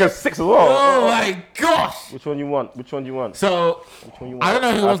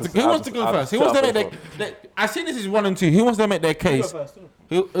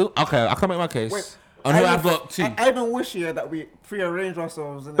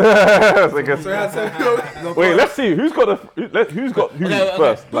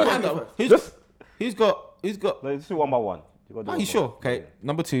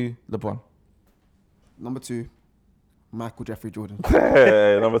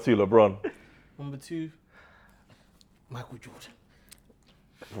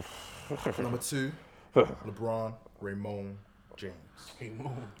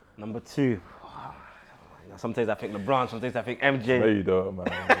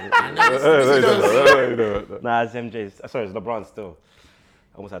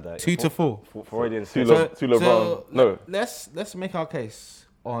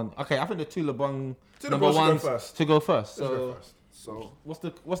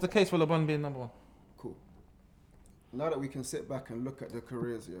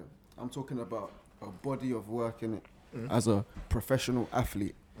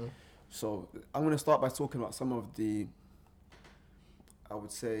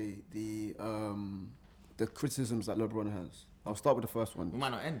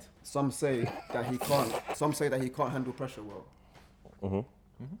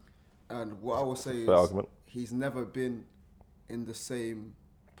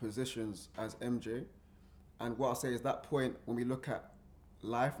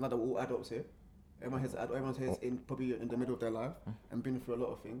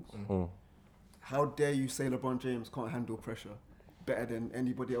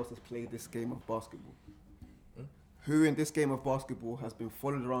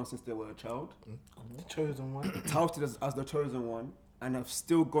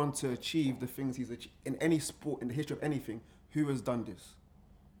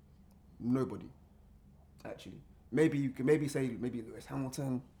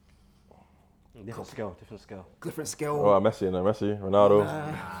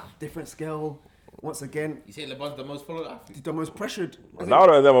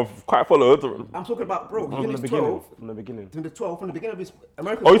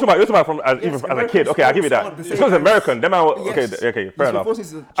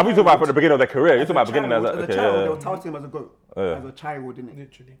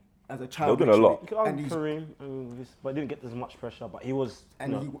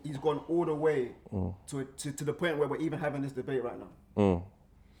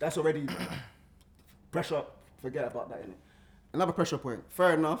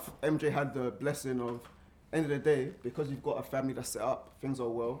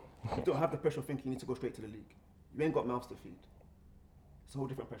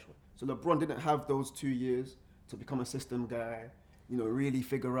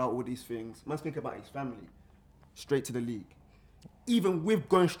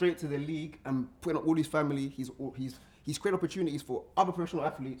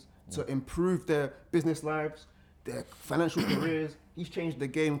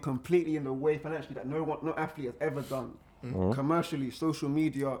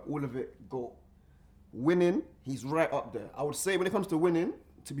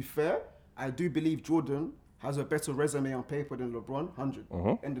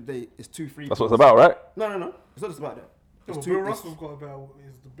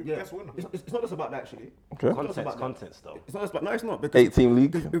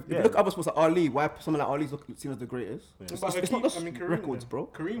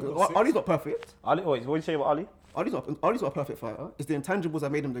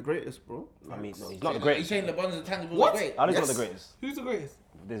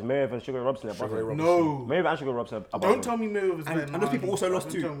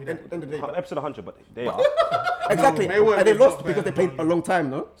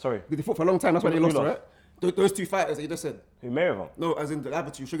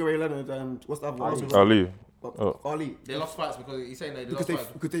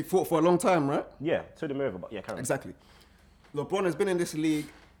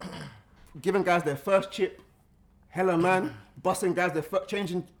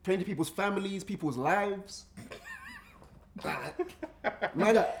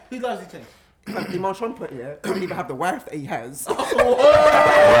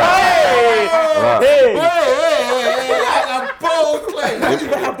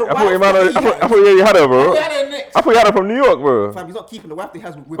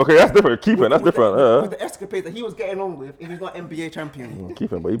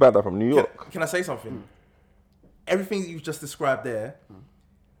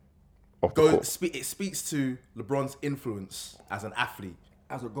 Off the court. It speaks to LeBron's influence as an athlete.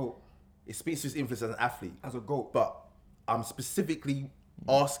 As a GOAT. It speaks to his influence as an athlete. As a GOAT. But I'm specifically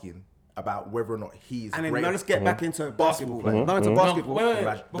asking about whether or not he is And then great. now let's get back into basketball. player. Now into basketball. Wait.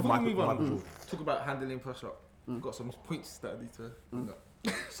 Michael- Before we move on, Michael Jordan. talk about handling pressure. We've got some points that I need to bring up.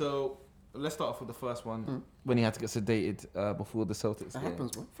 So let's start off with the first one when he had to get sedated before the Celtics That game.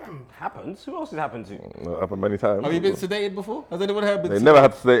 happens, bro. Fam, happens. Who else has happened to? It happened many times. Have you been sedated before? Has anyone here been? They never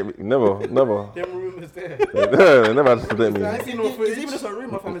had to sedate me. Never. Them rumours there. They never had to sedate me. I I ain't seen no It's footage. even just a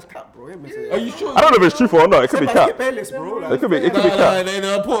rumor from his cap, bro. Are you sure? don't know if it's truthful or not. It could be cap. Bayless, bro. It could be cap.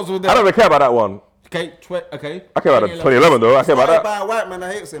 The reports were I there. don't even care about that one. Okay, okay. I care about 2011 though. I care about Started that. by a white man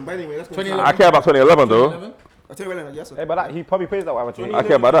that hates him, but anyway, let's go. 2011. I care about 2011 though. 2011? I'll tell you what, yes, sir. Hey, but that, he probably praised that one. I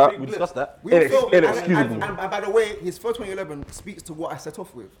care about that. We discussed that. We all feel- Inexcusable. And by the way, his first 2011 speaks to what I set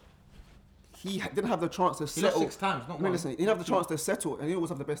off with. He didn't have the chance to lost settle. 6 times, not one. Listen, he didn't have the chance to settle, and he always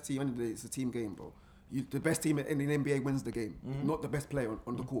have the best team. End of the day, it's a team game, bro. The best team in the NBA wins the game, not the best player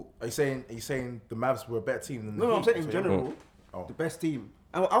on the court. Are you saying the Mavs were a better team than the No, I'm Heat? saying in general, Oh. the best team.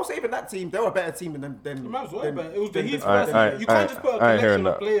 I'll say even that team, they were a better team than. The Mavs were than- better. It was the than- Heat's I- first I- team. You can't just put a I ain't hearing collection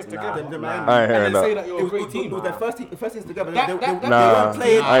of that. players together than I ain't and hearing then say that. that you're It a was great team. their first teams together. That- They that- weren't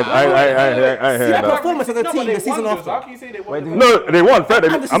playing. I ain't hearing Their that. performance as a No, team but they the season won, after. How can you say they won? Wait, the No, they won. Fair.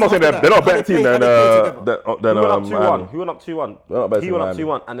 And this I'm not is saying after they're not a that. better They team played than together. Who went up 2-1? Man. Who went up 2-1? They're not better He than went up Man.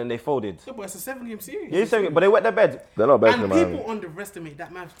 2-1 and then they folded. Yeah, but it's a 7-game series. Yeah, you said, but they wet their bed. They're not better And than people Man. underestimate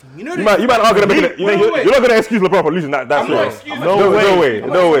that Mavs team. You know You might argue that you're not gonna excuse LeBron for losing that I'm not series. excusing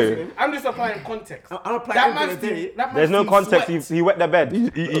No him. way. I'm just applying context. I'm applying That end of Mavs the day. team. That Mavs There's no team context. sweat. He wet their bed. I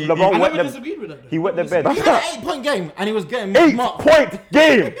LeBron wet never their. disagreed with that. He wet their bed. He had an 8-point game and he was getting 8-point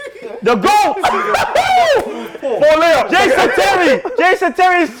game. The goal. 4 layups. Jason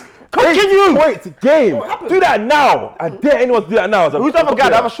Terry's cooking you. 8-point game. Do that now. I dare anyone to do that now. Who's the other guy?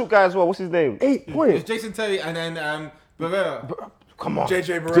 The other short guy as well. What's his name? 8 It was points. Jason Terry and then Barrera. Come on.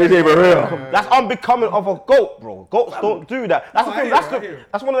 JJ Barea. JJ Barea. That's unbecoming of a GOAT, bro. GOATs don't do that. That's the I thing. hear That's it, I hear it.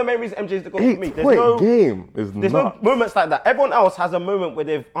 that's one of the main reasons MJ's the GOAT for me. 8-point game is There's no not. moments like that. Everyone else has a moment where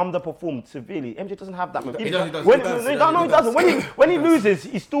they've underperformed severely. MJ doesn't have that moment. He does. When, He does. no, he doesn't. When he loses,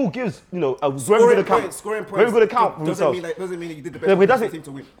 he still gives a very good account. Scoring points. Very good account for doesn't himself. mean that you did the Yeah, but he best for doesn't- the team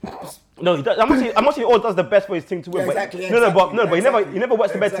to win. No, he does. I'm not saying he always does the best for his team to win. Yeah, but exactly, no, but exactly. he never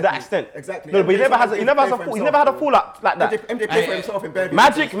wets the bed to that extent. Exactly. No, but he never has. He never has a MJ fall. He never had a fallout like that. MJ played for himself in bare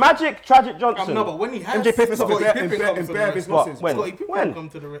Magic, Tragic Johnson. No, but when he has MJ played for himself Scottie in Pippen bare comes to the of his rest. losses. When? Scottie Pippen When? come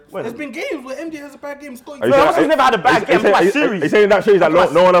to the rest. When? There's been games where MJ has a bad game. Scottie Are you No, Pippen. I'm saying he's never had a bad game. Are you Series. saying that shows that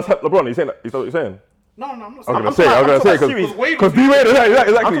no one else helped LeBron? You saying that? Is that what you're saying? No, I'm not I was saying. gonna say series. because D-Wade, exactly.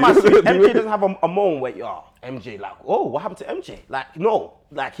 I'm talking about series. MJ doesn't have a moment where MJ like, oh, what happened to MJ? Like, no,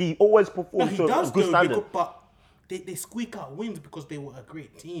 like he always No, performs he to a does good though, standard. but they squeak out wins because they were a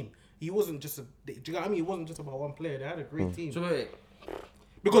great team. He wasn't just do you know what I mean? It wasn't just about one player. They had a great team. So wait,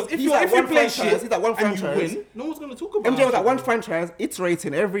 Because if He's you that if you one play franchise, shit he's that one and you franchise. win, no one's gonna talk about. MJ was that it. one franchise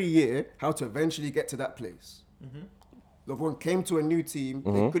iterating every year how to eventually get to that place. LeBron came to a new team.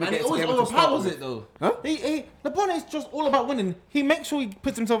 They couldn't and get it always together to start overpowers with. it though. Huh? LeBron is just all about winning. He makes sure he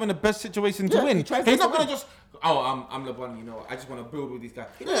puts himself in the best situation to Yeah, win. he tries He's to not gonna win. just, I'm LeBron. I just want to build with these guys.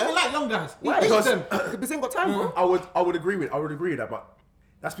 He doesn't like young guys. He hates Because- them. Because they ain't got time, bro. I would agree with that, but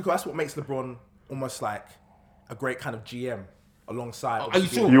that's because that's what makes LeBron almost like a great kind of GM alongside. Are you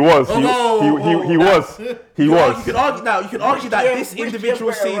sure? He was. Oh, He was. He You was. can argue that GM this which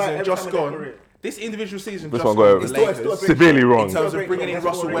individual GM got it right season every just time in their gone. career? This individual season This just one gone. got The Lakers. severely wrong. In terms of bringing in That's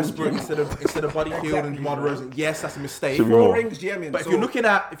Russell four Westbrook rings. instead of Buddy Hield and DeMar DeRozan, yes, that's a mistake. Should be Four more. rings GMing. But if you're looking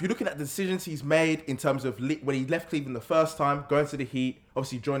at the decisions he's made in terms of when he left Cleveland the first time, going to the Heat,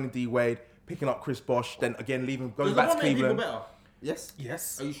 obviously joining D Wade, picking up Chris Bosh, then again leaving, going Does back to LeBron make people Cleveland. better? yes.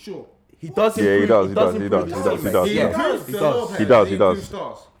 Yes. Are you sure? He does. Yeah, he improve- does. He does. improve his team. He Yeah, improves he the does. role He players. does. He He improves does.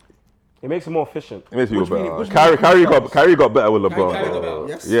 stars. It makes him more efficient. It makes people What do you mean- better. what do you mean Kyrie got better with LeBron. Kyrie got better.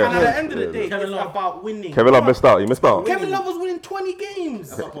 Yes. And at the Yeah. end of the day, Kevin it's Love. about winning. Kevin Love missed out. He missed out. Kevin Love was winning 20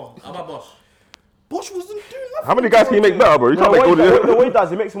 games. How about Bosh? Bosh wasn't doing nothing. How many guys can you make better, bro? You can't make all The way he the.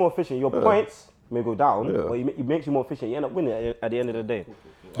 does, it makes him more efficient. Your points may go down, Yeah. but he makes you more efficient. You end up winning at the end of the day.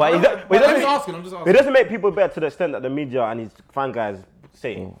 But I'm just asking. It doesn't make people better to the extent that the media and his fan guys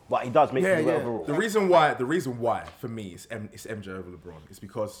say. But he does make people better overall. The reason why for me it's MJ over LeBron is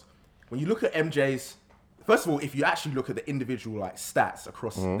because when you look at MJ's, first of all, if you actually look at the individual like stats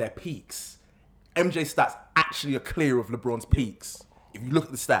across their peaks, MJ's stats actually are clear of LeBron's peaks. If you look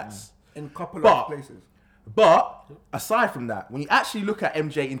at the stats, In a couple But- of places. but aside from that, when you actually look at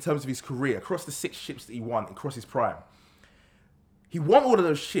MJ in terms of his career across the 6 ships that he won across his prime, he won all of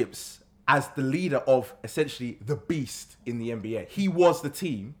those ships as the leader of essentially the beast in the NBA. He was the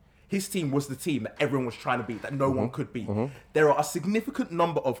team. his team was the team that everyone was trying to beat, that no one could beat. There are a significant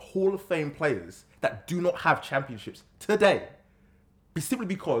number of Hall of Fame players that do not have championships today, simply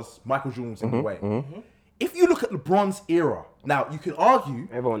because Michael Jordan's in the way. If you look at LeBron's era, now you can argue.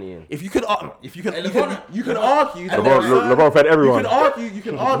 Everyone in. If you can argue. LeBron fed everyone. You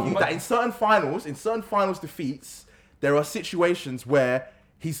can argue that in certain finals defeats, there are situations where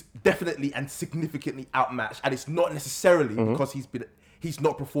he's definitely and significantly outmatched, and it's not necessarily because he's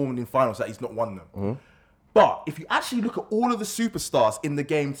not performing in finals that he's not won them. But if you actually look at all of the superstars in the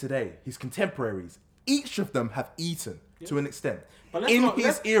game today, his contemporaries, each of them have eaten to an extent. But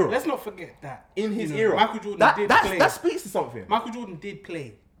Let's not forget that. In his era. Michael Jordan did play. That speaks to something. Michael Jordan did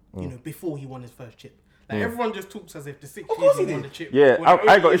play, before he won his first chip. Like everyone just talks as if the 6 course years he he won did. the chip. Yeah,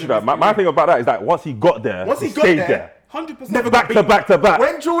 I ain't got issue with that. My thing about that is that once he got there, he stayed there. 100%. Never Back to back to back.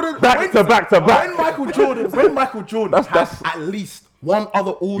 When Jordan, Back to back. When Michael Jordan had at least one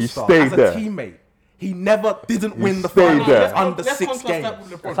other All-Star stayed as a there. teammate, he never didn't win the stayed finals there. under Let's 6 contrast games. that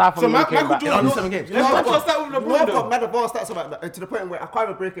with LeBron. Aside from So when he Michael came back- Jordan. Under 7 games. Let's contrast that with You know, I've LeBron. got though. mad advanced stats about that, to the point where I can't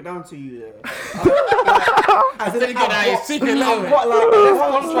even break it down to you. As in, Then you get that secret I've language. got like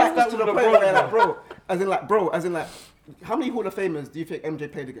contrast advanced that stats to with the LeBron, point where, like, as in, how many Hall of Famers do you think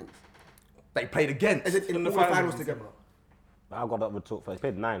MJ played against? They played against. Is it in In the the finals finals, together? I got that with talk first. He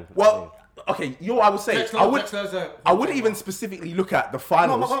played 9. Well, okay, you know what I would say? I wouldn't even specifically look at the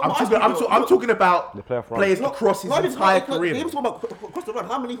finals. No, I'm talking about The playoff run. players across his Not even- entire not career. even talking about across the run.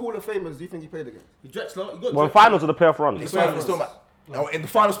 How many Hall of Famers do you think he played against? Well, finals of the playoff run. It's talking about in the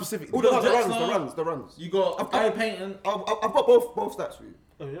finals specifically. Oh, the runs. You got Gary Payton. I've got both stats for you.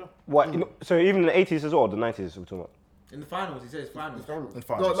 Oh, yeah. What? So even in the 80s as well, the 90s we're talking about. In the finals, he says finals. In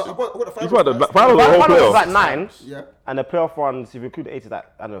finals. No, I've got the He's finals. right, the stats. finals are the whole Finals was like playoffs. 9, Yeah. and the playoff runs, if you include the 80s, like,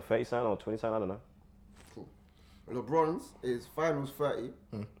 I don't know, 30 something or 20 something, I don't know. LeBron's is finals 30.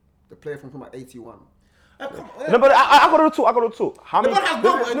 The player from 81. No, but I got to talk. How many?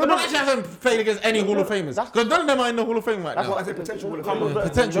 LeBron actually hasn't played against any Hall of Famers. Because none of them are in the Hall of Fame right That's now. what I said, potential Hall of Famers.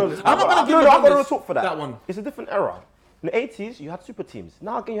 Potential. I'm not going to this- talk for that. That one. It's a different era. In the 80s, you had super teams.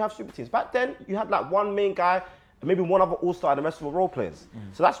 Now again, you have super teams. Back then, you had like one main guy, and maybe one other all-star, and the rest were role players.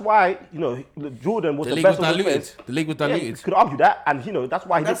 So that's why, Jordan was The the league best was of the diluted. players. The league was Yeah, you diluted. could argue that, and that's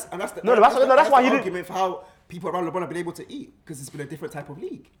why he did. That's the That's why he the did. argument for how people around LeBron have been able to eat, because it's been a different type of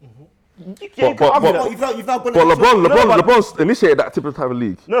league. You can't But- argue but- that. You've now gone. But into- LeBron's initiated that type of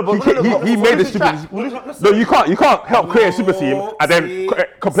league. No, but he made the super. No, you can't help create a super team and then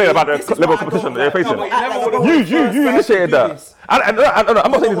complain about the level of competition they're facing. You initiated that. I'm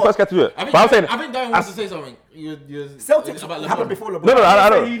not saying he's the first guy to do it, but I'm saying. I think Darren wants to say something. Celtics about happened LeBron. before LeBron. No, I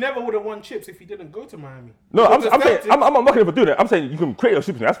So don't. he never would have won chips if he didn't go to Miami. No, I'm Because saying the I'm not mocking him for doing it. I'm saying you can create your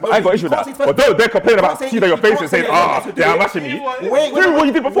super team. I ain't got issue with you that. can't say But don't they complain about say- team that you're you facing can't saying, say that to do they're it. mashing me. Wait, Do what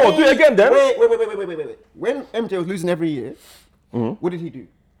you did before. Do it again then. Wait. When MJ was losing every year, what did he do?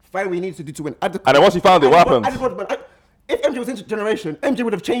 Find what he needs to do to win. And then once he found it, what happened? If MJ was into generation, MJ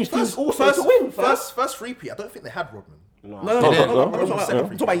would have changed teams also to win. First repeat. I don't think they had Rodman. No.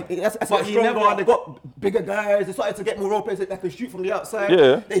 That's But he stronger. never- They got bigger guys. They started to get more role players that could shoot from the outside.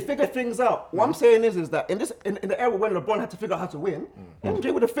 Yeah. They figured things out. What I'm saying is that in the era when LeBron had to figure out how to win,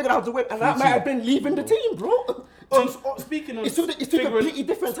 MJ would have figured out how to win, and that might have been leaving the team, bro. Speaking of It's two completely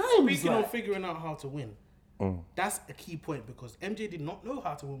different times. Speaking like. of figuring out how to win, that's a key point because MJ did not know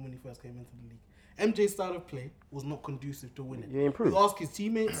how to win when he first came into the league. MJ's style of play was not conducive to winning. He improved. You ask his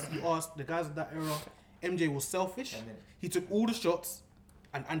teammates, you ask the guys of that era. MJ was selfish. He took all the shots,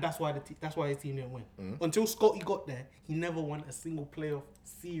 and that's why that's why his team didn't win. Until Scotty got there, he never won a single playoff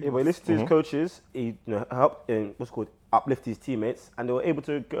series. Yeah, but he listened to his coaches. He helped uplift his teammates, and they were able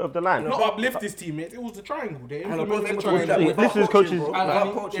to go over the line. Not uplift his teammates. It was the triangle. They And implemented LeBron's the able to win that triangle. without Listen to his coaching, coaches. bro. Without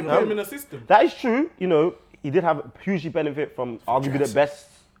They coaching, put him in a system. That is true. He did have hugely benefit from arguably the best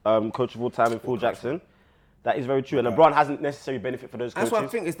coach of all time in Phil Jackson. That is very true. And LeBron hasn't necessarily benefit for those That's coaches. what I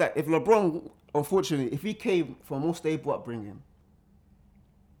think is that if LeBron, unfortunately, if he came from a more stable upbringing,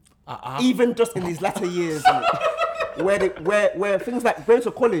 even just in his latter years, where things like going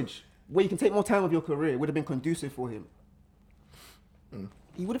to college, where you can take more time of your career, would have been conducive for him.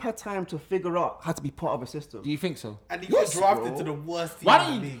 He would have had time to figure out how to be part of a system. Do you think so? And he got Yes, drafted bro. to the worst team Why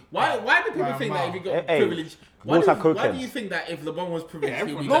in do the you? league. Why do people By a think that if he got Hey, privilege? Bulls have Why co-pens. do you think that if LeBron was privileged,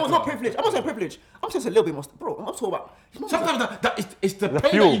 he would be No, better? it's not privilege. I'm not saying privilege. I'm saying it's a little bit more. Bro, I'm not talking about. Sometimes it's the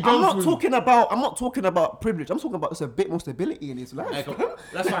pain fuel. that you go I'm not through. talking about privilege. I'm talking about just a bit more stability in his life. Hey, come on.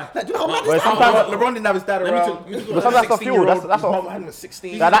 That's fine. Like, do you know how mad Well, this sometimes- is? LeBron didn't have his dad Let me around. talk- let me talk But about sometimes that's the fuel. That's His mom what. had him at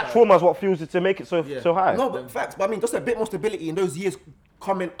 16. That trauma is what fuels it to make it so high. No, but facts. But I mean, just a bit more stability in those years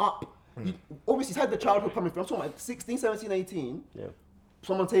coming up. Obviously, he's had the childhood coming through. I'm talking about 16, 17, 18. Yeah.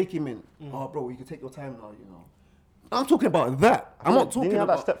 someone take him in. Oh, bro, you can take your time now, you know. I'm talking about that. I'm not talking Didn't he have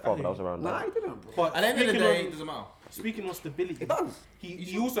about that stepfather that was around? Nah, he didn't, bro. But At the end of the speaking day, of- it doesn't matter. Speaking of stability, It does.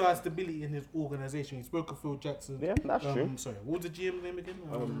 He also has stability in his organisation. He spoke of Phil Jackson. Yeah, that's true. Sorry, what was the GM name again?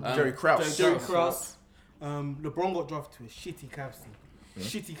 Jerry Krause. Jerry Krause. LeBron got drafted to a shitty Cavs team.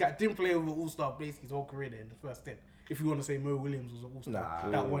 Shitty Cavs. Didn't play with an all-star basically his whole career there in the first 10. If you want to say Mo Williams was an all-star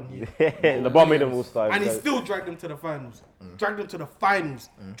that 1 year. LeBron made them all start. And he still dragged them to the finals. Dragged them to the finals.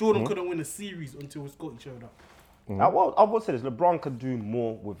 Jordan couldn't win a series until Scotty showed up. I will say this: LeBron could do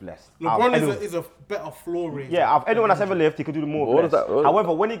more with less. LeBron is a better floor raiser. Yeah, of anyone that's ever lived, he could do more What with is less. that?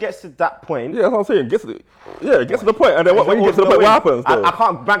 However, when he gets to that point, Yeah, that's what I'm saying. Gets to the point, and then when you get to the point, what happens? Though? I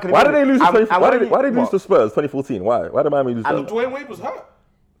can't bank Why did they lose? Why did they lose what? to Spurs 2014? Why did Miami lose? And Dwayne Wade was hurt.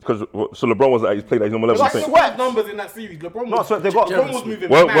 Because so LeBron was he's played at his normal level. Like since. sweat numbers in that series. LeBron No, was, so they got- LeBron was moving.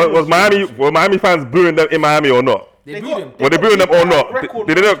 Was Miami fans booing them in Miami or not? They booed him. Were they booing them or not? Record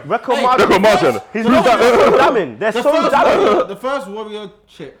Did they not? Record Hey, margin. Record margin. He's so damning. They're so damning. The first Warrior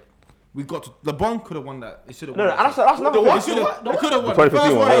chip, we got to, LeBron could have won that. He should have No, won. that's another The thing. what? He could have won. 2015 The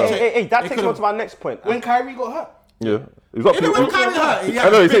first one, Warrior yeah. chip. Hey, that They takes me on could've- to my next point. When Kyrie got hurt. Yeah. He's up. Even when Kyrie hurt, I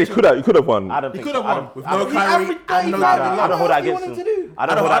know he said he could have won. I don't he think could have I won. don't- With No no Kyrie average and no 35. Kevin I Love. don't hold that What do you against want him. him to do? I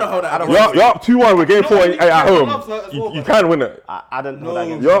don't hold that. You're up 2-1 with game 4 at Kevin Love's hurt home. as well, You but- can win it. I don't hold that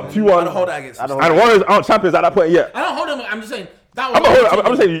against You're him. up I 2-1. don't hold that against I him. don't And Warriors aren't champions at that point yet. I don't hold him. I'm just saying that was. I'm not holding.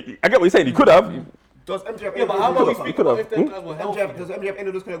 I'm just saying. I get what you're saying. He could have. Does MJ Yeah, but how about we could've, speak could've. about if them guys were healthy? Does MJ have any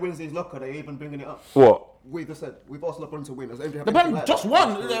of those kind of wins in his locker that you're even bringing it up? What? We just said we've asked LeBron to win. Does MJ have The anything man like just that?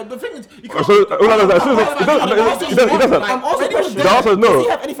 won. The thing is, you can't. So as soon as he doesn't. I'm Also, already question, The answer is no. Does he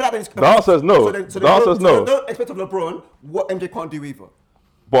have anything like that in his The answer is no. The answer is no. Don't expect of LeBron what MJ can't do either.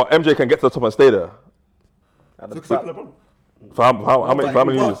 But MJ can get to the top and stay there. So keep LeBron. For how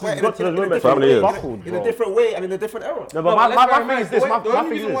many years? But got to the limit. For how many years? Buckled, in a bro. different way and in a different era. No, but my thing is this. The My only thing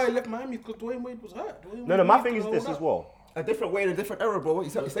reason is why he this. left Miami is because Dwayne Wade was hurt. No, my thing is this as well. A different way in a different era, bro. He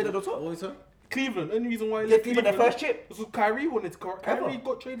stayed at the top. Cleveland. Only reason why he Yeah, left Cleveland, their first chip. was because Kyrie wanted to. Kyrie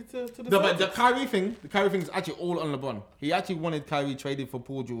got traded to the. No, but the Celtics. Kyrie thing is actually all on LeBron. He actually wanted Kyrie traded for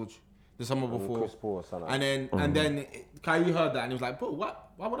Paul George the summer before. Chris Paul or something. And then Kyrie heard that and he was like, bro,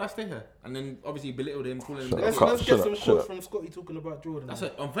 why would I stay here? And then obviously he belittled him, calling him. Let's, Cut, let's shut get some up, shut quotes up. from Scotty talking about Jordan. That's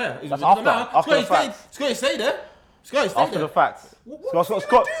it, unfair. That's after the fact. Scotty stayed there. Scotty stayed After there. the fact. What Scott,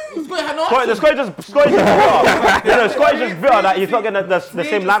 Scotty had no Scotty option. just bitter. Scotty just bitter that he's not getting the same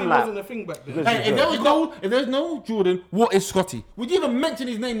Wasn't limelight. a thing back then. Hey, if there's no Jordan, what is Scotty? Would you even mention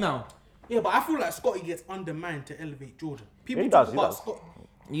his name now? Yeah, but I feel like Scotty gets undermined to elevate Jordan. People He talk does, he about does. Scott.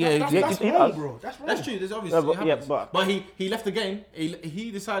 Yeah, That's he wrong, does. bro. That's wrong. That's true. There's obviously No, but- it yeah, happens. but- he left the game.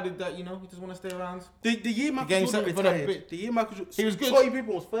 He decided that he just want to stay around. The year Michael game Jordan set for the retired, bit. the year Michael Jordan, He was good. Scottie Pippen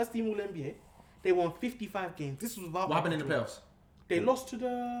was first team All NBA. They won 55 games. This was without What happened in the Michael playoffs? Jordan. They lost to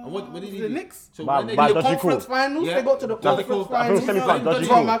the What did he the do? Knicks. So By- when they by did The the Dodgy conference call. finals. Yeah. They got to the Dodgy conference call. I think finals. semi-final, Dodgy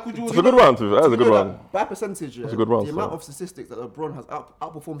Without call. Michael Jordan. It's a good run, too. That is a good run. By percentage, yeah, That's a good run, the amount so. of statistics that LeBron has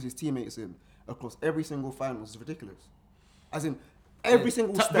outperforms his teammates in across every single finals is ridiculous. As in, every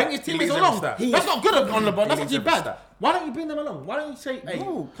single Bring stat. his teammates leads along. every stat. That's not good on LeBron. That's leads actually every bad. stat. Why don't you bring them along? Why don't you say, hey,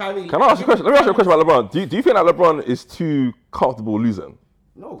 No. Kyrie? Can I ask you a question? Let me ask you a question about LeBron. Do you think that LeBron is too comfortable losing?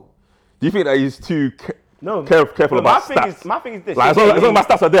 No. Do you think that he's too No, careful no, about stats? My thing is this. Like, as long as my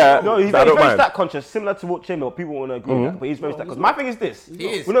stats are there, No, he's I don't very mind. stat conscious, similar to what Chamber. People want to agree with that, but he's very stat conscious. My thing is this. He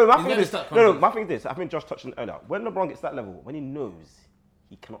is. Well, no, my He's thing very is stat this. No, conscious. my thing is this. I think Josh touched on it earlier. When LeBron gets to that level, when he knows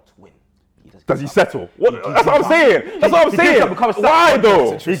he cannot win, he Does he give up. settle? That's what I'm saying. That's what I'm He gives saying. up, becomes a Why stat though?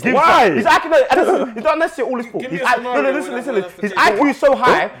 conscious. He gives Why? up. He's acting. It's not necessarily all his fault. Give me He's a act- no, scenario listen, where listen. that's the His case. IQ is so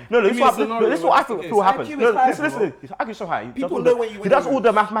high. No, Give me a scenario this is where what I that's the feel case. happens. IQ is No, high, listen. bro. His IQ is so high. He People does all know the- when you He win does and all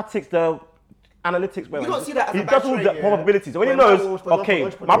the mathematics, the analytics. You don't see that as He a does bad all the trait, yeah. probabilities. When he When knows, Michael was, for okay,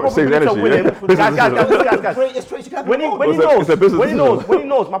 example, my entrepreneur. Saves probability of energy, winning. yeah. Guys. Greatest traits you can have When he in the world. It's a business decision. when he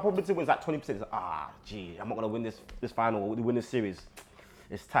knows my probability wins like 20%, he's like, gee, I'm not gonna win this final or win this series.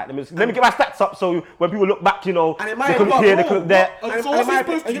 It's tight. Let me get my stats up so when people look back, And it might they can look not here, they go. can look there. So And what's he my- supposed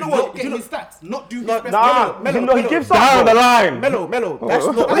to and do? you know what? Not get his stats. Not do his No, best. Nah, Melo, he gives up. Down the line. Mellow. That's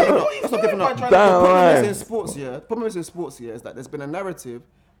not that's not different. Down The the problem line. is in sports, yeah. The problem is in sports, yeah, is that there's been a narrative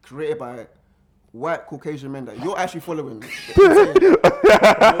created by white Caucasian men that you're actually following.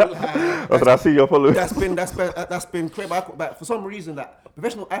 That's what I see your followers. that's been created by for some reason that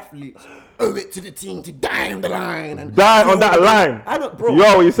professional athletes owe it to the team to die on the line and Die on that line. I don't, bro. You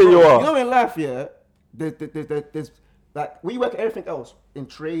are what you say you are. You know, in life, yeah, there's Like when you work at everything else, in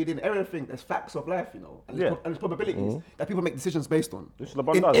trading, everything, there's facts of life, you know, and Yeah. there's probabilities that people make decisions based on. Which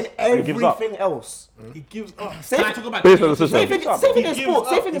LeBron does. In He gives up. everything else. He gives up. Same Can I talk about Based on the the same system. thing, same thing in He sports.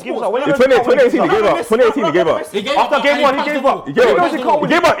 Same gives thing in up. He gives sports. up. When In 2018, he gave up. 2018, he gave up. He gave After up, game and one, he he gave punched up. the He gave ball. up. He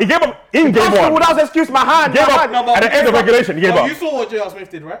gave up. He gave up in game one. That was excuse my hand. He gave up No, but at the end of regulation. He gave Oh, up. you saw what J.R. Smith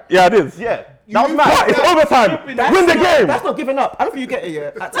did, right? Yeah, I did. Yeah. That was What? mad. It's overtime. Win the game. That's not giving up. I don't think you get it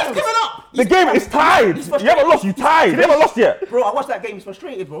yet. That's giving up. The game is tied. He's You haven't lost. You tied. You haven't lost yet. Bro, I watched that game. He's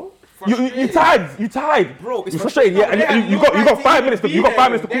frustrated, bro. You tied. You tied. Bro, it's You're frustrated. Yeah, They had and you no got right to 5 even minutes. be You got 5 there.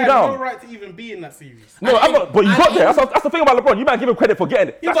 minutes to They cool had down. no right to even be in that series. No, but you got there. That's the thing about LeBron. You might give him credit for getting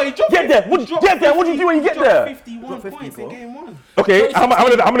it. Yeah, but he dropped Get there. he What dropped do you do when you get dropped there? 51 50, points bro. in game one. Okay, how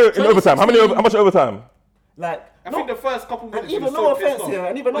many in overtime? How much overtime? Like, I think the first couple and minutes. even he was no so offense pissed here, off.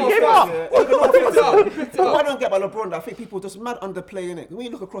 and even no He gave offense up. here, even no offense up. here. He picked it What I up. don't get about LeBron, I think people just mad underplaying it. When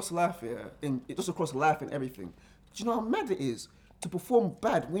you look across life here, just across life and everything, do you know how mad it is to perform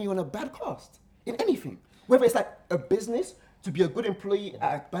bad when you're in a bad cast in anything? Whether it's like a business, to be a good employee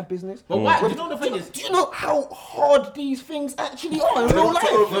at a bad business. But why? Whether- You know the thing is- do you know how hard these things actually are in real life?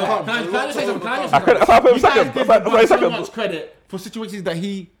 Can I just say something? Can I just I say could- something? I thought You second. guys give I thought LeBron so second. much credit for situations that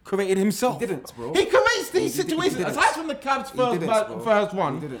he created himself. He didn't, bro. He creates these He situations. didn't. Aside from the Cavs' He didn't, bro. first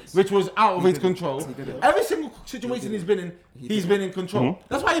one, He didn't. which was out of He his didn't. control, He didn't. every single situation he's been in, he's been in control.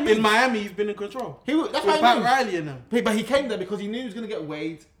 That's why he moved. In Miami, he's been in control. That's With why he Pat moved. Riley and them. But he came there because he knew he was going to get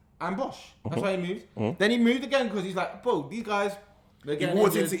Wade and Bosch. That's why he moved. Then he moved again because he's like, bro, these guys, they're He getting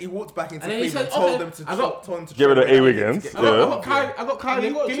walked injured. into. He walked back into And then he Cleveland. said, Told okay, them to I got- told him to Get rid of trade A. Riley Wiggins. to get- I got Yeah. Kyrie. I got Kyrie.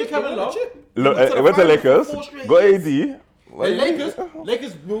 Give me Kevin Love. Went to Lakers. Got AD. The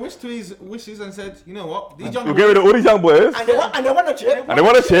Lakers wished to his wishes and said, you know what, these young We get rid of all these young boys. And they won a chip. And they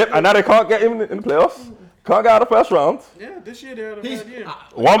won a chip, and now they can't get him in the playoffs. Can't get out of the first round. Yeah, this year they had a He's, bad year.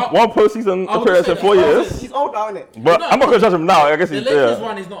 One postseason I would appearance say in 4 that- years. He's old now, innit? But I'm not gonna judge him now. I guess the he's Lakers yeah.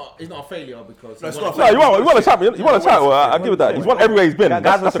 one is not a failure because No, it's he won not it. a No, you want a champion. You want a title. I give it that. He's won everywhere he's been. Guys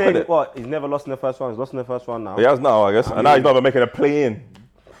That's are the saying credit. what? He's never lost in the first round. He's lost in the first round now. He has now, I guess. And now he's not even making a play in.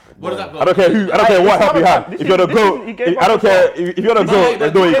 What does that go? I don't care who. I don't care what help you have. If you're the goat, I don't care. If you're the goat,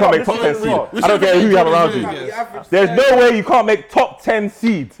 there's no way you can't make top 10 seed. I don't care who you have around you. There's no way you can't make top 10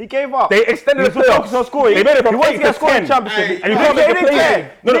 seeds. He gave up. They extended the He was focused on playoffs. scoring. They made it from He wanted 8 to get to scoring 10. championship. And you Hey, can't he make a didn't play care. in.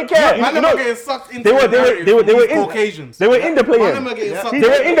 He didn't care. Man, you them know, are getting sucked into they were the narrative in from the Caucasians. They were in the Man, them play-in. are getting sucked They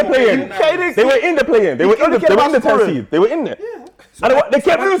were into in the play-in. narrative. They were in the play-in. They were in the 10 seed. They were in there. And they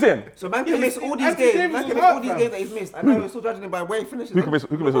kept losing. So man can miss all these Anthony games. Davis Man can was miss all hurt, these fam. games that he's missed. I know we're still judging him by where he finishes. Who can miss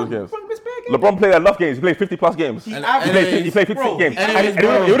those games? LeBron missed bare games. LeBron played enough games. He played 50 plus games. He anyways, played 50 bro, games. anyways, And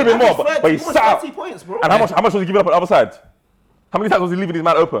it would have been more, but he Almost sat out. 30 points, bro. And how much was he giving up on the other side? How many times was he leaving his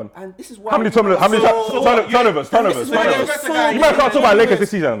man open? And this is why. How many turnovers? Turnovers. You might can't talk about Lakers this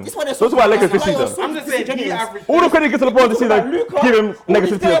season. This is why they're Don't talk about Lakers this why you're season. so I'm just saying, he disingenuous. averaged. All the credit gets to LeBron this season. Give him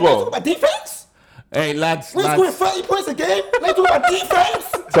negativity as Talk well. about defense. Hey lads, We're scoring 30 points a game. Let's talk about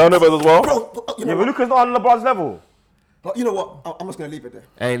defense. Turnovers as well. Bro, you Yeah, know but what? Luka's not on LeBron's level. But you know what? I'm just gonna leave it there.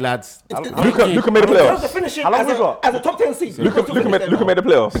 hey lads. Luka made the In terms of playoffs. finishing How long as we a, got? as a top 10 seed. Luka made the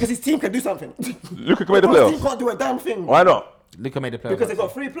playoffs. Because his team can do something. Luka made the LeBron's team playoffs. can't do a damn thing. Why not? Luka made the playoffs. Because they've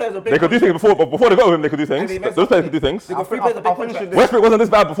got 3 players of big They could do things before, but before they got with him, they could do things. Those players could do things. They've got 3 players of big I'll finish contracts. with Westbrook wasn't this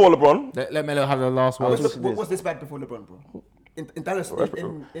bad before LeBron. Let Melo have the last word. What's this bad before LeBron, bro? In Dallas,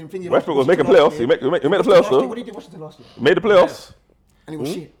 in thingy. Westbrook was making playoffs. He made the playoffs What though. did he do Washington last year? Made the playoffs. And he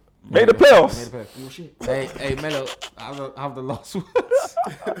was shit. Made the playoffs. He was shit. Hey Melo, have the last word.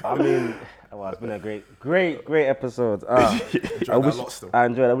 I mean, well, it's been a great episode. I Enjoyed that lot still.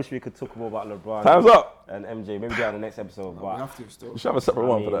 enjoyed. I wish we could talk more about LeBron. Time's up. And MJ. Maybe do it on the next episode. We But have to still. We should have a separate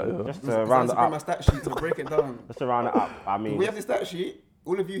one for that. Yeah. just to round it bring my up. stat sheet to break it down. Just to round it up. I mean, We have the stat sheet.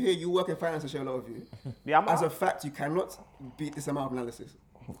 All of you here, you work in finance, I share a lot of you. yeah, I'm As a fact, you cannot beat this amount of analysis.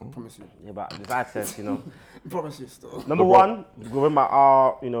 I promise you. yeah, but this access, you know. I promise you still. Number one, going by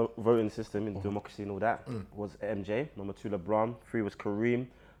our voting system in democracy and all that, was MJ. Number 2, LeBron. 3 was Kareem.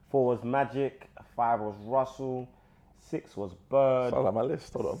 4 was Magic. 5 was Russell. 6 was Bird. Sounds like my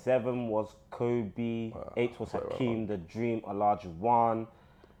list. Hold on. 7 was Kobe. 8 was Hakeem, the Dream, Elijah Wan.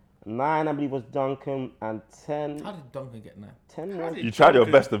 9, I believe, was Duncan, and 10. How did Duncan get 9? 10 was. You tried your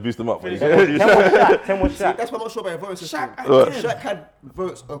best to boost them up. But 10 was Shaq. 10 was See, Shaq. that's why I'm not sure about your voting system. Shaq Shaq had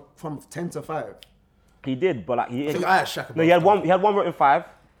votes from 10 to 5. He did, but like I think I had Shaq. no, he had one. He had one vote in 5.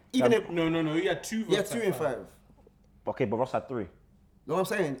 Even if No, he had 2 votes. yeah, 2 and 5. Okay, but Ross had 3. Know what I'm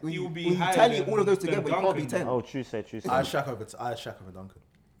saying? When He you, will be when you higher tally than- all of those than together, you can't be Duncan. 10. Oh, true say. I had Shaq over Duncan.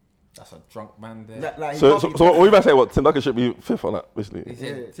 That's a drunk man there. Like, So what you about to say? What Tim Duncan should be fifth on that, basically? He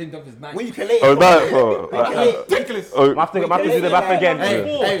said Tim Duncan's nice. when you collate, Oh, that. Ridiculous. Oh, I have to do the math again.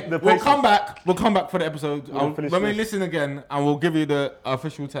 Hey, The we'll places. come back. We'll come back for the episode finish when we this. listen again, and we'll give you the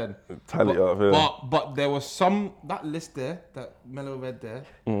official 10. tally up here. But there was some that list there that Melo read there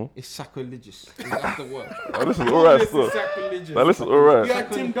is sacrilegious. That's the word. Oh, this is alright This still. is sacrilegious. Now this is alright. You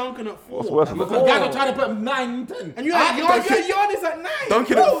had Tim Duncan at 4. What's worse than Because guys are trying to put him 9, 10. And you had Giannis at 9.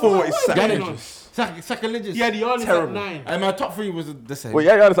 Duncan at 4 is Sacrilegious. Sacrilegious. You had Giannis at 9. And my top 3 was the same. Wait,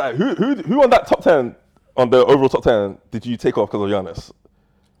 yeah, Giannis. Like, who on that top 10, on the overall top 10, did you take off because of Giannis?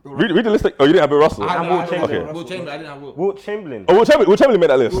 Read the list. Oh, you didn't have Bill Russell. I And know, Wilt Chamberlain. Wilt Chamberlain. I didn't have Wilt. Wilt Chamberlain. Oh, Will Chamberlain made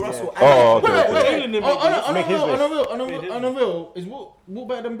that list. Russell, Oh, okay. Wait. Make his list. On a real, is Wilt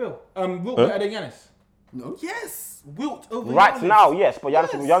better than Bill? Wilt better than Giannis? No. Yes. Wilt over Right Giannis. now, yes, but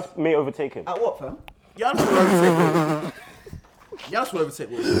Giannis may overtake him. At what, fam? Giannis will overtake Wilt. Giannis will overtake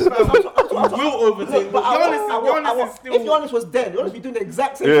Wilt. Will overtake. But Giannis is still. If Giannis was dead, Giannis would be doing the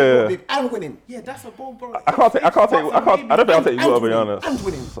exact same Yeah. thing and winning. Yeah, that's a ball, bro. I don't think I'll take you over Giannis. and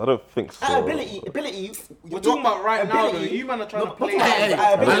winning. I don't think so. Ability. We're talking about right now, though. You man are trying to play. Hey,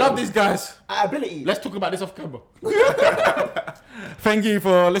 I love these guys. Ability. Let's talk about this off camera. Thank you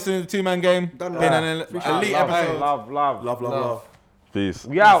for listening to the Two-Man Game. Done Been that. an elite episode. Love. Peace.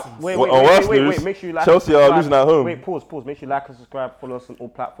 We out. Wait. On worse news, Make sure you like. Chelsea are losing at home. Wait, pause. Make sure you like and subscribe. Follow us on all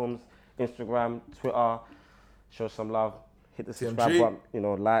platforms: Instagram, Twitter. Show us some love. Hit the subscribe button. You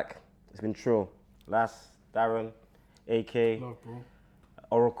know, like. It's been true. Last, Darren, AK, Love, bro.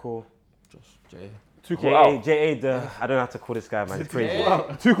 Oracle, Jay. Tuchel out. JA. I don't know how to call this guy, man. It's crazy.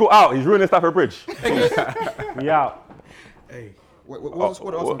 Tuchel out. He's ruining Stafford Bridge. We out. Hey. What was the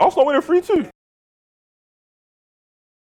squad? Arsenal winning 3-2.